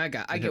 I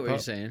get what hip-hop. you're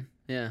saying.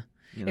 Yeah.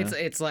 You know?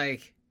 It's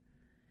like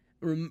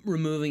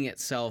removing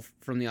itself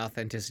from the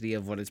authenticity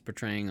of what it's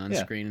portraying on Yeah.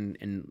 screen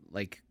and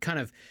like kind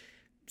of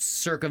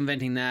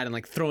circumventing that and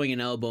like throwing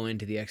an elbow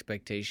into the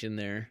expectation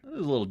there. It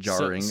was a little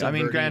jarring. I subverting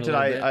mean, a granted,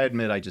 little bit. I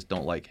admit I just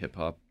don't like hip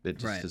hop. It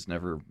just Right. has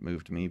never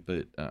moved me.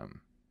 But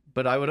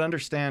I would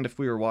understand if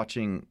we were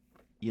watching,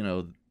 you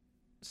know,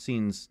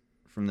 scenes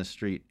from the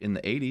street in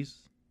the '80s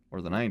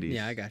or the '90s.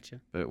 Yeah, I got you.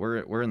 But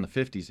we're in the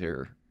 '50s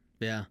here,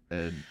 Yeah.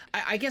 and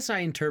I guess I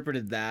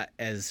interpreted that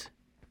as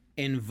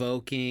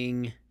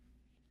invoking,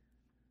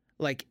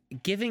 like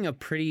giving a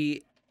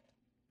pretty,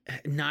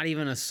 not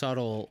even a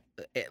subtle,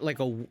 like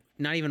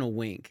not even a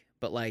wink,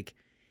 but like,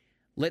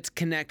 let's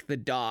connect the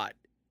dot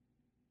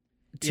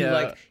to Yeah,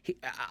 like,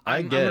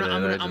 I get it.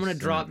 I'm I gonna just,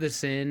 drop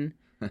this in,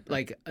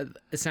 like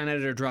a sound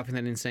editor dropping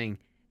that in saying,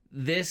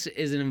 this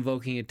is an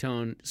invoking a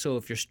tone. So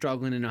if you're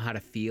struggling to know how to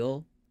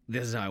feel,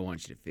 this is how I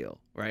want you to feel,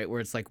 right? Where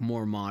it's like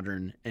more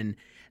modern. And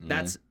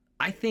that's,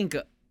 I think,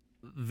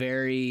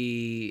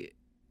 very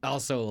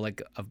also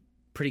like a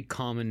pretty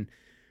common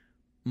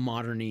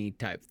modern-y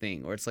type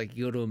thing where it's like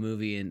you go to a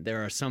movie and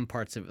there are some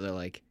parts of it that are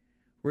like,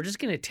 we're just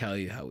going to tell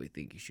you how we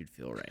think you should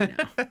feel right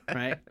now,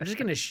 right? We're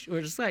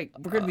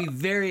going to be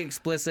very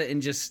explicit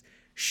and just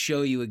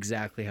show you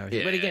exactly how.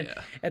 But again,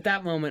 at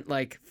that moment,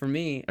 like for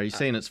me, are you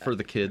saying it's for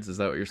the kids? Is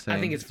that what you're saying?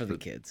 I think it's for the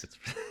kids.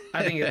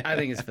 I think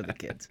it's for the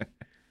kids.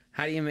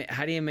 How do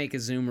you make a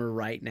Zoomer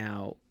right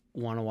now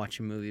want to watch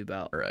a movie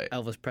about Right.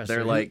 Elvis Presley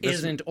They're like, who this-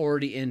 isn't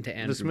already into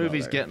Andrew This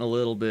movie's Butler? getting a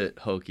little bit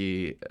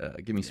hokey.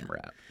 Give me some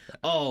rap.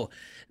 Oh,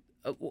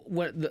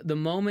 what the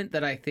moment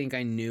that I think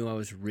I knew I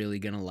was really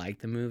gonna like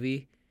the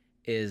movie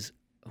is,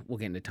 we'll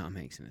get into Tom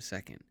Hanks in a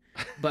second,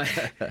 but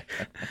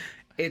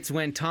it's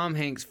when Tom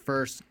Hanks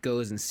first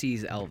goes and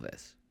sees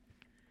Elvis.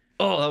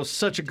 Oh, that was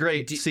such a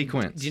great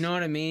sequence. Do you know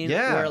what I mean?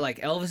 Yeah. Where like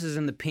Elvis is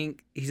in the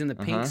pink, he's in the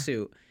pink Uh-huh.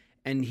 suit,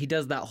 and he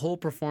does that whole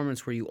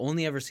performance where you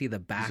only ever see the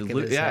back of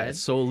his Yeah, head, it's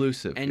so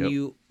elusive. and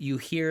Yep. you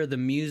hear the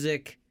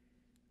music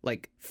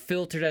like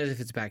filtered as if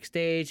it's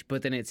backstage,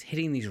 but then it's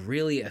hitting these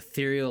really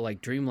ethereal, like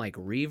dreamlike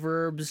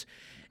reverbs.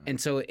 And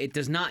so it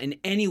does not in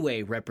any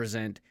way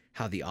represent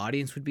how the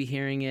audience would be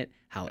hearing it,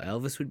 how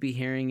Elvis would be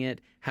hearing it,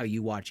 how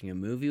you watching a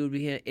movie would be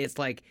hearing it. It's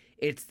like,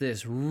 it's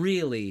this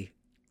really,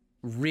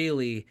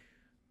 really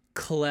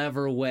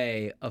clever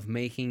way of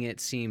making it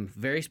seem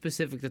very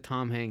specific to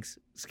Tom Hanks'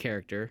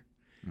 character,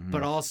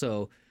 but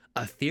also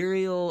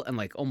ethereal and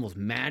like almost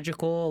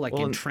magical, like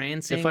Well, and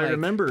entrancing. If I like-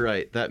 remember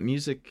right, that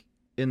music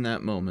in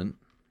that moment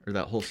or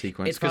that whole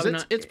sequence, It's because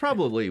probably it's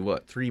probably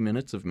what 3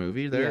 minutes of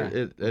movie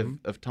there Yeah.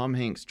 of Tom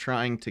Hanks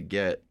trying to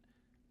get.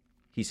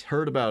 He's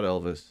heard about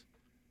Elvis.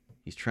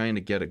 He's trying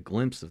to get a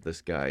glimpse of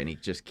this guy, and he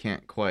just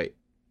can't quite,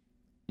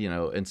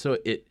 And so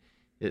it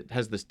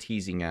has this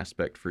teasing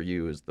aspect for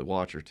you as the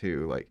watcher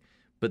too, like.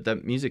 But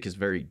that music is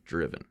very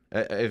driven.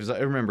 As I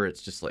remember,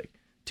 it's just like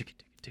tick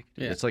tick tick.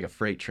 Yeah. It's like a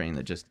freight train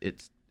that just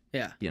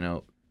Yeah.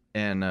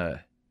 And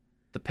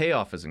the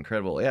payoff is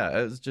incredible.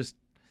 Yeah, it's just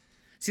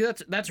See,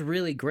 that's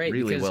really great.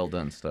 really because well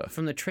done stuff.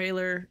 From the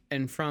trailer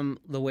and from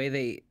the way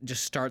they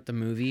just start the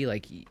movie,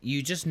 like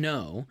you just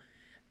know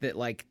that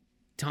like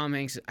Tom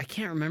Hanks. I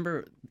can't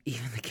remember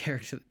even the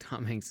character that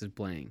Tom Hanks is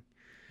playing.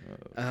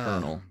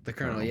 Colonel. The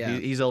Colonel. Yeah,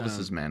 He's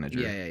Elvis's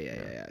manager.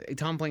 Yeah.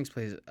 Tom Hanks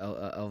plays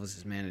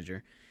Elvis's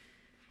manager.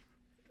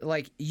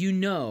 Like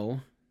in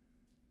no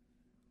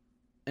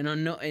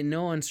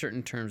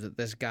uncertain terms that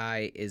this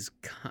guy is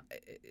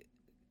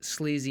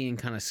sleazy and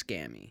kind of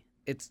scammy.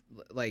 It's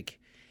like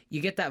you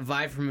get that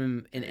vibe from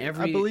him in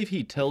every. I believe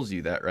he tells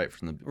you that right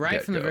from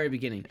the very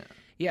beginning.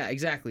 Yeah,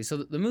 exactly. So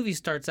the movie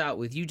starts out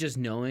with you just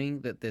knowing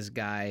that this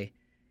guy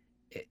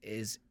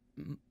is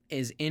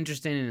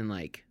interested in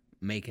like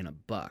making a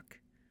buck,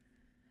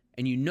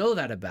 and you know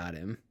that about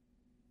him.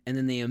 And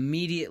then they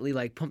immediately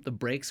like pump the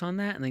brakes on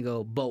that, and they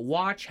go, "But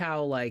watch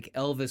how like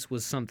Elvis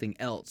was something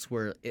else,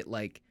 where it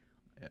like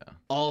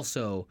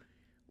also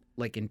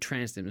like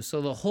entranced him."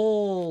 So the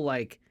whole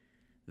like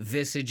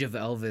visage of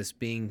Elvis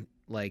being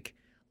like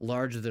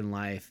larger than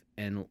life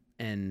and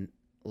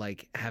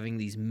like having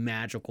these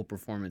magical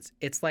performance,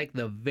 it's like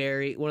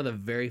one of the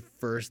very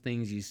first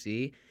things you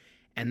see,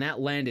 and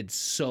that landed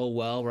so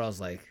well. Where I was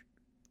like,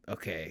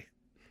 okay,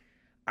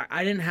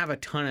 I didn't have a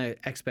ton of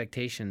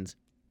expectations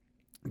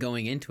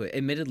going into it.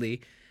 Admittedly,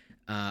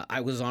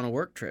 I was on a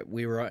work trip.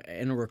 We were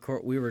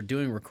we were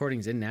doing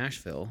recordings in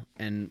Nashville,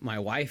 and my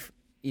wife,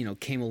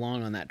 came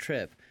along on that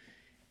trip,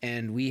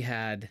 and we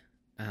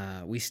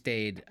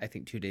stayed, I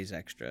think, 2 days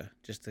extra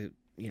just to,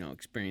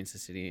 experience the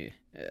city.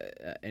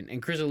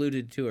 And Chris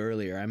alluded to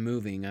earlier,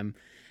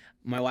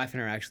 my wife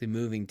and I are actually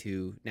moving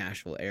to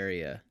Nashville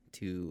area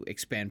to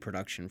expand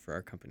production for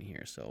our company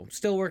here. So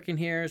still working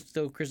here,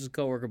 still Chris's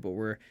coworker, but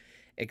we're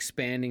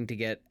expanding to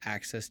get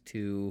access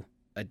to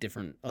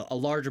a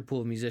larger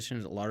pool of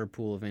musicians, a larger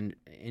pool of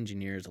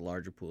engineers, a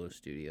larger pool of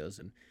studios,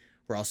 and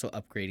we're also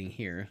upgrading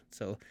here.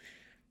 So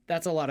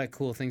that's a lot of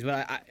cool things.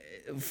 But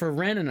for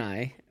Ren and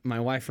I, my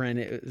wife Ren,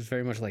 it was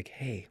very much like,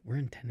 hey, we're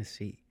in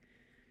Tennessee.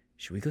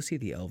 Should we go see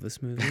the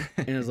Elvis movie?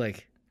 And it was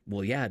like,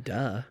 well, yeah,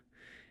 duh.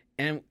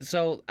 And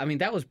so, I mean,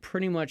 that was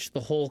pretty much the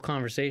whole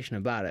conversation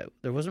about it.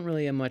 There wasn't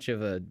really much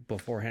of a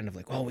beforehand of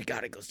like, well, we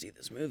got to go see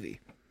this movie.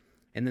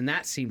 And then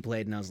that scene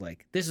played, and I was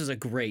like, this is a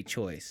great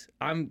choice.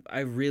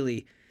 I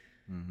really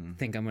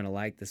think I'm going to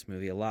like this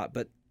movie a lot.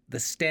 But the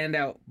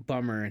standout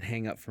bummer and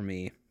hang up for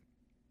me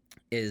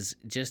is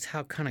just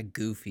how kind of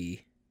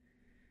goofy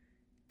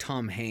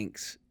Tom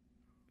Hanks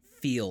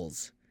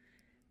feels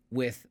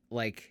with,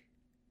 like,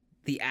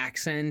 the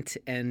accent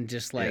and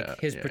just,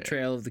 like, his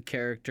portrayal of the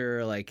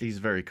character. Like, he's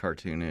very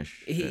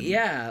cartoonish.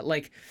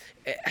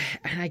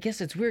 And I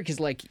guess it's weird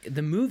because, like,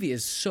 the movie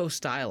is so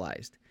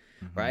stylized,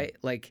 right?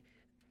 Like,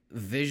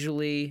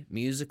 visually,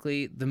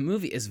 musically, the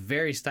movie is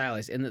very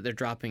stylized in that they're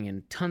dropping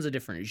in tons of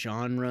different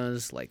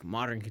genres like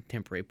modern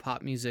contemporary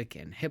pop music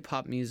and hip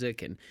hop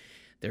music, and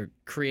they're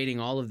creating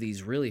all of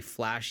these really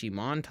flashy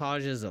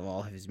montages of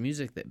all of his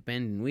music that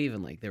bend and weave,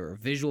 and like there are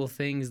visual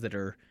things that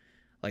are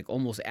like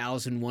almost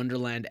Alice in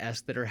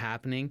Wonderland-esque that are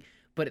happening.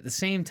 But at the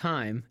same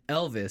time,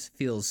 Elvis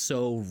feels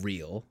so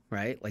real,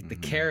 right? Like the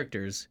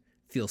characters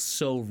feel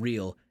so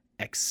real,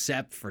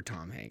 except for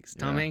Tom Hanks.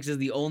 Tom Hanks is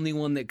the only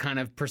one that kind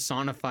of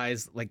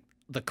personifies like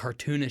the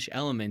cartoonish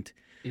element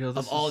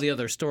of all the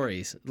other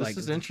stories. This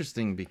is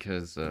interesting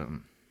because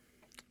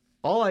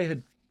all I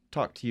had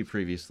talked to you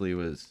previously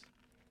was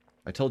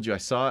I told you I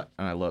saw it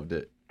and I loved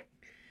it.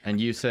 And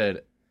you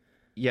said,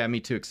 yeah, me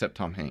too, except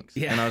Tom Hanks.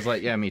 Yeah. And I was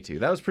like, yeah, me too.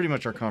 That was pretty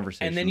much our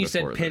conversation. And then you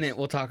said, pin it,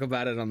 we'll talk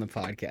about it on the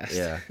podcast.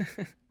 Yeah.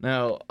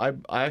 Now, I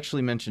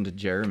actually mentioned to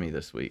Jeremy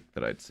this week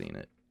that I'd seen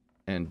it.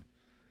 And,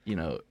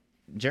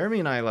 Jeremy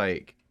and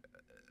I,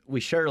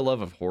 we share a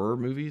love of horror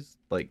movies,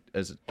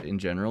 as in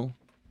general.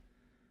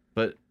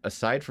 But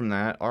aside from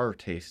that, our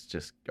tastes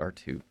just are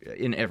too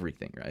in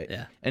everything, right?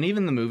 Yeah. And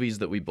even the movies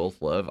that we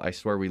both love, I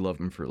swear we love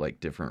them for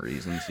different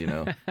reasons,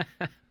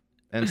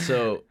 And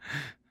so,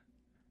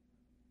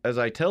 as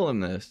I tell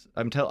him this,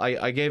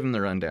 I gave him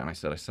the rundown. I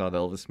said I saw the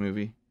Elvis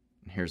movie,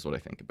 and here's what I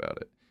think about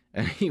it.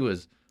 And he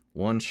was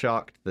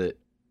shocked that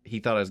he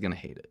thought I was gonna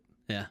hate it.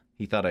 Yeah.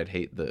 He thought I'd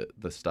hate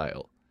the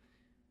style.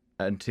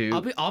 And two,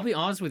 I'll be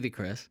honest with you,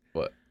 Chris.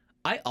 What?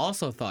 I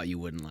also thought you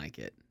wouldn't like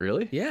it.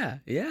 Really? Yeah.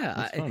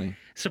 That's funny.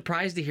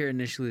 Surprised to hear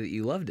initially that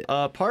you loved it.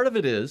 Part of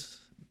it is,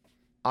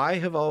 I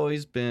have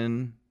always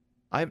been,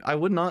 I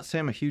would not say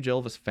I'm a huge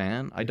Elvis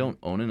fan. I don't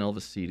own an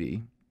Elvis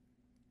CD.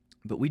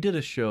 But we did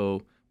a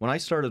show, when I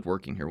started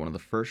working here, one of the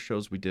first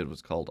shows we did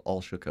was called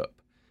All Shook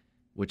Up,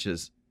 which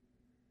is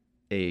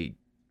a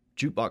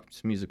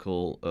jukebox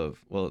musical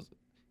of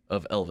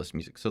of Elvis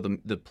music. So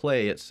the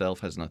play itself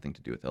has nothing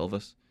to do with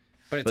Elvis.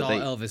 But it's all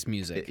Elvis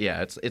music.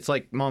 Yeah, it's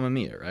like Mamma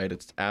Mia, right?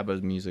 It's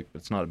ABBA music,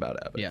 but it's not about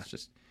ABBA. Yeah. It's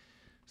just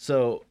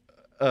so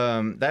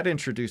that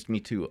introduced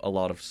me to a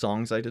lot of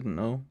songs I didn't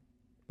know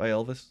by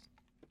Elvis,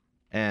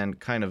 and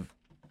kind of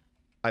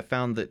I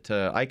found that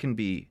I can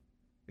be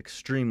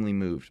extremely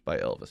moved by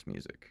Elvis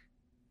music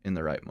in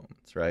the right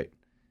moments, right?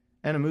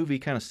 And a movie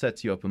kind of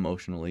sets you up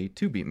emotionally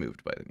to be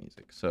moved by the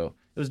music. So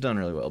it was done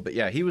really well. But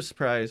yeah, he was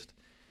surprised.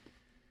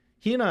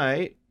 He and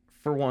I,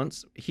 for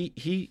once,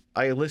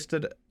 I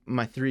listed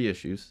my 3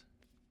 issues.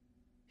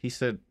 He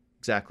said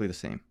exactly the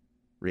same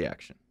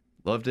reaction.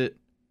 Loved it.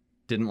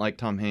 Didn't like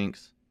Tom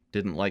Hanks.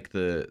 Didn't like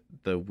the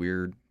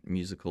weird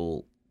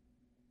musical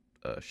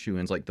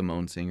shoe-ins like the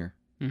Moan Singer.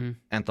 Mm-hmm.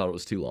 And thought it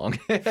was too long.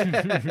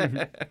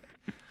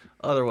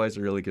 Otherwise,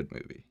 a really good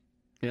movie.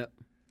 Yep.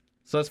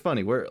 So that's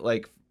funny. We're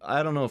like,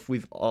 I don't know if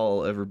we've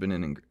all ever been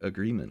in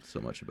agreement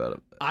so much about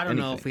it. I don't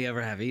know if we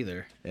ever have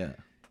either. Yeah.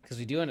 Because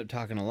we do end up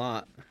talking a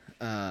lot.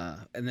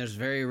 And there's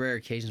very rare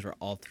occasions where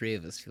all 3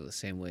 of us feel the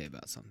same way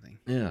about something.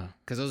 Yeah.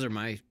 Because those are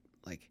my,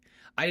 like,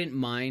 I didn't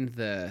mind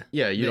the...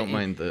 Yeah, you don't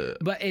mind the...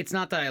 But it's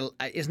not that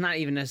it's not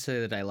even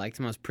necessarily that I liked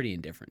them. I was pretty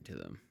indifferent to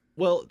them.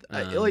 Well,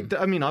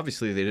 I mean,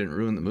 obviously they didn't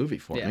ruin the movie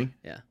for me.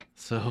 Yeah.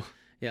 So...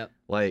 Yeah.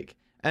 Like,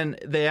 and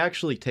they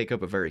actually take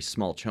up a very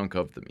small chunk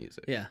of the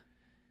music. Yeah.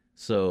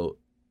 So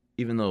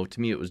even though to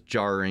me it was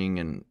jarring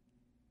and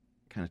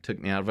kind of took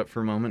me out of it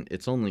for a moment,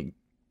 it's only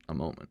a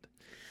moment.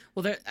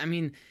 Well, I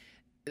mean,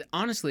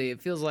 honestly,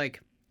 it feels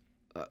like,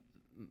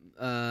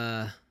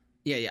 yeah,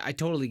 I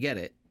totally get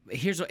it.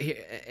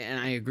 And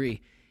I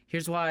agree.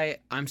 Here's why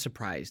I'm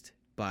surprised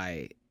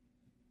by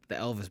the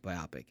Elvis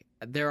biopic.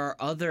 There are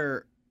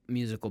other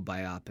musical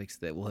biopics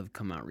that will have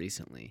come out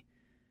recently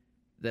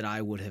that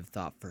I would have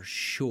thought for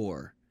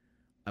sure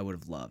I would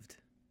have loved.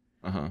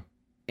 Uh-huh.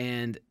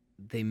 And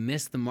they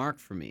missed the mark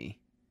for me.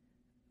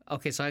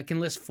 Okay, so I can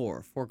list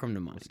 4. 4 come to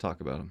mind. Let's talk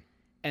about them.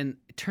 And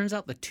it turns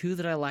out the 2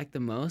 that I like the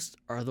most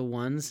are the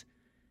ones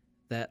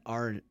that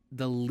are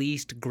the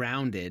least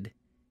grounded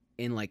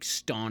in like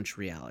staunch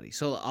reality.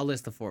 So I'll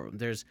list the 4 of them.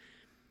 There's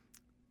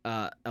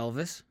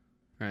Elvis,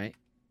 right?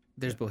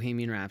 There's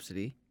Bohemian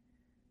Rhapsody.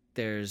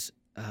 There's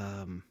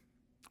Aretha.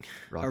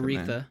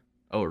 Man.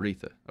 Oh,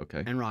 Aretha.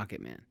 Okay. And Rocket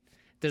Man.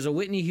 There's a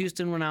Whitney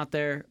Houston one out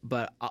there,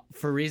 but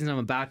for reasons I'm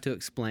about to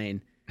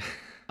explain,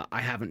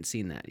 I haven't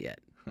seen that yet.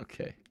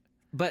 Okay.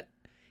 But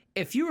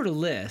if you were to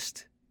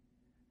list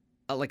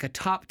like a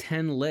top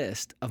 10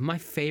 list of my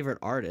favorite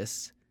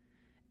artists,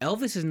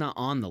 Elvis is not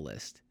on the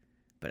list,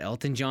 but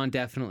Elton John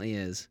definitely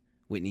is.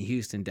 Whitney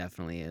Houston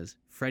definitely is.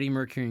 Freddie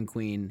Mercury and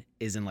Queen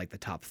is in like the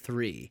top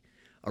 3.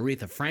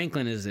 Aretha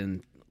Franklin is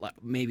in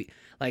maybe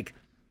like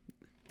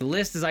the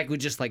list is I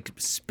could just like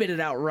spit it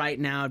out right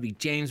now. It'd be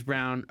James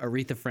Brown,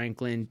 Aretha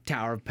Franklin,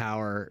 Tower of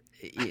Power,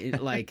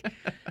 like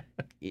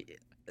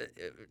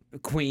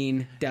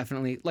Queen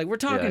definitely. Like we're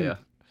talking. Yeah.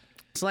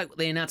 It's like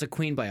they announce a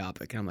Queen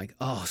biopic, and I'm like,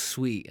 oh,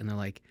 sweet. And they're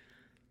like,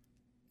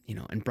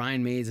 and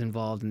Brian May's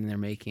involved, and they're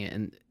making it.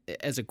 And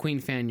as a Queen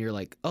fan, you're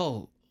like,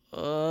 oh,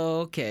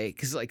 okay.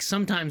 Because like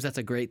sometimes that's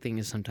a great thing,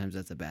 and sometimes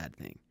that's a bad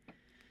thing.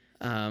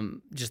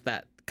 Just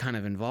that kind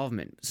of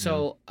involvement.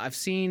 So I've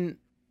seen,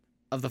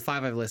 of the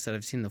 5 I've listed,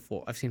 I've seen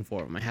 4 of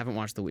them. I haven't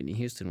watched the Whitney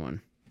Houston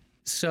one.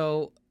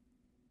 So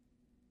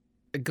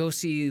go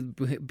see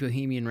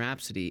Bohemian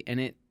Rhapsody,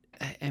 and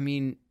I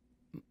mean,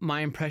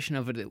 my impression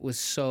of it was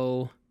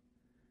so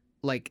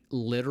like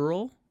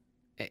literal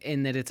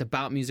in that it's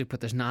about music, but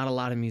there's not a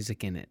lot of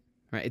music in it,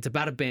 right? It's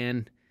about a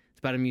band, it's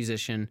about a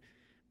musician,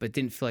 but it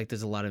didn't feel like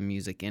there's a lot of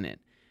music in it.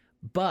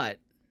 But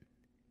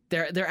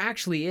there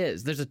actually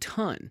is. There's a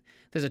ton.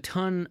 There's a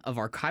ton of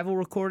archival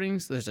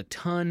recordings. There's a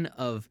ton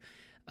of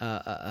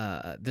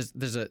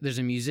there's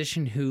a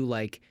musician who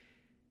like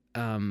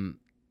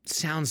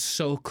sounds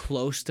so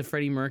close to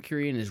Freddie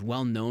Mercury and is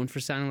well known for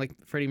sounding like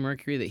Freddie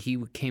Mercury that he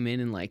came in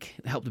and like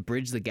helped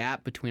bridge the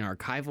gap between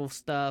archival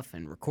stuff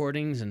and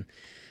recordings. And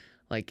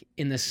like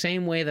in the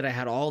same way that I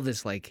had all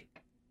this like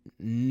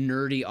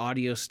nerdy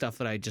audio stuff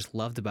that I just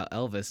loved about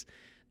Elvis,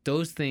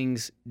 those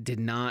things did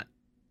not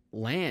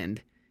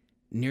land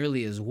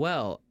nearly as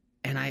well.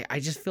 And I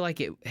just feel like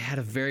it had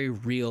a very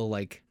real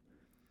like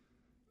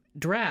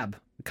drab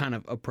kind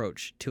of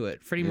approach to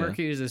it. Freddie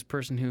Mercury is this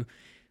person who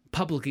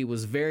publicly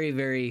was very,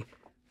 very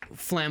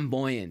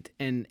flamboyant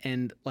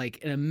and like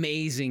an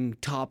amazing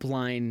top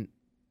line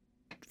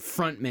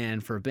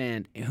frontman for a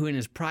band, who in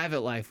his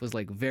private life was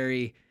like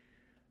very,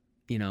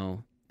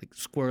 like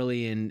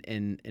squirrely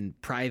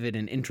and private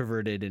and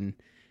introverted, and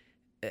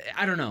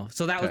I don't know.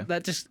 So that was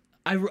that just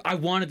I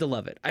wanted to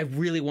love it. I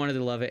really wanted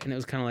to love it, and it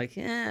was kind of like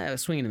a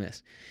swing and a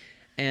miss.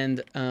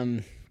 And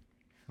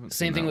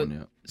same thing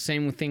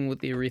with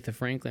the Aretha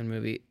Franklin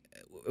movie.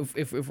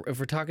 If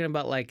we're talking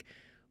about like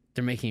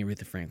they're making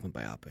Aretha Franklin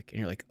biopic, and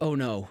you're like, oh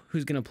no,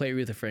 who's gonna play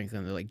Aretha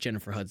Franklin? They're like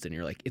Jennifer Hudson. And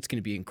you're like, it's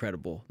gonna be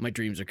incredible. My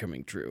dreams are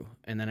coming true.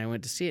 And then I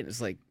went to see it, and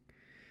it's like,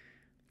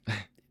 it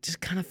just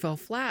kind of fell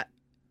flat.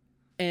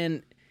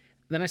 And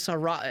then I saw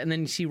and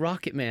then you see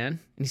Rocket Man,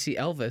 and you see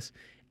Elvis,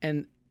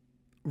 and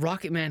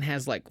Rocket Man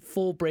has like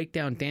full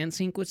breakdown dance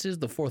sequences.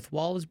 The fourth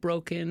wall is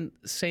broken.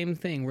 Same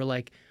thing. We're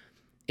like,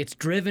 it's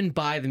driven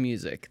by the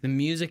music. The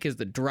music is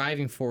the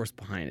driving force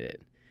behind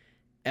it.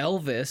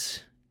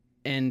 Elvis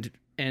and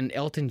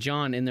Elton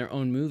John in their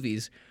own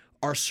movies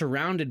are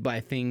surrounded by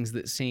things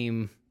that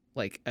seem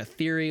like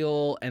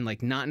ethereal and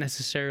like not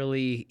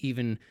necessarily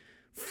even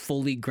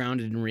fully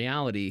grounded in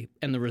reality.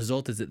 And the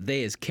result is that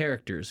they as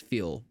characters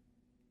feel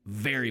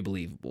very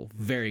believable,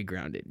 very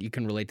grounded. You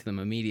can relate to them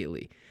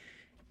immediately.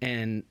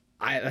 And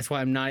that's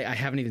why I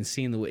haven't even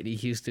seen the Whitney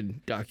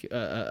Houston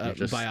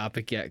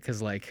biopic yet,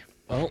 because like,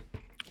 well,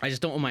 I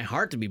just don't want my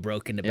heart to be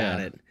broken about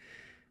it.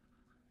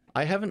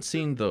 I haven't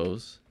seen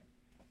those,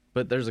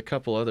 but there's a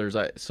couple others.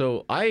 I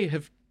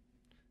have.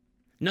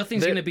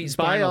 Nothing's gonna beat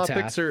Spinal Tap.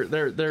 Biopics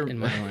are they're in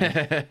my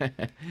mind.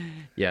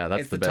 Yeah,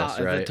 that's the best,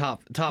 right? The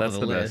top That's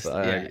of the list.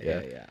 best.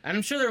 Yeah. And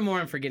I'm sure there are more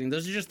I'm forgetting.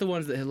 Those are just the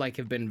ones that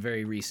have been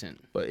very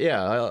recent. But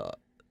yeah,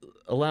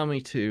 allow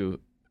me to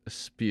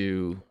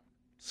spew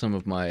some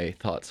of my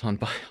thoughts on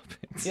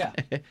biopics. Yeah.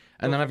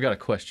 And then I've got a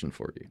question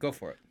for you. Go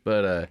for it.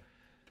 But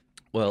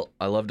well,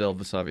 I loved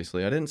Elvis.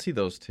 Obviously, I didn't see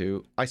those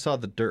two. I saw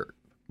The Dirt,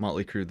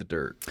 Motley Crue, The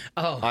Dirt.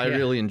 Oh, I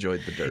really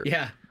enjoyed The Dirt.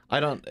 Yeah.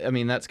 I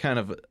mean, that's kind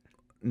of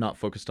not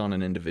focused on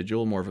an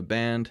individual, more of a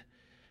band.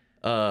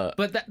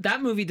 But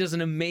that movie does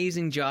an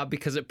amazing job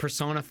because it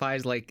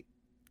personifies like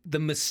the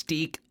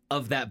mystique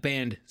of that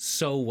band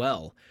so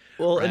well.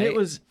 Well, right? and it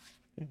was.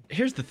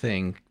 Here's the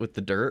thing with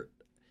The Dirt.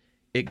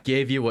 It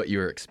gave you what you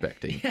were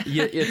expecting.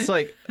 It's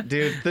like,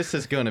 dude, this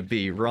is going to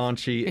be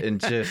raunchy and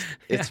just,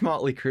 it's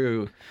Motley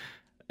Crue.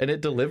 And it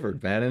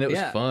delivered, man. And it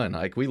was fun.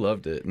 Like, we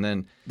loved it. And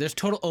then there's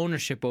total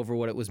ownership over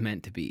what it was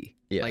meant to be.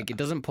 Yeah. Like, it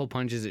doesn't pull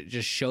punches. It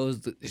just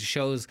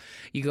shows,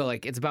 you go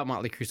like, it's about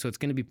Motley Crue, so it's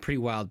going to be pretty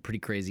wild, pretty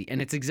crazy.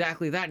 And it's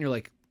exactly that. And you're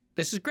like,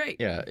 this is great.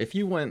 Yeah. If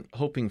you went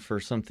hoping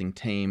for something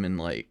tame and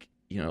like,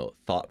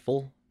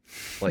 thoughtful,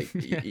 like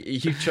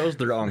you chose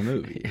the wrong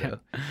movie. Yeah.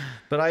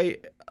 But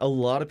a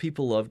lot of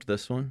people loved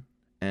this one,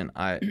 and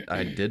I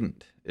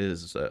didn't.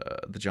 Is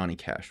the Johnny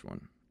Cash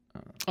one?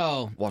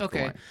 Walk the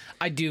Line.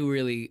 I do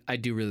really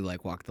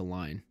like Walk the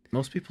Line.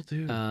 Most people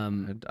do.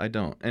 I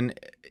don't, and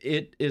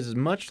it is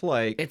much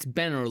like it's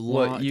been a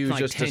long, what you like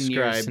just 10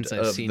 described years since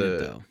I've seen it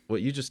though.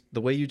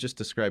 The way you just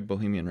described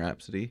Bohemian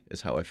Rhapsody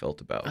is how I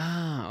felt about.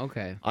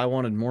 Okay. I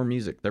wanted more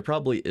music. There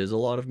probably is a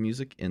lot of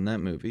music in that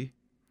movie,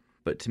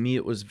 but to me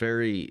it was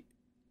very.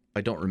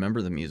 I don't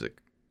remember the music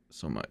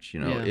so much.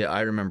 Yeah,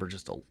 I remember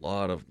just a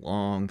lot of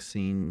long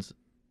scenes.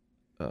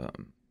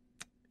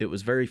 It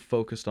was very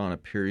focused on a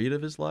period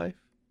of his life,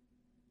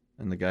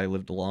 and the guy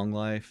lived a long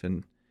life,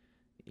 and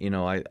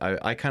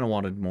I kind of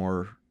wanted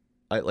more.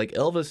 I like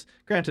Elvis.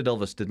 Granted,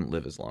 Elvis didn't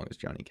live as long as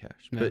Johnny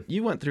Cash, but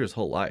you went through his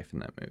whole life in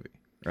that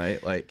movie,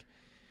 right? Like,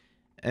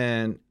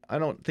 and I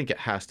don't think it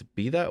has to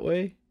be that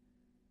way.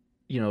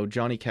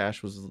 Johnny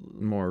Cash was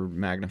more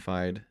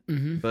magnified,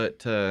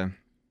 but I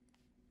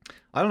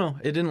don't know.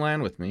 It didn't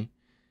land with me.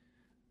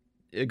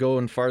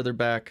 Going farther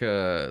back,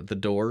 The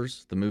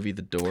Doors, the movie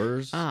The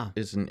Doors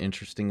is an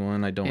interesting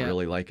one. I don't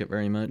really like it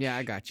very much. Yeah,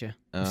 I got you.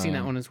 I've seen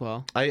that one as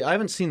well. I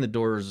haven't seen The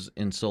Doors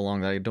in so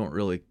long that I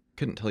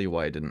couldn't tell you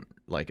why I didn't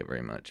like it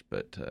very much.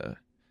 But the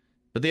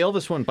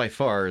Elvis one by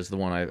far is the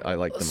one I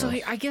like the most. So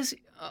I guess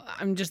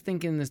I'm just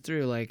thinking this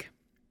through. Like,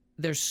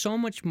 there's so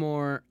much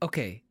more.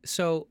 Okay,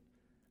 so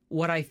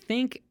what I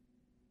think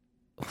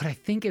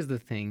is the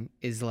thing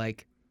is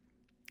like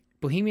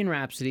Bohemian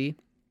Rhapsody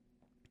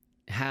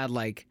had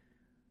like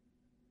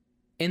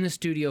in the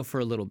studio for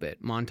a little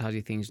bit,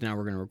 montagey things. Now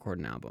we're going to record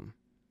an album,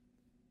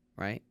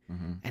 right?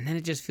 Mm-hmm. And then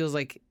it just feels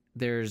like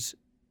there's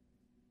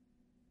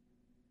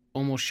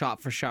almost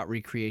shot-for-shot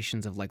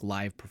recreations of like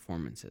live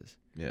performances.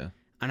 Yeah.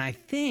 And I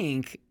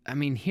think,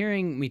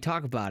 hearing me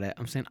talk about it,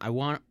 I'm saying I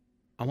want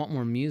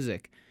more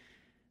music,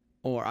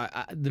 or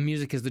the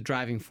music is the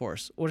driving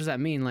force. What does that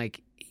mean?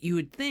 Like, you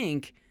would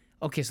think,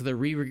 okay, so they're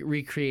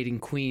recreating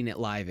Queen at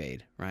Live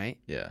Aid, right?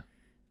 Yeah.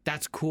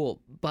 That's cool,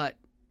 but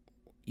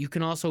you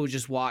can also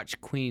just watch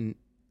Queen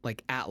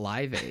like at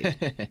Live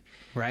Aid,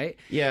 right?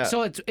 Yeah.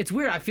 So it's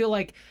weird. I feel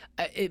like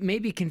it may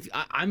be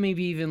I may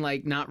be even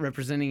like not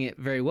representing it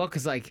very well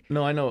because like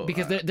no, I know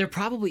because there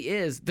probably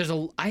is.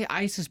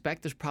 I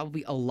suspect there's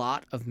probably a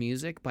lot of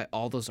music by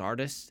all those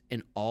artists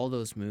in all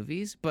those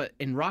movies, but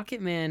in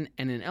Rocket Man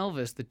and in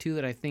Elvis, the two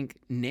that I think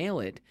nail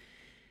it,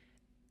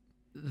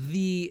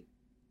 the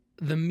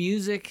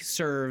music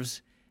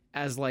serves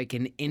as like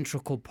an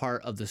integral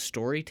part of the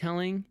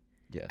storytelling.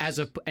 Yes.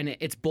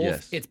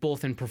 It's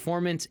both in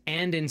performance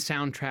and in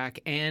soundtrack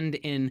and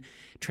in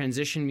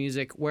transition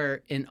music.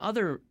 Where in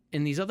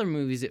these other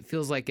movies, it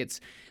feels like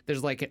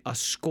there's like a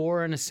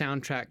score and a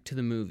soundtrack to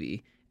the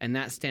movie, and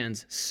that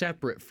stands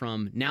separate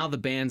from now the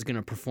band's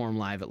gonna perform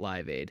live at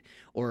Live Aid,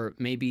 or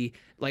maybe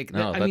like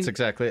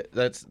exactly it.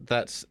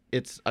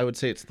 I would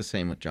say it's the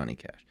same with Johnny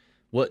Cash.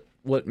 What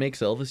makes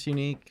Elvis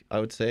unique,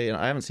 I would say, and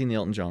I haven't seen the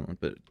Elton John one,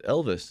 but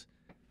Elvis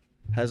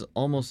has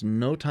almost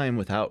no time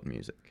without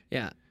music.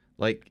 Yeah.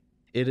 Like,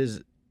 it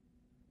is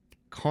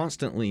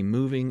constantly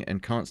moving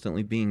and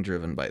constantly being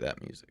driven by that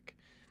music.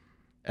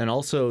 And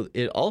also,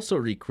 it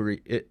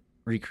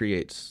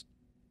recreates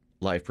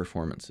live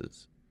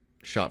performances,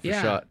 shot for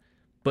Yeah. shot.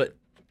 But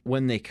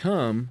when they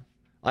come,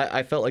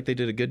 I felt like they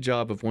did a good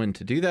job of when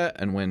to do that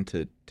and when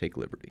to take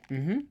liberty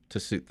to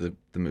suit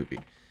the movie.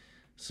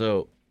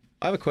 So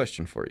I have a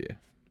question for you.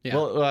 Yeah.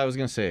 Well, I was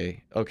going to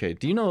say, okay,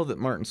 do you know that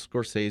Martin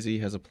Scorsese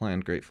has a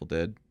planned Grateful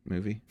Dead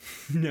movie?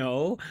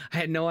 No, I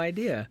had no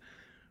idea.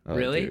 Oh,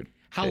 Really? dude.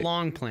 How Okay.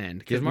 long planned?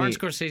 Because Give Martin me-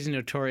 Scorsese is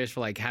notorious for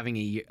like having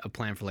a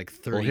plan for like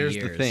 30 Well, here's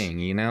years. the thing.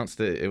 He announced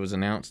it. It was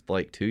announced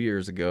like 2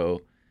 years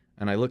ago,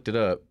 and I looked it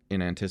up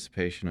in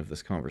anticipation of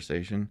this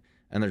conversation,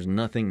 and there's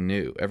nothing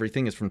new.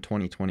 Everything is from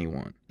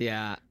 2021.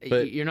 Yeah,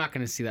 But- you're not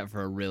going to see that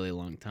for a really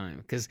long time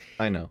because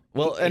I know.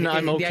 Well, and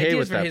I'm the okay ideas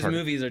with for that his part.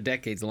 movies are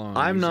decades long.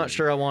 I'm not usually.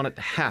 sure I want it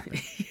to happen.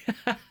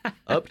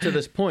 Up to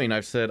this point,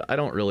 I've said I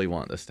don't really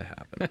want this to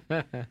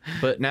happen.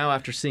 But now,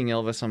 after seeing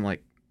Elvis, I'm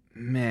like,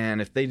 man,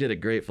 if they did a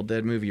Grateful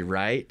Dead movie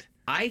right,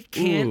 I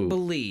can't Ooh.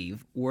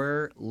 believe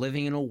we're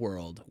living in a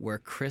world where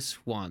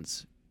Chris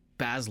wants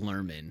Baz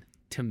Luhrmann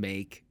to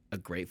make a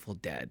Grateful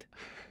Dead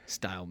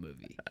style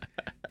movie.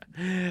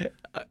 do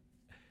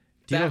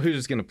you know That-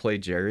 who's going to play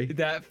Jerry?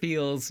 That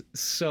feels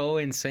so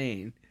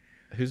insane.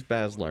 Who's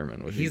Baz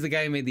Luhrmann? Was he- He's the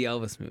guy who made the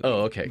Elvis movie.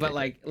 Oh, okay, But okay,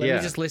 like, okay. let Yeah.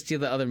 me just list you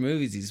the other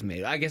movies he's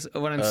made. I guess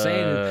what I'm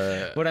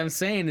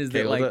saying is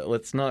Okay, that well, like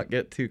let's not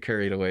get too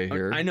carried away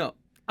here. I know.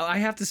 I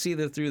have to see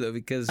this through though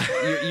because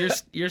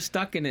you're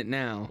stuck in it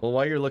now. Well,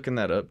 while you're looking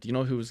that up, do you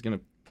know who was going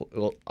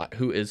to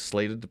who is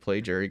slated to play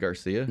Jerry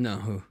Garcia? No,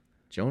 who?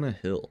 Jonah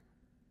Hill.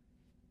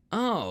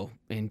 Oh,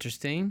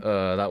 interesting.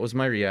 That was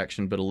my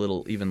reaction, but a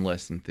little even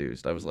less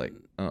enthused. I was like,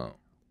 oh.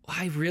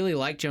 I really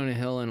like Jonah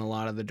Hill in a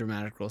lot of the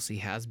dramatic roles he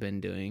has been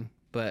doing,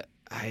 but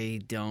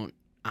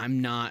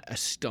I'm not a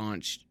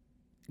staunch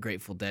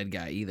Grateful Dead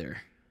guy either.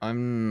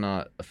 I'm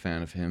not a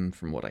fan of him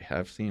from what I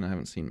have seen. I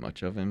haven't seen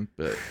much of him,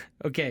 but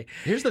Okay.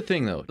 here's the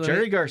thing though. Let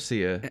Jerry me-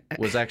 Garcia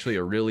was actually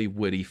a really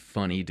witty,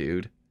 funny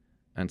dude.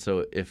 And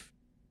so if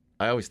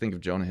I always think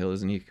of Jonah Hill,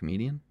 isn't he a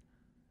comedian?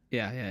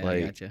 Yeah, I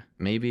Like, gotcha.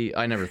 maybe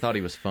I never thought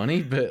he was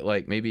funny, but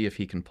like maybe if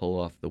he can pull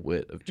off the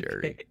wit of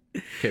Jerry.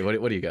 Okay,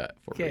 what do you got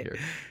for me Okay.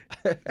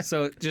 here?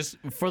 So just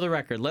for the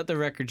record, let the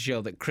record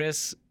show that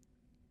Chris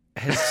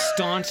has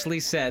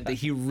staunchly said that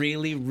he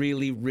really,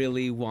 really,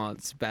 really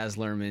wants Baz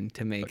Luhrmann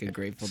to make a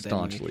Grateful Dead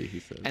movie. Staunchly, he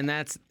says. And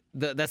that's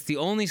the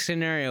only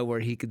scenario where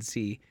he could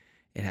see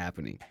it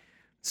happening.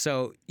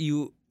 So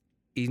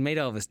he's made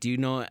Elvis. Do you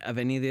know of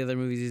any of the other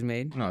movies he's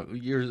made? No,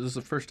 this is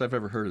the first I've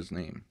ever heard his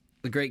name.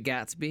 The Great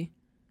Gatsby.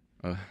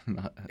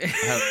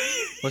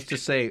 Let's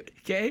just say,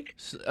 Okay.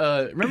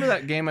 remember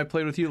that game I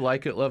played with you,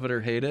 Like It, Love It,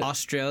 or Hate It?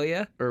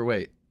 Australia. Or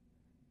wait,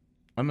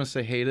 I'm gonna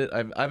say Hate It.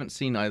 I haven't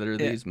seen either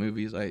of Yeah. these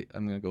movies. I'm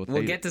gonna go with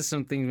We'll Hate get It. to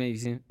some things maybe you've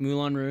seen.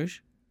 Moulin Rouge.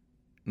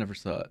 Never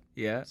saw it,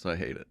 Yeah. so I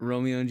hate it.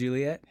 Romeo and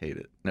Juliet. Hate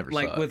it. Never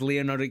Like saw with it.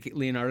 Leonardo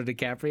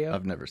DiCaprio.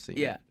 I've never seen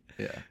Yeah. it.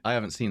 Yeah, I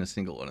haven't seen a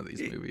single one of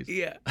these movies.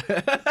 Yeah.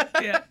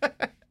 Yeah.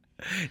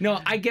 No,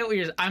 I get what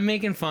I'm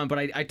making fun, but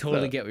I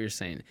totally So- get what you're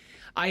saying.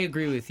 I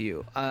agree with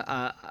you.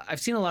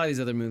 I've seen a lot of these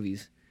other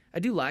movies. I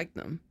do like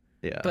them,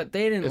 Yeah, but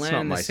they didn't It's land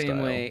not in the my same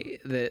style. way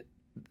that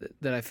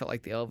I felt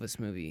like the Elvis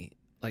movie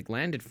like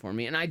landed for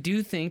me. And I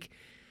do think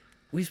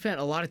we spent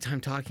a lot of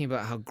time talking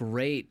about how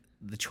great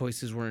the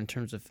choices were in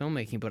terms of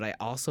filmmaking, but I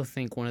also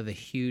think one of the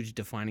huge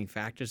defining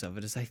factors of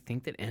it is I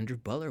think that Andrew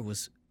Butler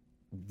was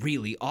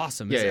really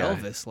awesome as Yeah, yeah.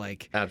 Elvis.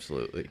 Like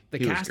absolutely. the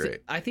He was casting,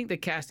 great. I think the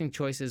casting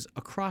choices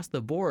across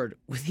the board,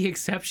 with the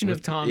exception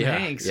of Tom yeah,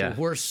 Hanks, yeah.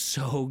 were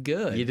so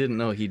good. You didn't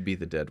know he'd be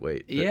the dead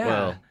weight. But, Yeah.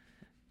 Well,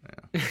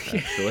 yeah,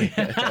 actually,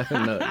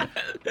 no,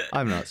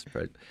 I'm not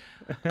surprised.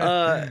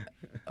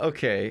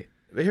 Okay,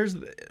 here's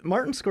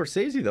Martin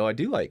Scorsese though. I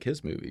do like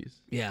his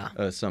movies. Yeah.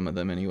 Some of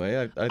them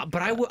anyway.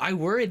 But I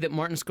worried that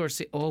Martin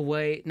Scorsese. Oh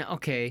wait, no,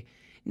 okay,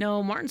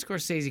 no, Martin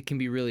Scorsese can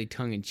be really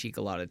tongue in cheek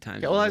a lot of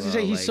times. Well, as as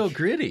you say, he's so like-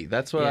 gritty.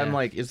 That's what I'm Yeah.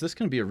 like. Is this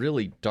going to be a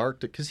really dark?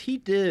 Because he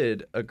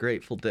did a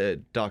Grateful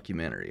Dead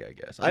documentary. I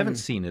guess I haven't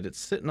seen it. It's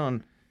sitting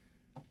on.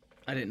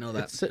 I didn't know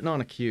that. It's sitting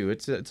on a queue.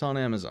 It's on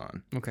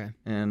Amazon, Okay.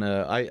 and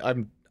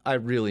I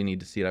really need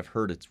to see it. I've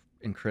heard it's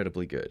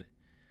incredibly good,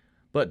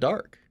 but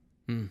dark.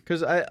 Hmm.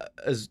 Because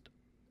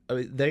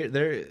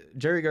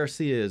Jerry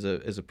Garcia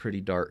is a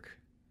pretty dark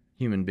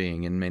human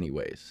being in many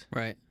ways.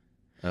 Right.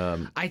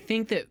 Um, I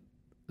think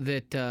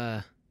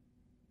that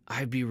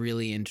I'd be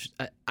really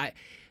interested.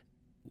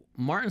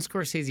 Martin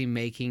Scorsese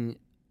making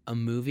a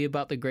movie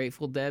about the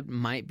Grateful Dead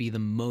might be the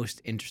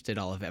most interested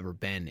I'll have ever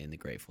been in the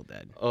Grateful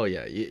Dead. oh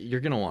yeah, you're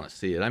gonna want to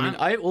see it. I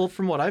mean,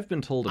 from what I've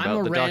been told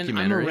about the I'm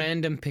documentary, a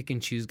random pick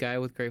and choose guy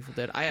with Grateful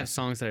Dead. I have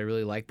songs that I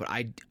really like, but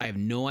I have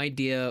no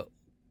idea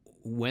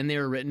when they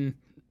were written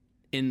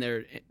in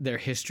their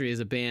history as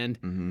a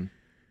band. Mhm.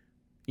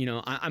 You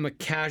know, I'm a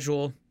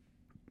casual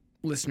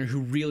listener who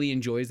really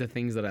enjoys the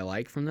things that I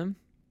like from them.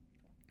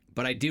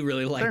 But I do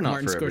really like They're not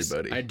Martin for Scorsese.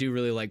 everybody. I do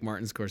really like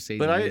Martin Scorsese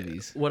But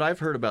movies. what I've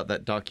heard about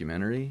that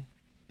documentary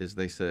is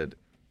they said,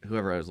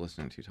 whoever I was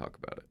listening to talk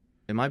about it,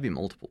 it might be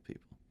multiple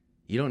people.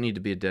 You don't need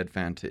to be a Dead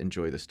fan to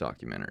enjoy this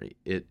documentary.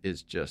 It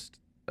is just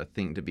a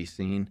thing to be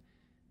seen,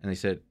 and they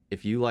said,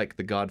 if you like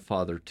The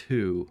Godfather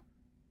 2,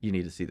 you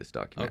need to see this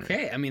documentary.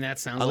 Okay, I mean that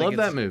sounds. I like love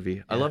it's- that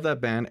movie. I love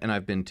that band, and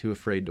I've been too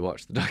afraid to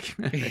watch the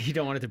documentary. You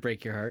don't want it to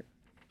break your heart.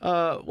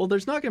 Well,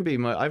 there's not gonna be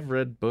much. I've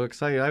read books.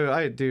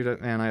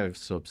 Dude, man, I was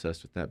so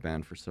obsessed with that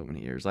band for so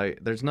many years.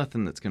 There's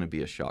nothing that's gonna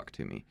be a shock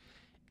to me.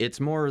 It's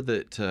more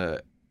that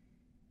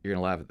you're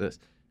gonna laugh at this.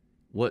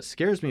 What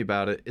scares me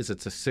about it is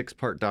it's a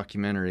 6-part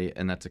documentary,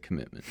 and that's a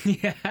commitment.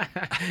 Yeah,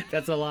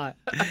 that's a lot.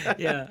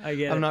 Yeah, I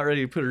get it. I'm not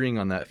ready to put a ring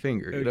on that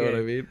finger. You know what I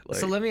Okay. mean?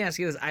 So let me ask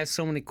you this. I have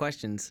so many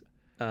questions.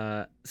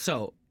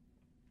 So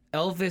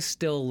Elvis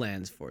still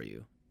lands for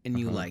you, and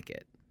you like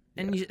it.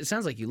 And it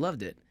sounds like you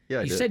loved it. Yeah,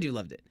 I you did. said you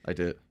loved it. I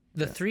did.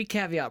 The 3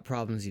 caveat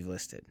problems you've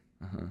listed,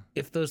 Uh-huh.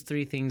 if those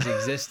 3 things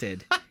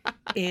existed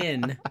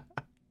in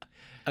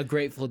a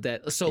Grateful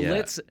Dead. So Yeah.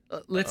 let's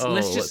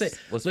just say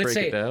let's break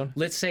say it down.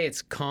 let's say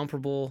it's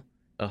comparable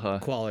Uh-huh.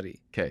 quality,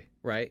 Okay.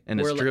 right? And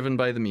Where, it's driven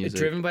by the music. It's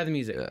driven by the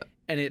music. Yeah.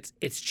 And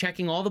it's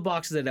checking all the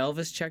boxes that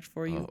Elvis checked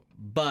for you, Oh.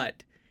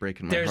 but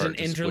Breaking my there's heart an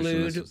just wishing this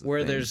interlude was the where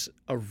thing. there's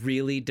a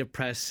really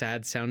depressed,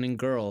 sad-sounding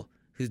girl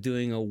who's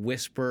doing a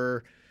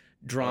whisper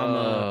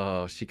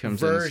drama Oh, she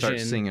comes in and starts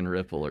version singing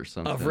Ripple or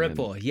something. of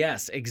Ripple.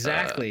 Yes,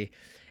 exactly.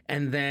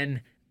 And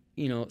then,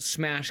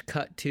 smash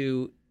cut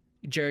to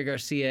Jerry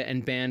Garcia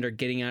and band are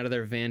getting out of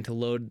their van to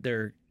load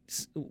their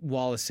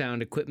wall of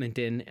sound equipment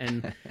in,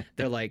 and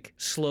they're like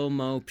slow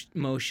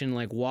motion,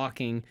 like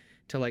walking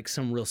to like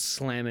some real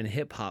slamming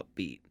hip hop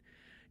beat.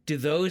 Do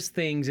those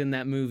things in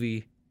that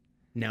movie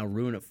now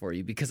ruin it for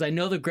you? Because I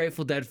know the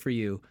Grateful Dead for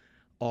you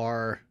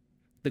are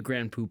the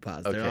Grand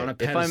Poobahs. They're on a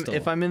pedestal.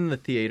 If I'm in the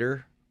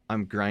theater,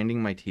 I'm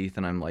grinding my teeth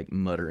and I'm like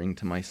muttering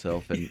to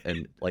myself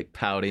and like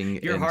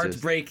pouting. Your and heart's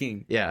just,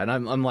 breaking. Yeah, and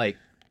I'm like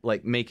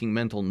making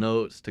mental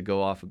notes to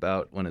go off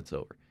about when it's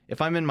over.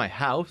 If I'm in my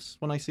house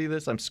when I see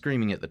this, I'm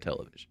screaming at the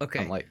television. Okay.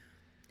 I'm like,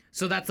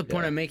 So that's the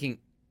point I'm making.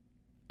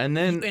 and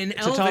then In to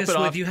top Elvis, it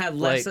off, if you had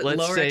like, let's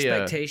lower say,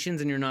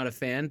 expectations and you're not a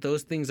fan,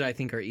 those things I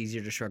think are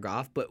easier to shrug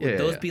off. But would Yeah,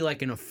 those yeah. be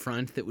like an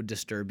affront that would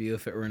disturb you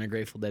if it were in a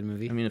Grateful Dead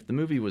movie? I mean, if the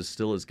movie was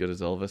still as good as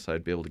Elvis,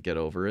 I'd be able to get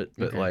over it.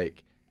 But Okay.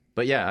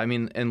 but yeah, I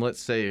mean, and let's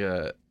say,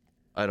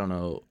 I don't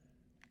know,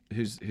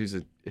 who's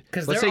a.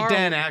 'Cause Let's there say are-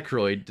 Dan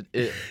Aykroyd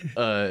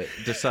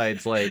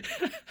decides like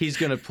he's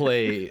gonna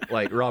play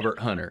like Robert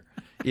Hunter,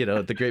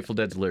 the Grateful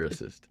Dead's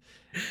lyricist,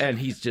 and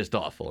he's just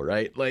awful,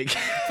 right? Like,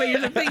 But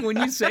here's the thing: when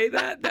you say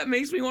that, that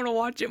makes me want to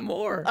watch it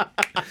more.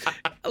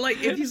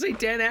 Like if you say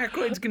Dan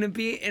Aykroyd's gonna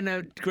be in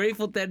a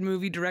Grateful Dead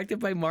movie directed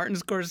by Martin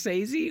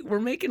Scorsese, we're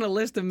making a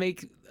list that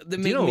make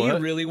me know what?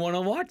 really want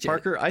to watch it.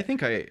 Parker, I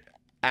think I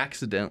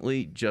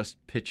accidentally just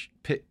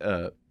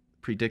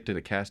predicted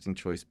a casting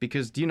choice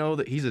because do you know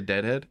that he's a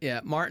Deadhead?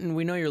 Yeah, Martin,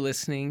 we know you're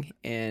listening,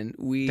 and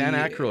we Dan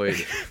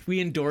Aykroyd. we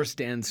endorse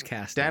Dan's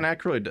casting. Dan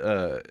Aykroyd,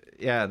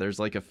 there's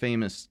like a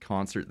famous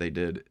concert they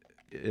did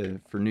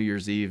for New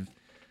Year's Eve,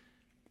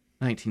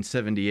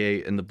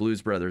 1978, and the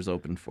Blues Brothers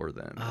opened for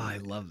them. Oh, I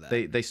love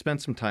that. They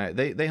spent some time.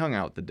 They hung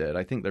out with the Dead.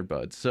 I think they're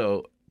buds.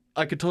 So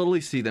I could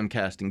totally see them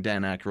casting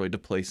Dan Aykroyd to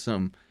play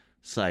some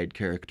side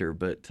character.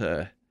 But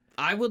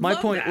I would. my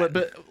love point, that.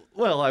 but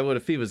I would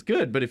if he was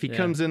good. But if he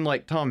comes in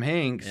like Tom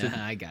Hanks, Yeah,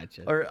 I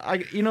gotcha. or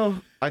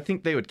I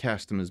think they would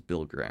cast him as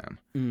Bill Graham.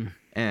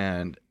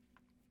 And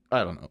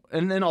I don't know.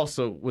 And then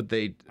also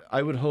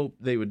I would hope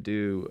they would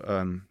do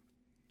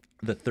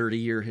the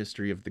 30-year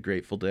history of the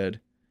Grateful Dead.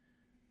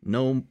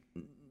 No,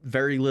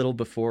 very little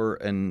before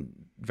and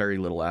very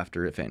little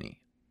after, if any.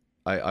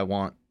 I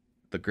want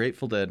the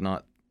Grateful Dead,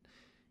 not,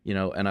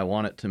 and I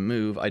want it to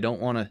move. I don't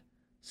want to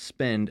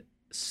spend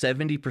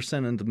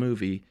 70% of the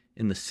movie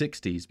in the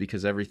 60s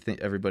because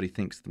everybody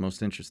thinks the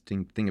most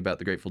interesting thing about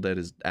the Grateful Dead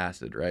is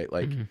acid, right?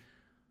 Like,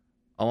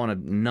 I want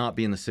to not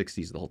be in the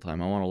 60s the whole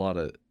time. I want a lot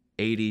of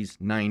 80s,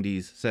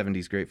 90s,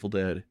 70s Grateful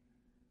Dead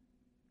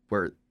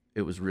where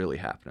it was really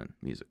happening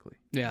musically.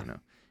 Yeah.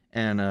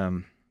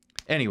 And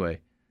anyway,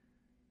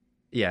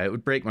 yeah, it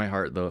would break my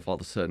heart though if all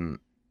of a sudden,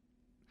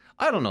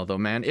 I don't know though,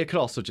 man. It could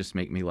also just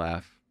make me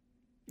laugh.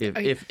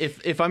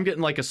 If I'm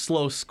getting like a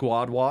slow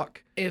squad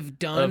walk. If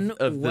done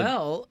of the-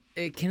 well,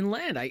 it can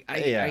land. I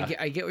Yeah.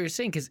 get what you're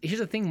saying, because here's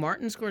the thing: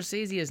 Martin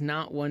Scorsese is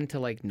not one to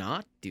like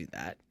not do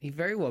that. He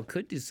very well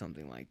could do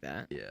something like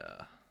that.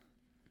 Yeah,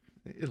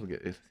 it'll be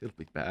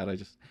bad.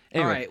 Anyway,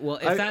 All right. Well,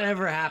 if that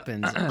ever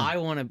happens, I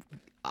want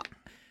to.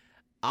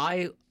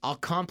 I'll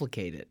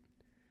complicate it.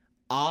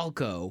 I'll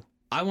go.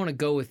 I want to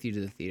go with you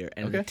to the theater,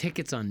 and the Okay.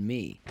 ticket's on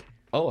me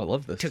Oh, I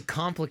love this. to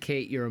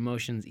complicate your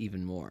emotions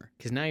even more.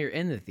 Because now you're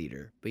in the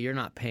theater, but you're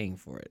not paying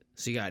for it,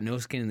 so you got no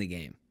skin in the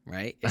game,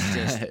 right? It's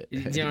just, you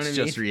know what I mean? It's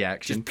just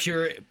reaction.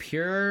 Just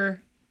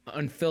pure,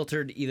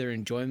 unfiltered, either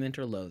enjoyment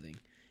or loathing.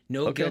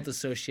 No Okay. guilt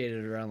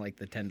associated around like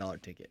the $10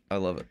 ticket. I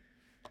love it.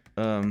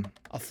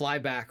 I'll fly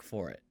back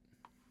for it.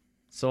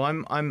 So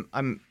I'm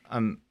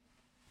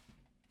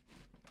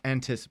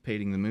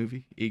anticipating the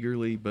movie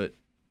eagerly, but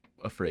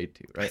afraid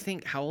to. I Right?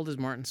 think, how old is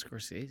Martin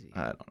Scorsese?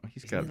 I don't know.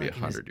 He's Isn't got to he, be like,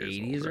 in his 100 years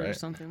 80s old, or right?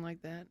 something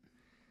like that.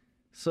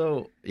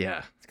 So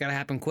yeah, It's got to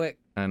happen quick.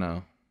 I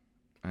know.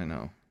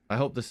 I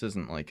hope this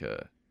isn't like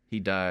a he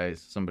dies,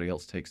 somebody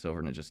else takes over,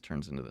 and it just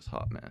turns into this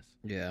hot mess.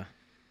 Yeah.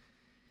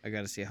 I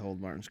got to see how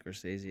old Martin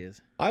Scorsese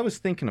is. I was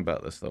thinking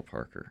about this, though,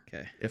 Parker.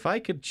 Okay. If I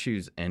could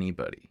choose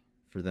anybody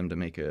for them to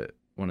make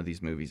one of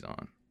these movies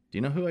on, do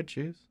you know who I'd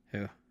choose?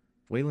 Who?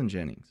 Waylon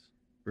Jennings.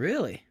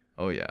 Really?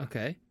 Oh, yeah.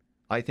 Okay.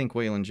 I think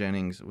Waylon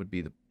Jennings would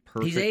be the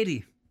perfect... He's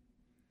 80.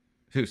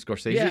 Who,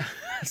 Scorsese? Yeah.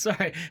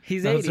 Sorry.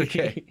 He's That's 80.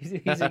 okay.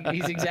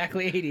 he's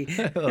exactly 80.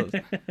 that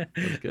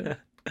was good.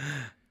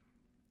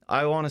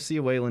 I want to see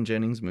a Waylon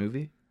Jennings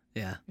movie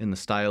Yeah. in the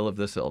style of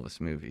this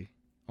Elvis movie.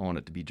 I want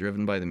it to be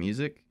driven by the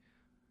music.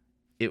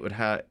 It would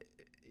have...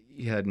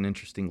 He had an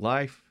interesting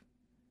life,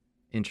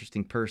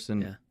 interesting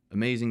person, Yeah.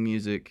 amazing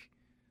music,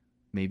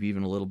 maybe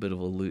even a little bit of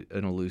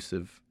an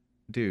elusive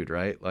dude,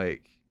 right?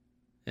 Like...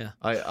 Yeah.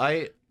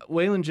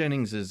 Waylon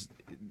Jennings is...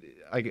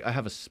 I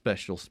have a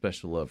special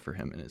love for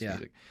him and his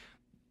music.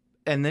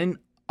 And then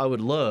I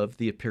would love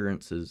the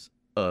appearances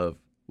of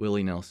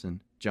Willie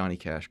Nelson, Johnny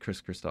Cash,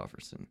 Chris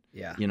Christopherson.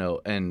 Yeah. You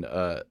know, and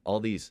all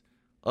these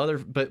other,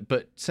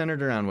 but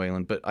centered around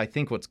Waylon. But I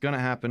think what's going to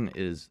happen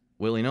is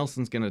Willie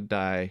Nelson's going to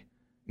die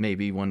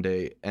maybe one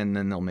day, and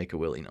then they'll make a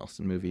Willie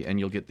Nelson movie, and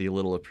you'll get the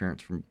little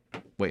appearance from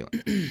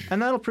Waylon.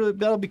 And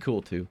that'll be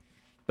cool too.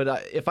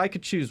 But if I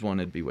could choose one,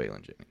 it'd be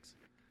Waylon Jennings.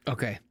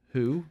 Okay.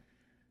 Who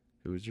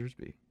would yours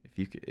be?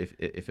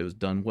 If it was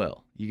done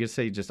well, you could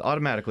say just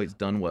automatically it's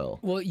done well.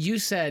 Well, you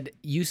said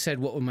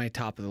what would my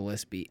top of the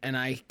list be, and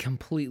I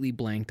completely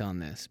blanked on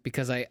this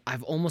because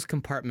I've almost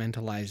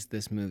compartmentalized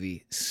this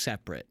movie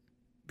separate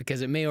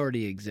because it may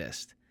already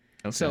exist.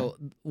 Okay. So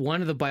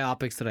one of the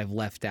biopics that I've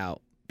left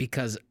out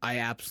because I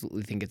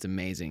absolutely think it's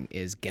amazing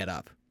is Get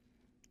Up,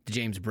 the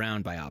James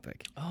Brown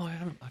biopic. Oh,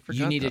 I forgot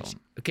You need that it. one.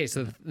 Okay,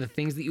 so the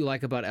things that you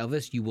like about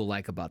Elvis, you will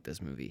like about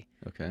this movie.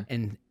 Okay.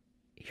 And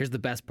here's the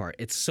best part.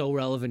 It's so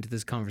relevant to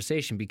this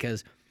conversation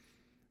because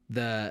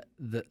the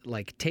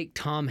like take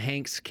Tom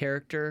Hanks'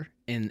 character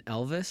in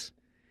Elvis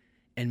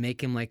and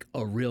make him like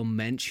a real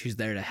mensch who's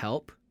there to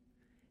help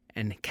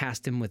and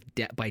cast him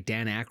by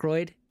Dan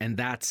Aykroyd, and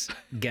that's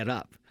Get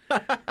Up.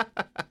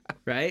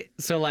 Right?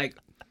 So like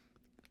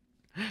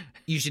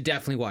you should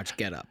definitely watch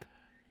Get Up.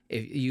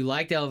 If you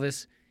liked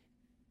Elvis,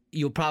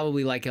 you'll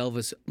probably like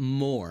Elvis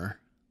more,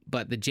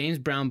 but the James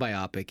Brown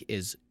biopic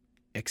is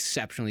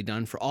exceptionally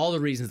done for all the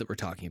reasons that we're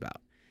talking about.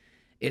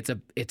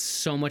 It's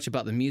so much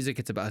about the music.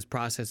 It's about his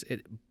process.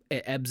 It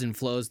ebbs and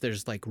flows.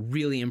 There's like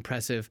really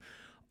impressive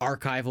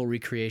archival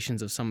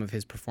recreations of some of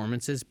his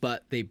performances,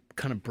 but they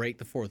kind of break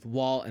the fourth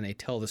wall and they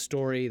tell the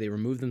story. They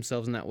remove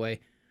themselves in that way.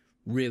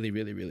 Really,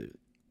 really, really,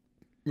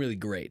 really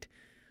great.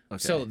 Okay.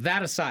 So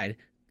that aside,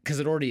 because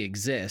it already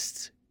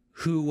exists,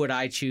 who would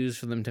I choose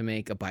for them to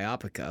make a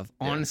biopic of?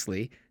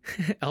 Honestly,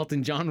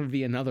 Elton John would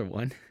be another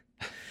one.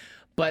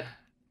 But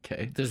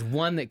Okay. there's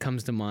one that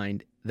comes to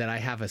mind that I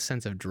have a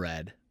sense of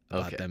dread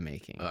about Okay. them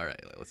making. All right,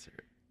 let's hear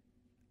it.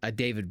 A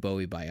David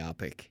Bowie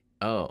biopic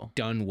Oh,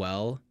 done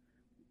well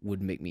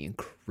would make me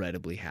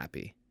incredibly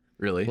happy.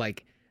 really?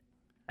 Like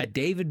a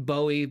David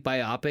Bowie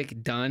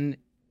biopic done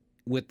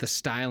with the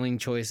styling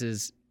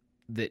choices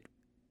that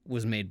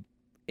was made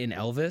in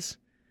Elvis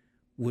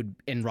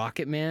in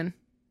Rocket Man,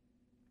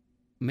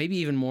 maybe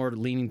even more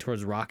leaning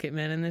towards Rocket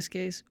Man in this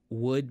case,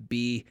 would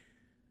be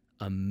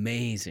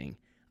amazing.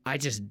 I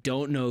just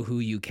don't know who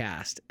you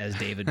cast as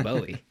David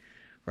Bowie,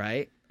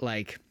 right?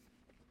 Like,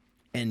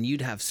 and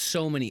you'd have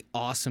so many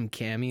awesome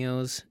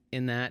cameos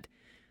in that.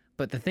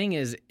 But the thing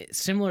is,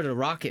 similar to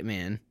Rocket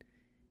Man,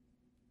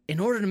 in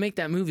order to make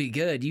that movie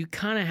good, you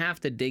kind of have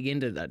to dig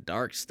into the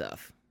dark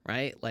stuff,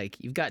 right? Like,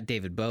 you've got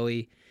David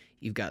Bowie,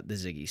 you've got the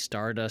Ziggy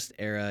Stardust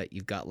era,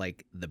 you've got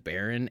like the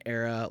Baron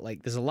era.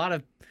 Like, there's a lot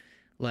of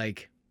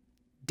like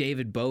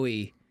David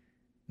Bowie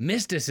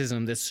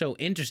mysticism that's so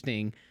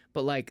interesting,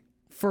 but like,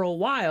 for a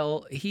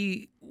while,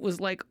 he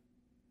was like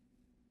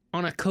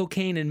on a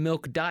cocaine and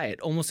milk diet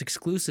almost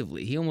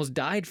exclusively. He almost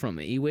died from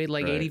it. He weighed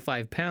like Right.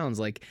 85 pounds.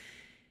 Like,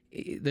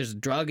 there's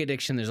drug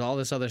addiction. There's all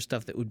this other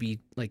stuff that would be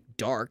like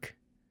dark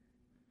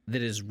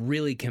that is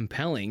really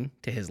compelling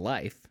to his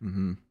life.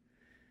 Mm-hmm.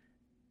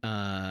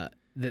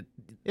 That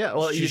Yeah,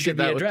 well, you should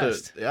get that be with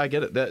addressed. I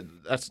get it.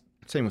 That's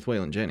same with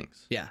Waylon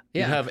Jennings. yeah.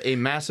 You have a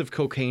massive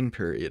cocaine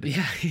period.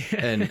 yeah.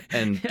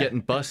 And getting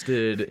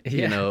busted, Yeah.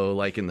 you know,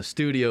 like in the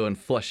studio and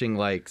flushing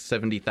like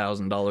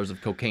 $70,000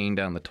 of cocaine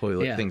down the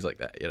toilet, Yeah. things like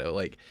that. You know,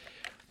 like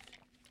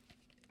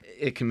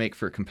it can make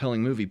for a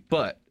compelling movie.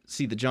 But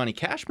see, the Johnny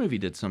Cash movie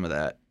did some of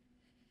that.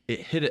 It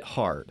hit it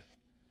hard,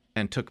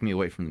 and took me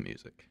away from the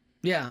music.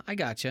 Yeah, I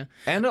gotcha.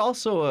 And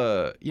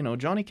also, you know,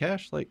 Johnny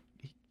Cash, like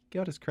he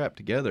got his crap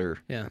together.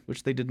 Yeah.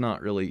 Which they did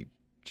not really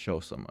show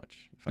so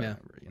much, if I Yeah.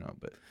 remember. You know,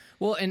 but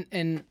Well,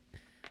 and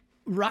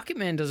Rocket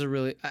Man does a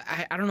really.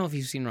 I don't know if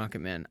you've seen Rocket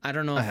Man. I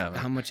don't know haven't.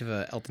 how much of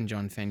a Elton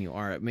John fan you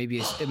are. It may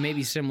be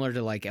similar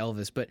to like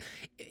Elvis, but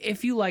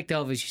if you liked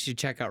Elvis, you should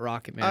check out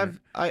Rocket Man.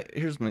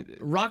 here's my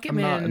Rocket I'm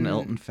Man. not an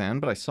Elton fan,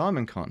 but I saw him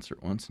in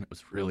concert once, and it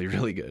was really,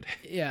 really good.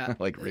 Yeah.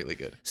 Like really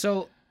good.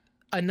 So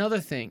another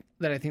thing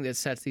that I think that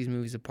sets these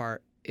movies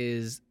apart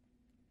is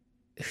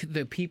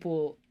the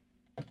people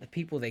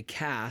they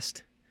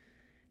cast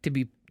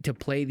to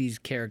play these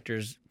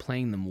characters,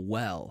 playing them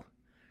well,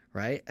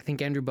 right? I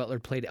think Andrew Butler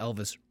played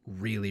Elvis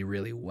really,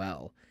 really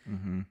well.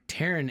 Mm-hmm.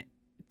 Taron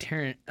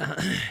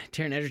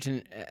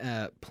Egerton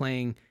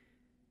playing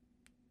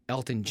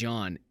Elton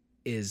John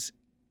is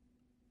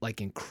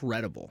like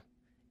incredible.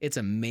 It's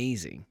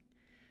amazing.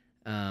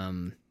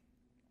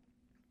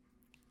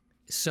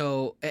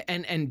 So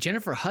and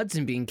Jennifer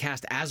Hudson being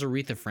cast as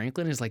Aretha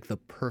Franklin is like the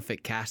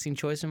perfect casting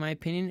choice in my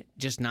opinion,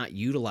 just not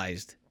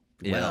utilized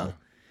well.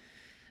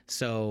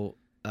 So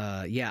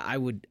I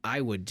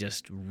would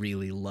just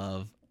really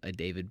love a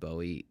David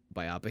Bowie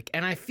biopic,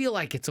 and I feel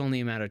like it's only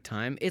a matter of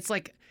time. It's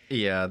like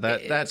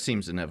that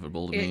seems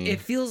inevitable to me. It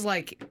feels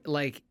like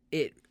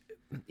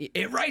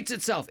it writes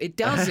itself. It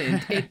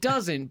doesn't. It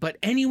doesn't. But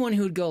anyone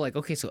who would go like,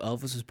 okay, so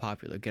Elvis was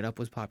popular, Get Up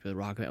was popular,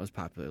 Rock Band was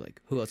popular.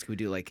 Like, who else could we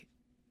do? Like,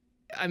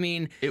 I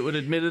mean, it would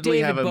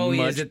admittedly David have a Bowie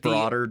much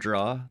broader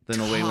draw than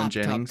a Waylon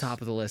Jennings.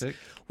 Top of the list.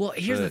 Well,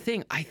 here's the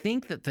thing. I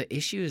think that the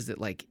issue is that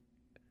like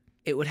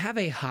it would have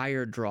a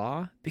higher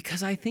draw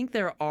because I think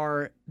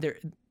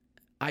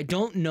I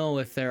don't know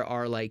if there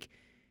are like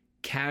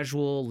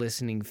casual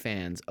listening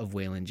fans of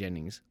Waylon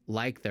Jennings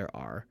like there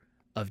are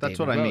of That's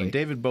David what Bowie. I mean.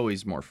 David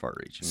Bowie's more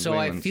far-reaching. So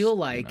I feel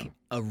like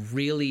a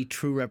really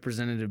true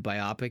representative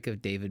biopic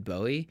of David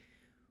Bowie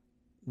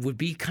would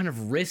be kind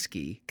of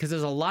risky because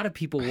there's a lot of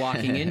people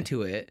walking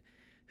into it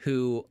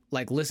who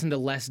like listen to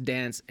Let's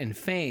Dance and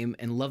Fame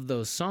and love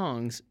those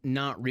songs,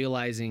 not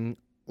realizing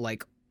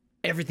like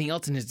everything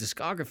else in his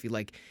discography.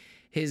 Like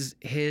his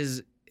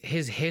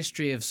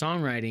history of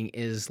songwriting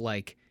is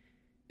like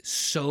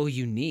so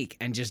unique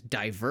and just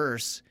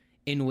diverse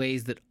in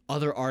ways that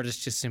other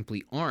artists just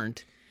simply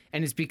aren't.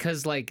 And it's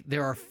because like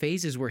there are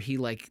phases where he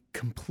like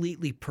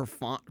completely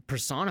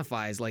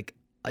personifies like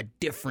a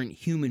different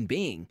human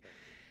being.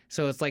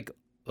 So it's like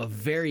a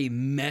very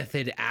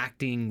method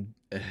acting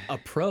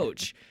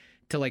approach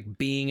to like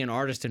being an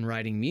artist and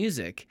writing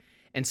music.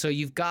 And so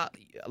you've got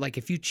like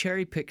if you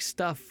cherry pick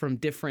stuff from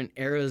different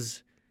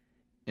eras,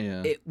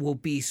 it will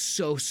be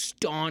so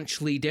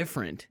staunchly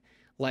different,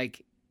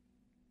 like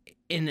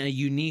in a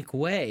unique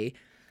way,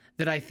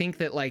 that I think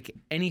that like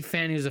any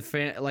fan who's a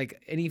fan,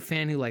 like any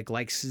fan who like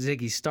likes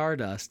Ziggy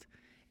Stardust,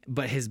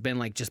 but has been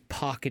like just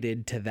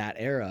pocketed to that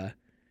era,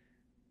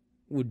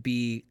 would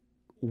be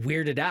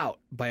weirded out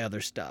by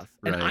other stuff.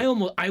 And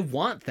I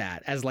want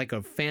that as like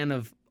a fan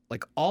of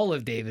like all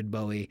of David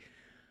Bowie.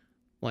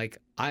 Like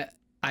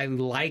I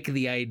like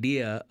the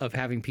idea of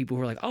having people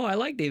who are like, oh, I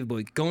like David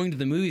Bowie, going to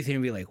the movie theater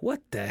and be like,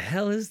 what the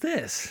hell is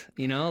this?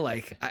 You know,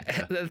 like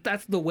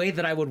that's the way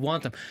that I would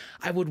want them.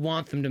 I would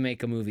want them to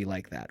make a movie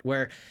like that,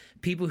 where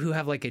people who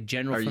have like a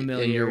general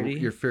familiarity.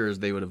 Your fear is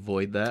they would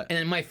avoid that?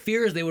 And my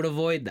fear is they would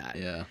avoid that.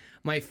 Yeah.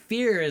 My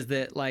fear is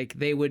that like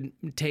they would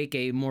take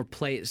a more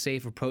play it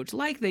safe approach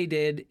like they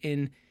did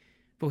in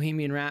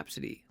Bohemian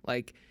Rhapsody.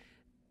 Like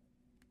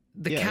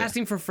the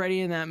casting for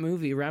Freddie in that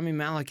movie, Rami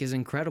Malek, is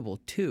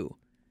incredible too.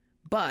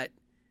 But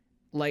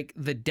like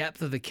the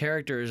depth of the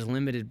character is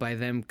limited by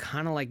them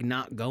kind of like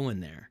not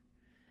going there.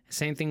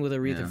 Same thing with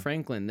Aretha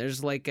Franklin.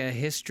 There's like a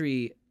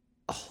history,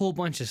 a whole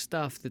bunch of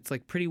stuff that's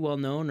like pretty well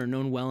known or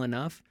known well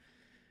enough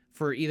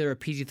for either a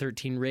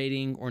PG-13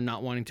 rating or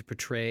not wanting to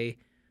portray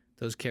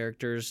those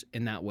characters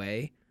in that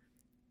way.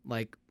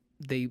 Like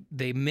they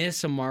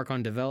miss a mark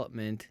on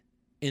development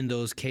in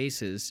those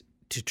cases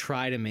to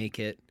try to make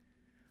it,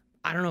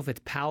 I don't know if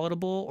it's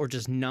palatable or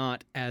just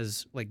not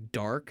as like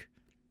dark.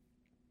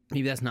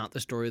 Maybe that's not the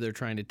story they're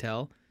trying to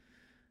tell,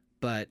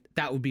 but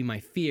that would be my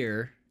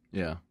fear.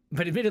 Yeah.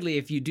 But admittedly,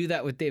 if you do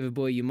that with David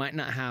Bowie, you might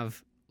not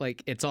have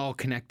like it's all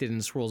connected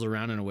and swirls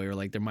around in a way where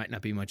like there might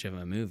not be much of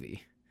a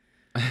movie.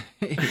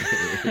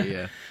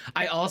 Yeah.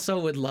 I also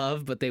would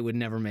love, but they would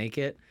never make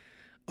it,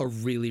 a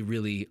really,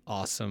 really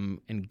awesome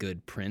and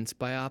good Prince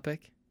biopic.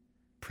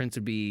 Prince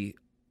would be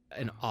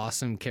an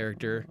awesome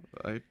character.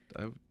 Why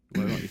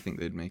don't you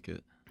think they'd make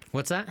it?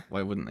 What's that?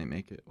 Why wouldn't they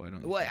make it? Why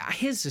don't? Well,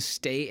 his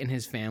estate and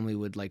his family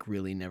would like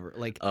really never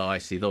like. Oh, I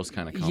see those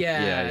kind of.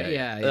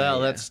 Yeah.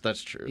 Well,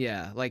 that's true.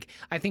 Yeah, like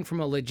I think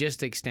from a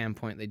logistic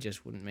standpoint, they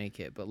just wouldn't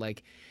make it. But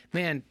like,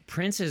 man,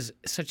 Prince is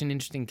such an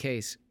interesting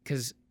case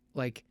because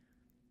like,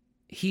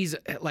 he's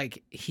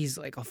like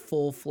a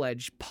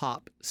full-fledged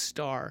pop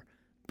star,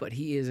 but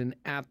he is an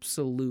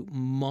absolute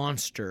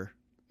monster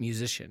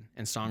musician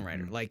and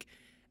songwriter. Mm-hmm. Like,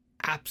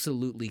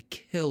 absolutely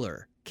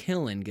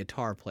killing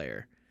guitar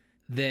player.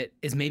 That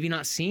is maybe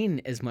not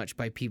seen as much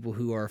by people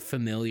who are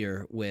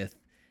familiar with,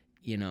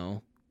 you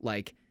know,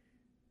 like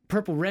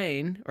Purple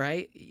Rain,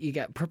 right? You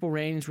got Purple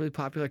Rain is really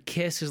popular.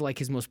 Kiss is like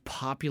his most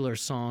popular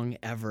song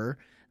ever.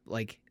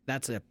 Like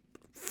that's a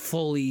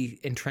fully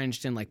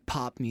entrenched in like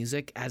pop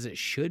music as it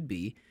should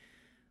be,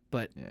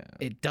 but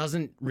it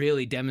doesn't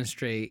really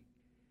demonstrate.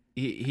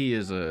 He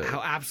is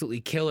how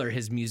absolutely killer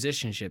his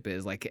musicianship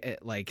is. I'll give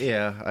it.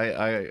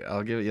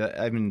 Yeah,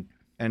 I mean,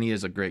 and he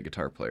is a great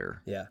guitar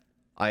player. Yeah.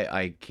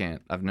 I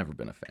can't. I've never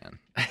been a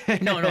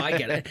fan. No, I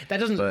get it.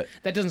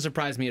 That doesn't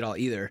surprise me at all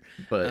either.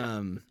 But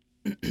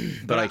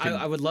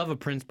I would love a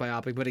Prince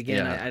biopic. But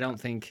again, I don't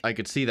think I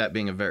could see that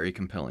being a very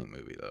compelling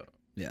movie though.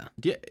 Yeah.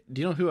 Do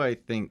you know who I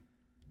think?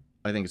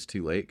 I think it's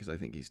too late because I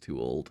think he's too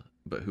old.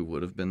 But who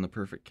would have been the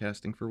perfect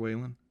casting for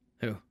Waylon?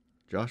 Who?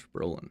 Josh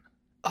Brolin.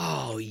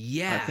 Oh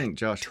yeah. I think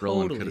Josh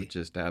totally. Brolin could have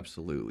just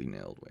absolutely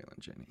nailed Waylon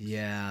Jennings.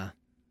 Yeah.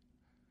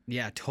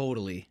 Yeah,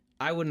 totally.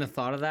 I wouldn't have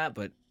thought of that,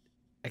 but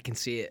I can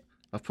see it.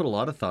 I've put a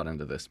lot of thought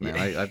into this, man.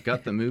 I've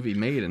got the movie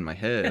made in my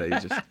head.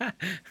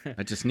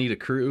 I just need a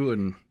crew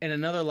and. In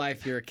another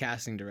life, you're a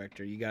casting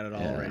director. You got it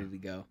all Yeah. ready to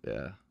go.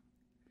 Yeah.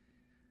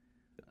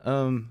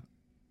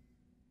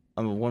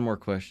 One more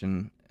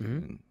question,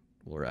 and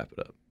we'll wrap it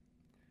up.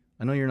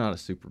 I know you're not a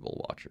Super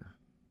Bowl watcher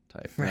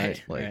type,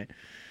 right? Right.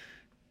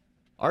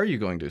 Are you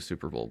going to a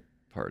Super Bowl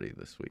party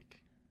this week?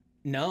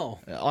 No.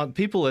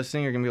 People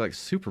listening are gonna be like,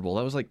 Super Bowl?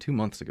 That was like 2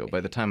 months ago.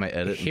 By the time I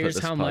edit, Here's and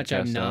put this how much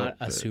I'm podcast not out,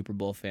 a but- Super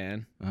Bowl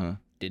fan. Uh-huh.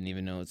 Didn't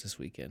even know it's this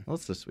weekend. Well,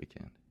 it's this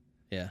weekend.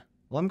 Yeah.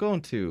 Well, I'm going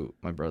to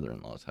my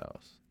brother-in-law's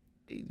house.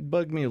 He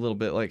bugged me a little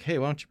bit, like, hey,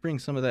 why don't you bring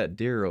some of that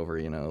deer over,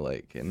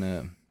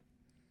 and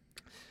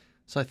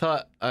so I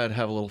thought I'd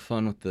have a little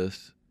fun with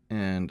this,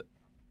 and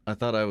I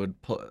thought I would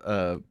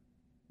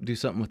do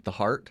something with the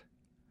heart,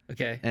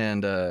 Okay.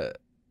 and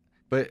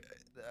but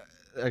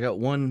I got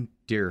one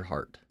deer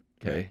heart,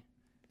 okay?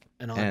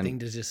 An odd And- thing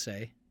to just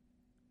say.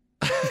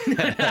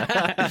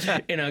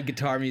 In a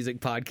guitar music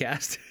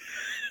podcast.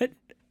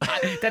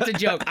 That's a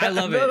joke. I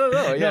love it.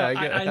 No, yeah,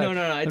 No.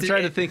 I'm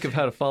trying to think of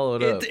how to follow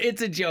it up.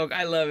 It's a joke.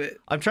 I love it.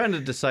 I'm trying to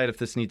decide if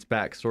this needs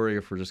backstory or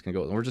if we're just gonna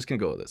go with it. We're just gonna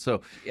go with it.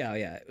 So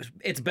Yeah.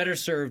 It's better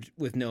served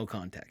with no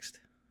context.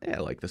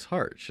 yeah, like this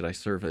heart. Should I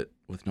serve it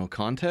with no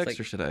context, like,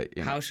 or should I?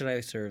 How should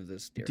I serve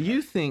this deer? Do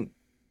you think?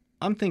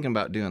 I'm thinking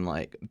about doing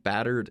like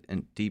battered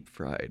and deep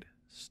fried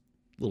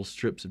little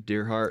strips of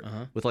deer heart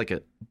with like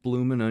a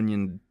bloomin'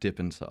 onion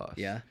dipping sauce.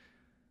 Yeah.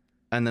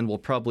 And then we'll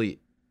probably,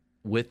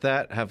 with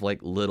that, have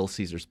like Little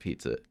Caesars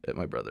pizza at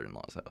my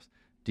brother-in-law's house.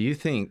 Do you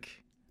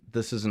think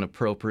this is an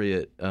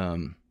appropriate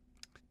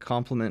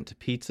compliment to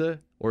pizza,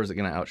 or is it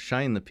going to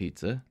outshine the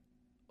pizza,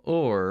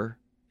 or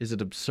is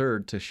it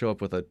absurd to show up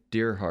with a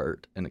deer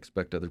heart and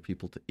expect other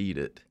people to eat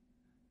it?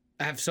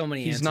 I have so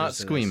many He's answers. not to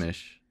this.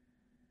 squeamish.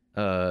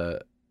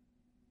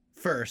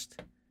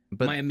 First,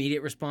 But my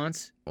immediate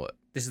response, what?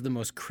 this is the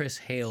most Chris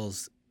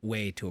Hales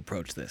way to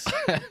approach this.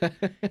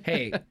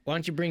 Hey, why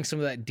don't you bring some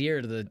of that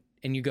deer to the...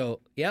 And you go,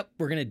 yep,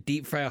 we're going to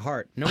deep fry a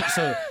heart. No,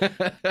 so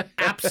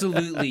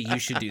absolutely you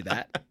should do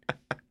that.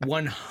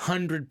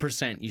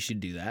 100% you should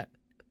do that.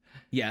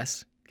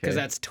 Yes, because Okay.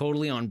 that's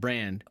totally on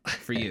brand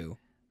for you,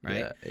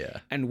 right? Yeah.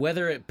 And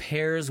whether it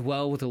pairs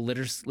well with a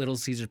Little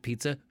Caesar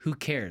pizza, who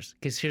cares?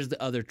 Because here's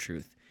the other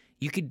truth.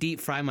 You could deep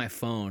fry my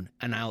phone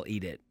and I'll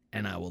eat it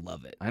and I will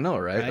love it. I know,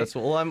 right? Right? That's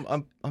what.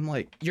 Well, I'm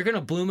like, You're going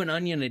to bloom an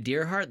onion a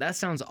deer heart? That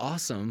sounds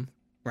awesome,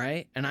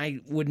 right? And I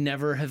would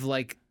never have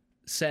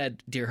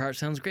said deer heart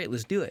sounds great.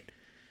 Let's do it.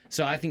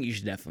 So I think you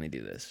should definitely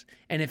do this.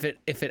 And if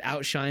it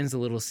outshines the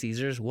Little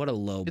Caesars, what a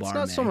low bar. it's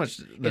not so man. much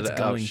that It's it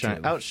going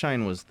outshine. to.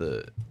 Outshine was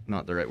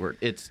not the right word.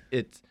 It's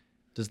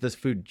does this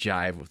food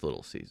jive with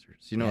Little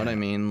Caesars? You know what Yeah. I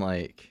mean?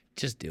 Like,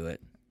 Just do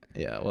it.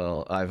 yeah.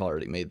 Well, I've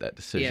already made that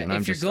decision. Yeah,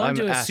 I'm if you're just, going I'm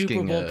to a asking,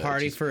 Super Bowl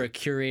party just- for a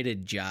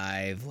curated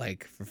jive,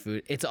 for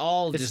food, it's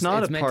all it's just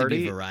not it's a meant party.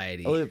 to be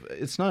variety. Oh,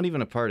 it's not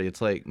even a party.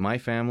 It's like my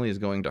family is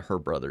going to her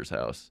brother's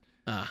house,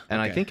 and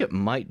I Okay. think it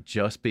might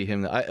just be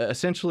him.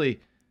 Essentially,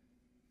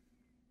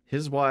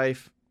 his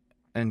wife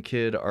and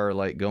kid are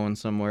like going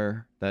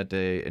somewhere that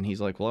day, and he's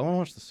like, "Well, I want to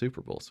watch the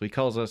Super Bowl." So he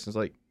calls us and is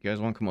like, "You guys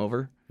want to come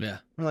over?" Yeah.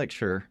 We're like,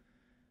 "Sure."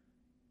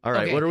 All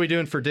right, Okay. what are we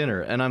doing for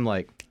dinner? And I'm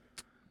like,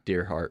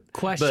 deer heart.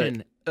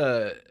 Question.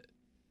 But,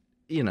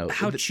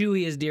 How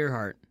chewy is deer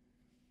heart?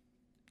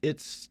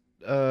 it's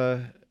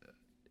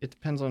it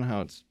depends on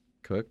how it's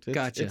cooked.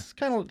 Gotcha. It's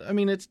kind of, I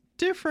mean, it's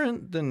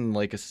different than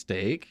like a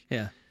steak.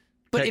 Yeah.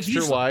 But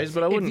Texture-wise,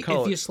 but I wouldn't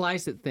call if it- you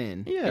slice it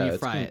thin Yeah, and you it's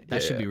fry gonna- it,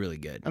 that should yeah. be really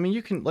good. I mean,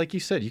 you can, like you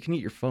said, you can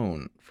eat your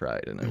phone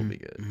fried and it'll be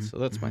good. mhm, So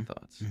that's my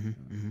thoughts.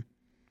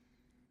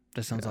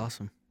 That sounds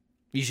awesome.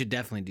 You should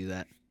definitely do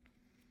that.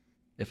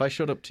 If I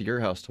showed up to your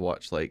house to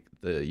watch like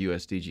the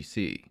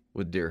USDGC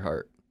with deer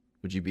heart,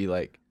 would you be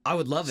like, I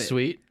would love it.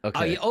 sweet?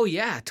 Okay. Oh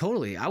yeah,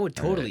 totally. I would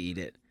totally right. eat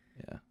it.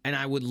 Yeah. And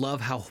I would love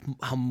how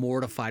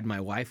mortified my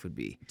wife would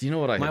be. Do you know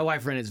what My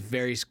wife Ren is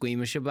very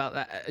squeamish about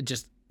that.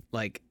 Just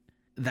like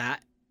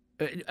that,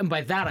 and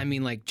by that I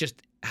mean like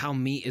just how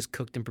meat is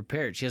cooked and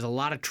prepared. She has a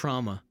lot of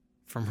trauma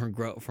from her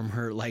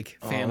family.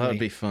 Oh, that'd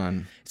be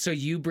fun. So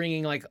you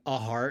bringing like a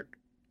heart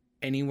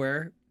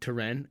anywhere to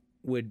Ren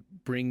would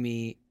bring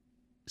me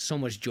so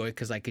much joy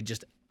because I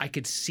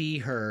could see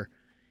her.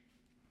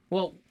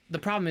 Well, the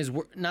problem is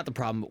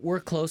we're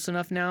close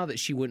enough now that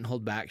she wouldn't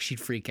hold back. She'd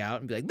freak out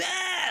and be like,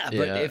 "Ah!"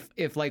 But Yeah.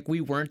 if like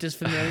we weren't as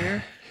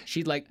familiar,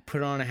 she'd like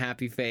put on a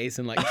happy face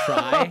and like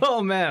try.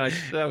 Oh man,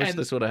 I wish And,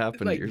 this would have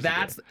happened like years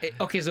that's ago.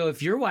 okay. So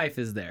if your wife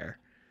is there,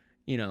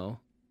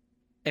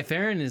 if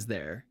Aaron is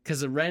there,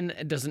 because Ren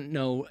doesn't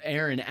know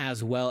Aaron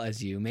as well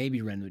as you,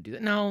 maybe Ren would do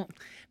that. No, but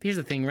here's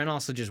the thing: Ren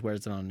also just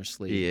wears it on her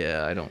sleeve.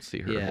 Yeah, I don't see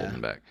her Yeah.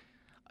 holding back.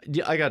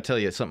 Yeah, I gotta tell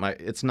you something.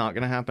 It's not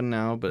gonna happen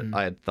now, but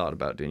I had thought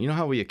about doing. You know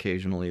how we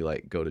occasionally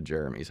like go to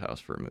Jeremy's house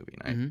for a movie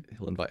night?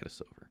 He'll invite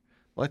us over.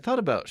 Well, I thought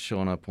about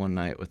showing up one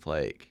night with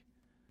like,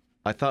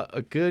 I thought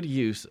a good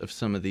use of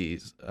some of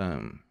these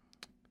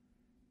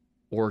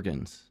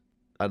organs.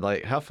 I'd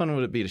like, how fun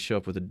would it be to show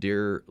up with a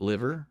deer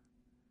liver,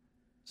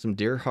 some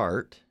deer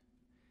heart,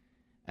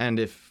 and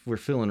if we're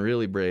feeling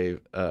really brave,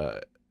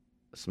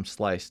 some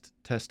sliced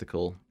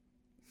testicle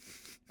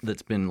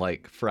that's been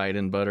like fried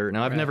in butter.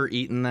 Now I've never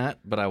eaten that,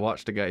 but I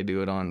watched a guy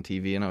do it on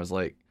TV and I was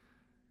like,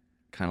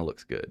 kind of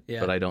looks good,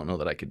 but I don't know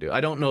that I could do it.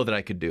 I don't know that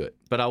I could do it,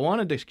 but I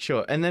wanted to show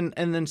it. And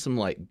then some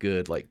like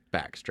good like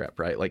backstrap,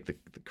 right? Like the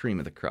cream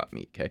of the crop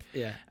meat. Okay.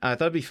 Yeah. I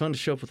thought it'd be fun to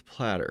show up with a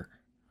platter,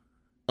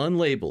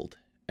 unlabeled,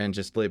 and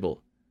just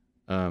label,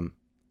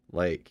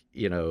 like,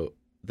 you know,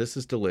 this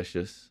is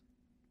delicious.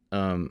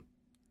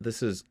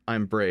 This is,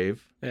 I'm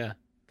brave. Yeah.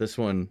 This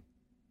one,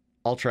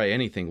 I'll try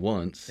anything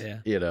once. Yeah.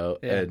 You know,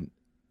 and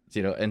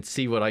you know, and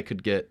see what I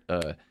could get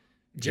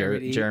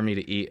Jeremy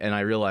to eat. And I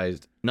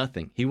realized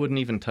nothing. He wouldn't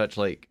even touch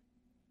like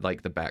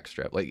the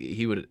backstrap. Like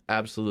he would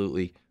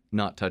absolutely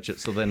not touch it.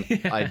 So then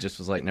I just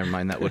was like, never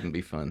mind, that wouldn't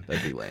be fun.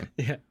 That'd be lame.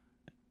 Yeah.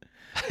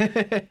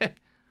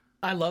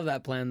 I love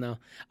that plan though.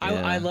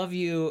 I love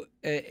you.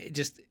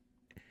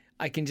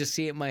 I can just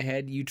see it in my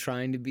head, you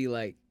trying to be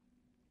like,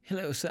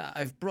 hello, sir,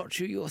 I've brought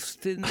you your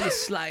thinly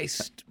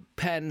sliced,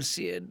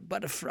 pan-seared,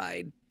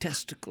 butter-fried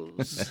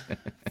testicles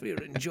for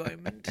your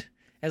enjoyment.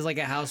 As like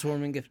a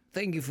housewarming gift.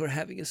 Thank you for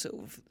having us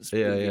over for this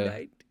movie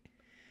night.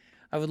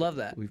 I would love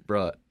that. We've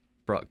brought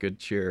good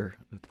cheer.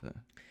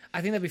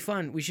 I think that'd be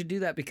fun. We should do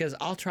that because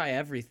I'll try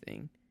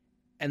everything,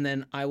 and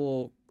then I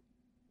will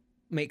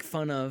make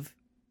fun of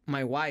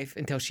my wife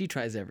until she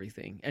tries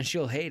everything, and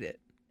she'll hate it.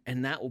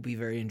 And that will be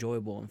very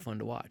enjoyable and fun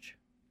to watch.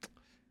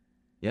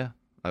 Yeah,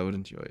 I would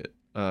enjoy it.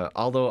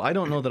 Although I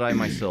don't know that I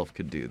myself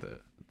could do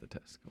the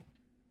testicle.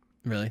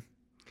 Really?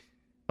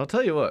 I'll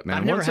tell you what, man.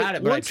 I've never had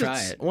it, but I'd try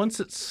it. Once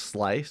it's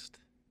sliced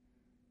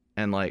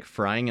and like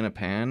frying in a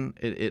pan,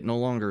 it no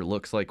longer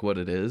looks like what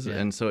it is. Yeah.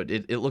 And so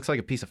it looks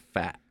like a piece of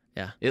fat.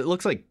 Yeah. It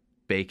looks like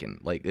bacon.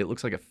 Like it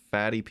looks like a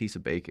fatty piece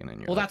of bacon.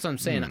 And well, that's what I'm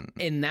saying.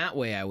 In that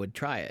way, I would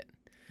try it.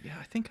 Yeah,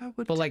 I think I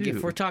would But like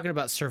if we're talking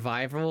about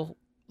survival,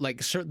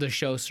 like the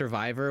show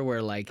Survivor,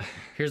 where like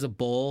here's a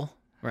bowl,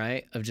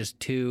 right, of just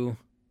 2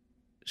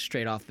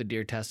 straight off the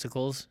deer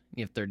testicles.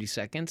 You have 30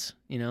 seconds,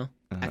 you know?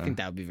 I think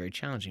that would be very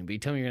challenging. But you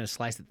tell me you're going to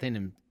slice it thin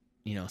and,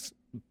 you know,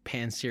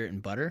 pan-sear it in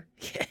butter?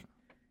 Yeah,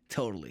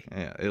 totally.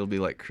 Yeah, it'll be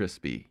like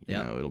crispy. You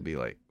know, it'll be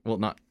like, well,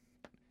 not,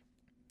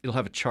 it'll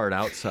have a charred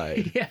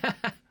outside. Yeah.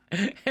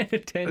 And a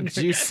tender.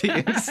 Juicy.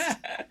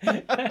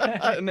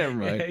 Never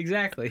mind.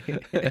 Exactly.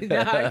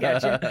 No,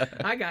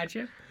 I got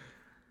you.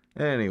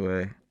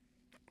 Anyway.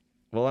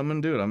 Well, I'm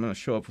going to do it. I'm going to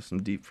show up with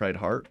some deep fried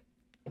heart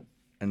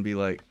and be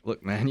like,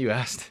 look, man, you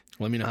asked.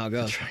 Let me know how it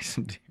goes. Try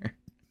some deer.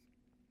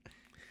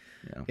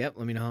 Yeah. Yep,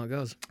 let me know how it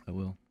goes. I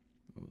will.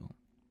 All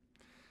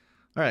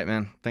right,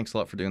 man. Thanks a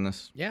lot for doing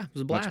this. Yeah, it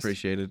was a blast. Much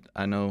appreciated.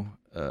 I know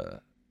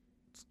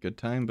it's a good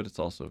time, but it's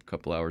also a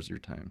couple hours of your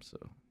time, so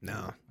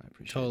no, I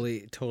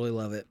appreciate it. Totally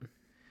love it.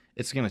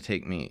 It's going to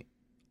take me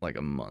like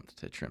a month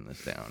to trim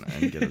this down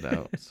and get it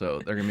out.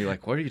 So they're going to be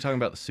like, what are you talking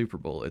about the Super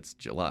Bowl? It's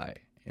July.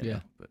 You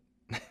know? But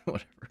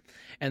whatever.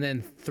 And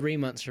then 3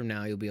 months from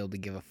now, you'll be able to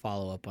give a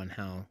follow-up on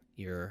how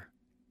your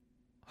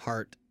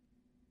heart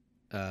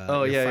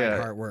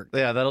heart worked.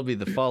 Yeah, that'll be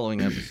the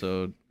following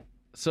episode.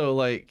 So,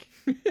 like,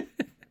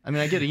 I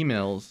mean, I get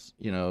emails,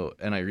 you know,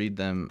 and I read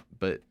them,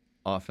 but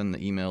often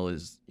the email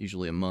is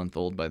usually a month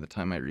old by the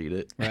time I read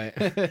it. Right.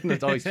 And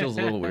it always feels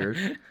a little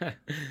weird.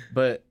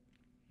 But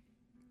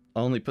I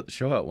only put the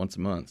show out once a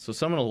month. So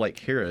someone will, like,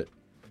 hear it,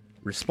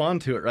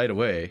 respond to it right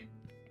away.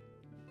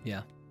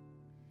 Yeah.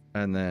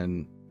 And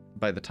then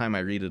by the time I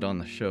read it on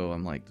the show,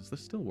 I'm like, does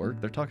this still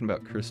work? They're talking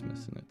about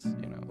Christmas, and it's,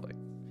 you know, like,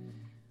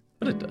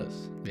 but it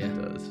does. Yeah.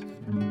 It does.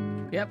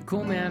 Yep,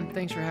 cool, man.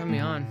 Thanks for having me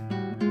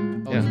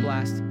on. Always a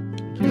blast.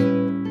 Thank you.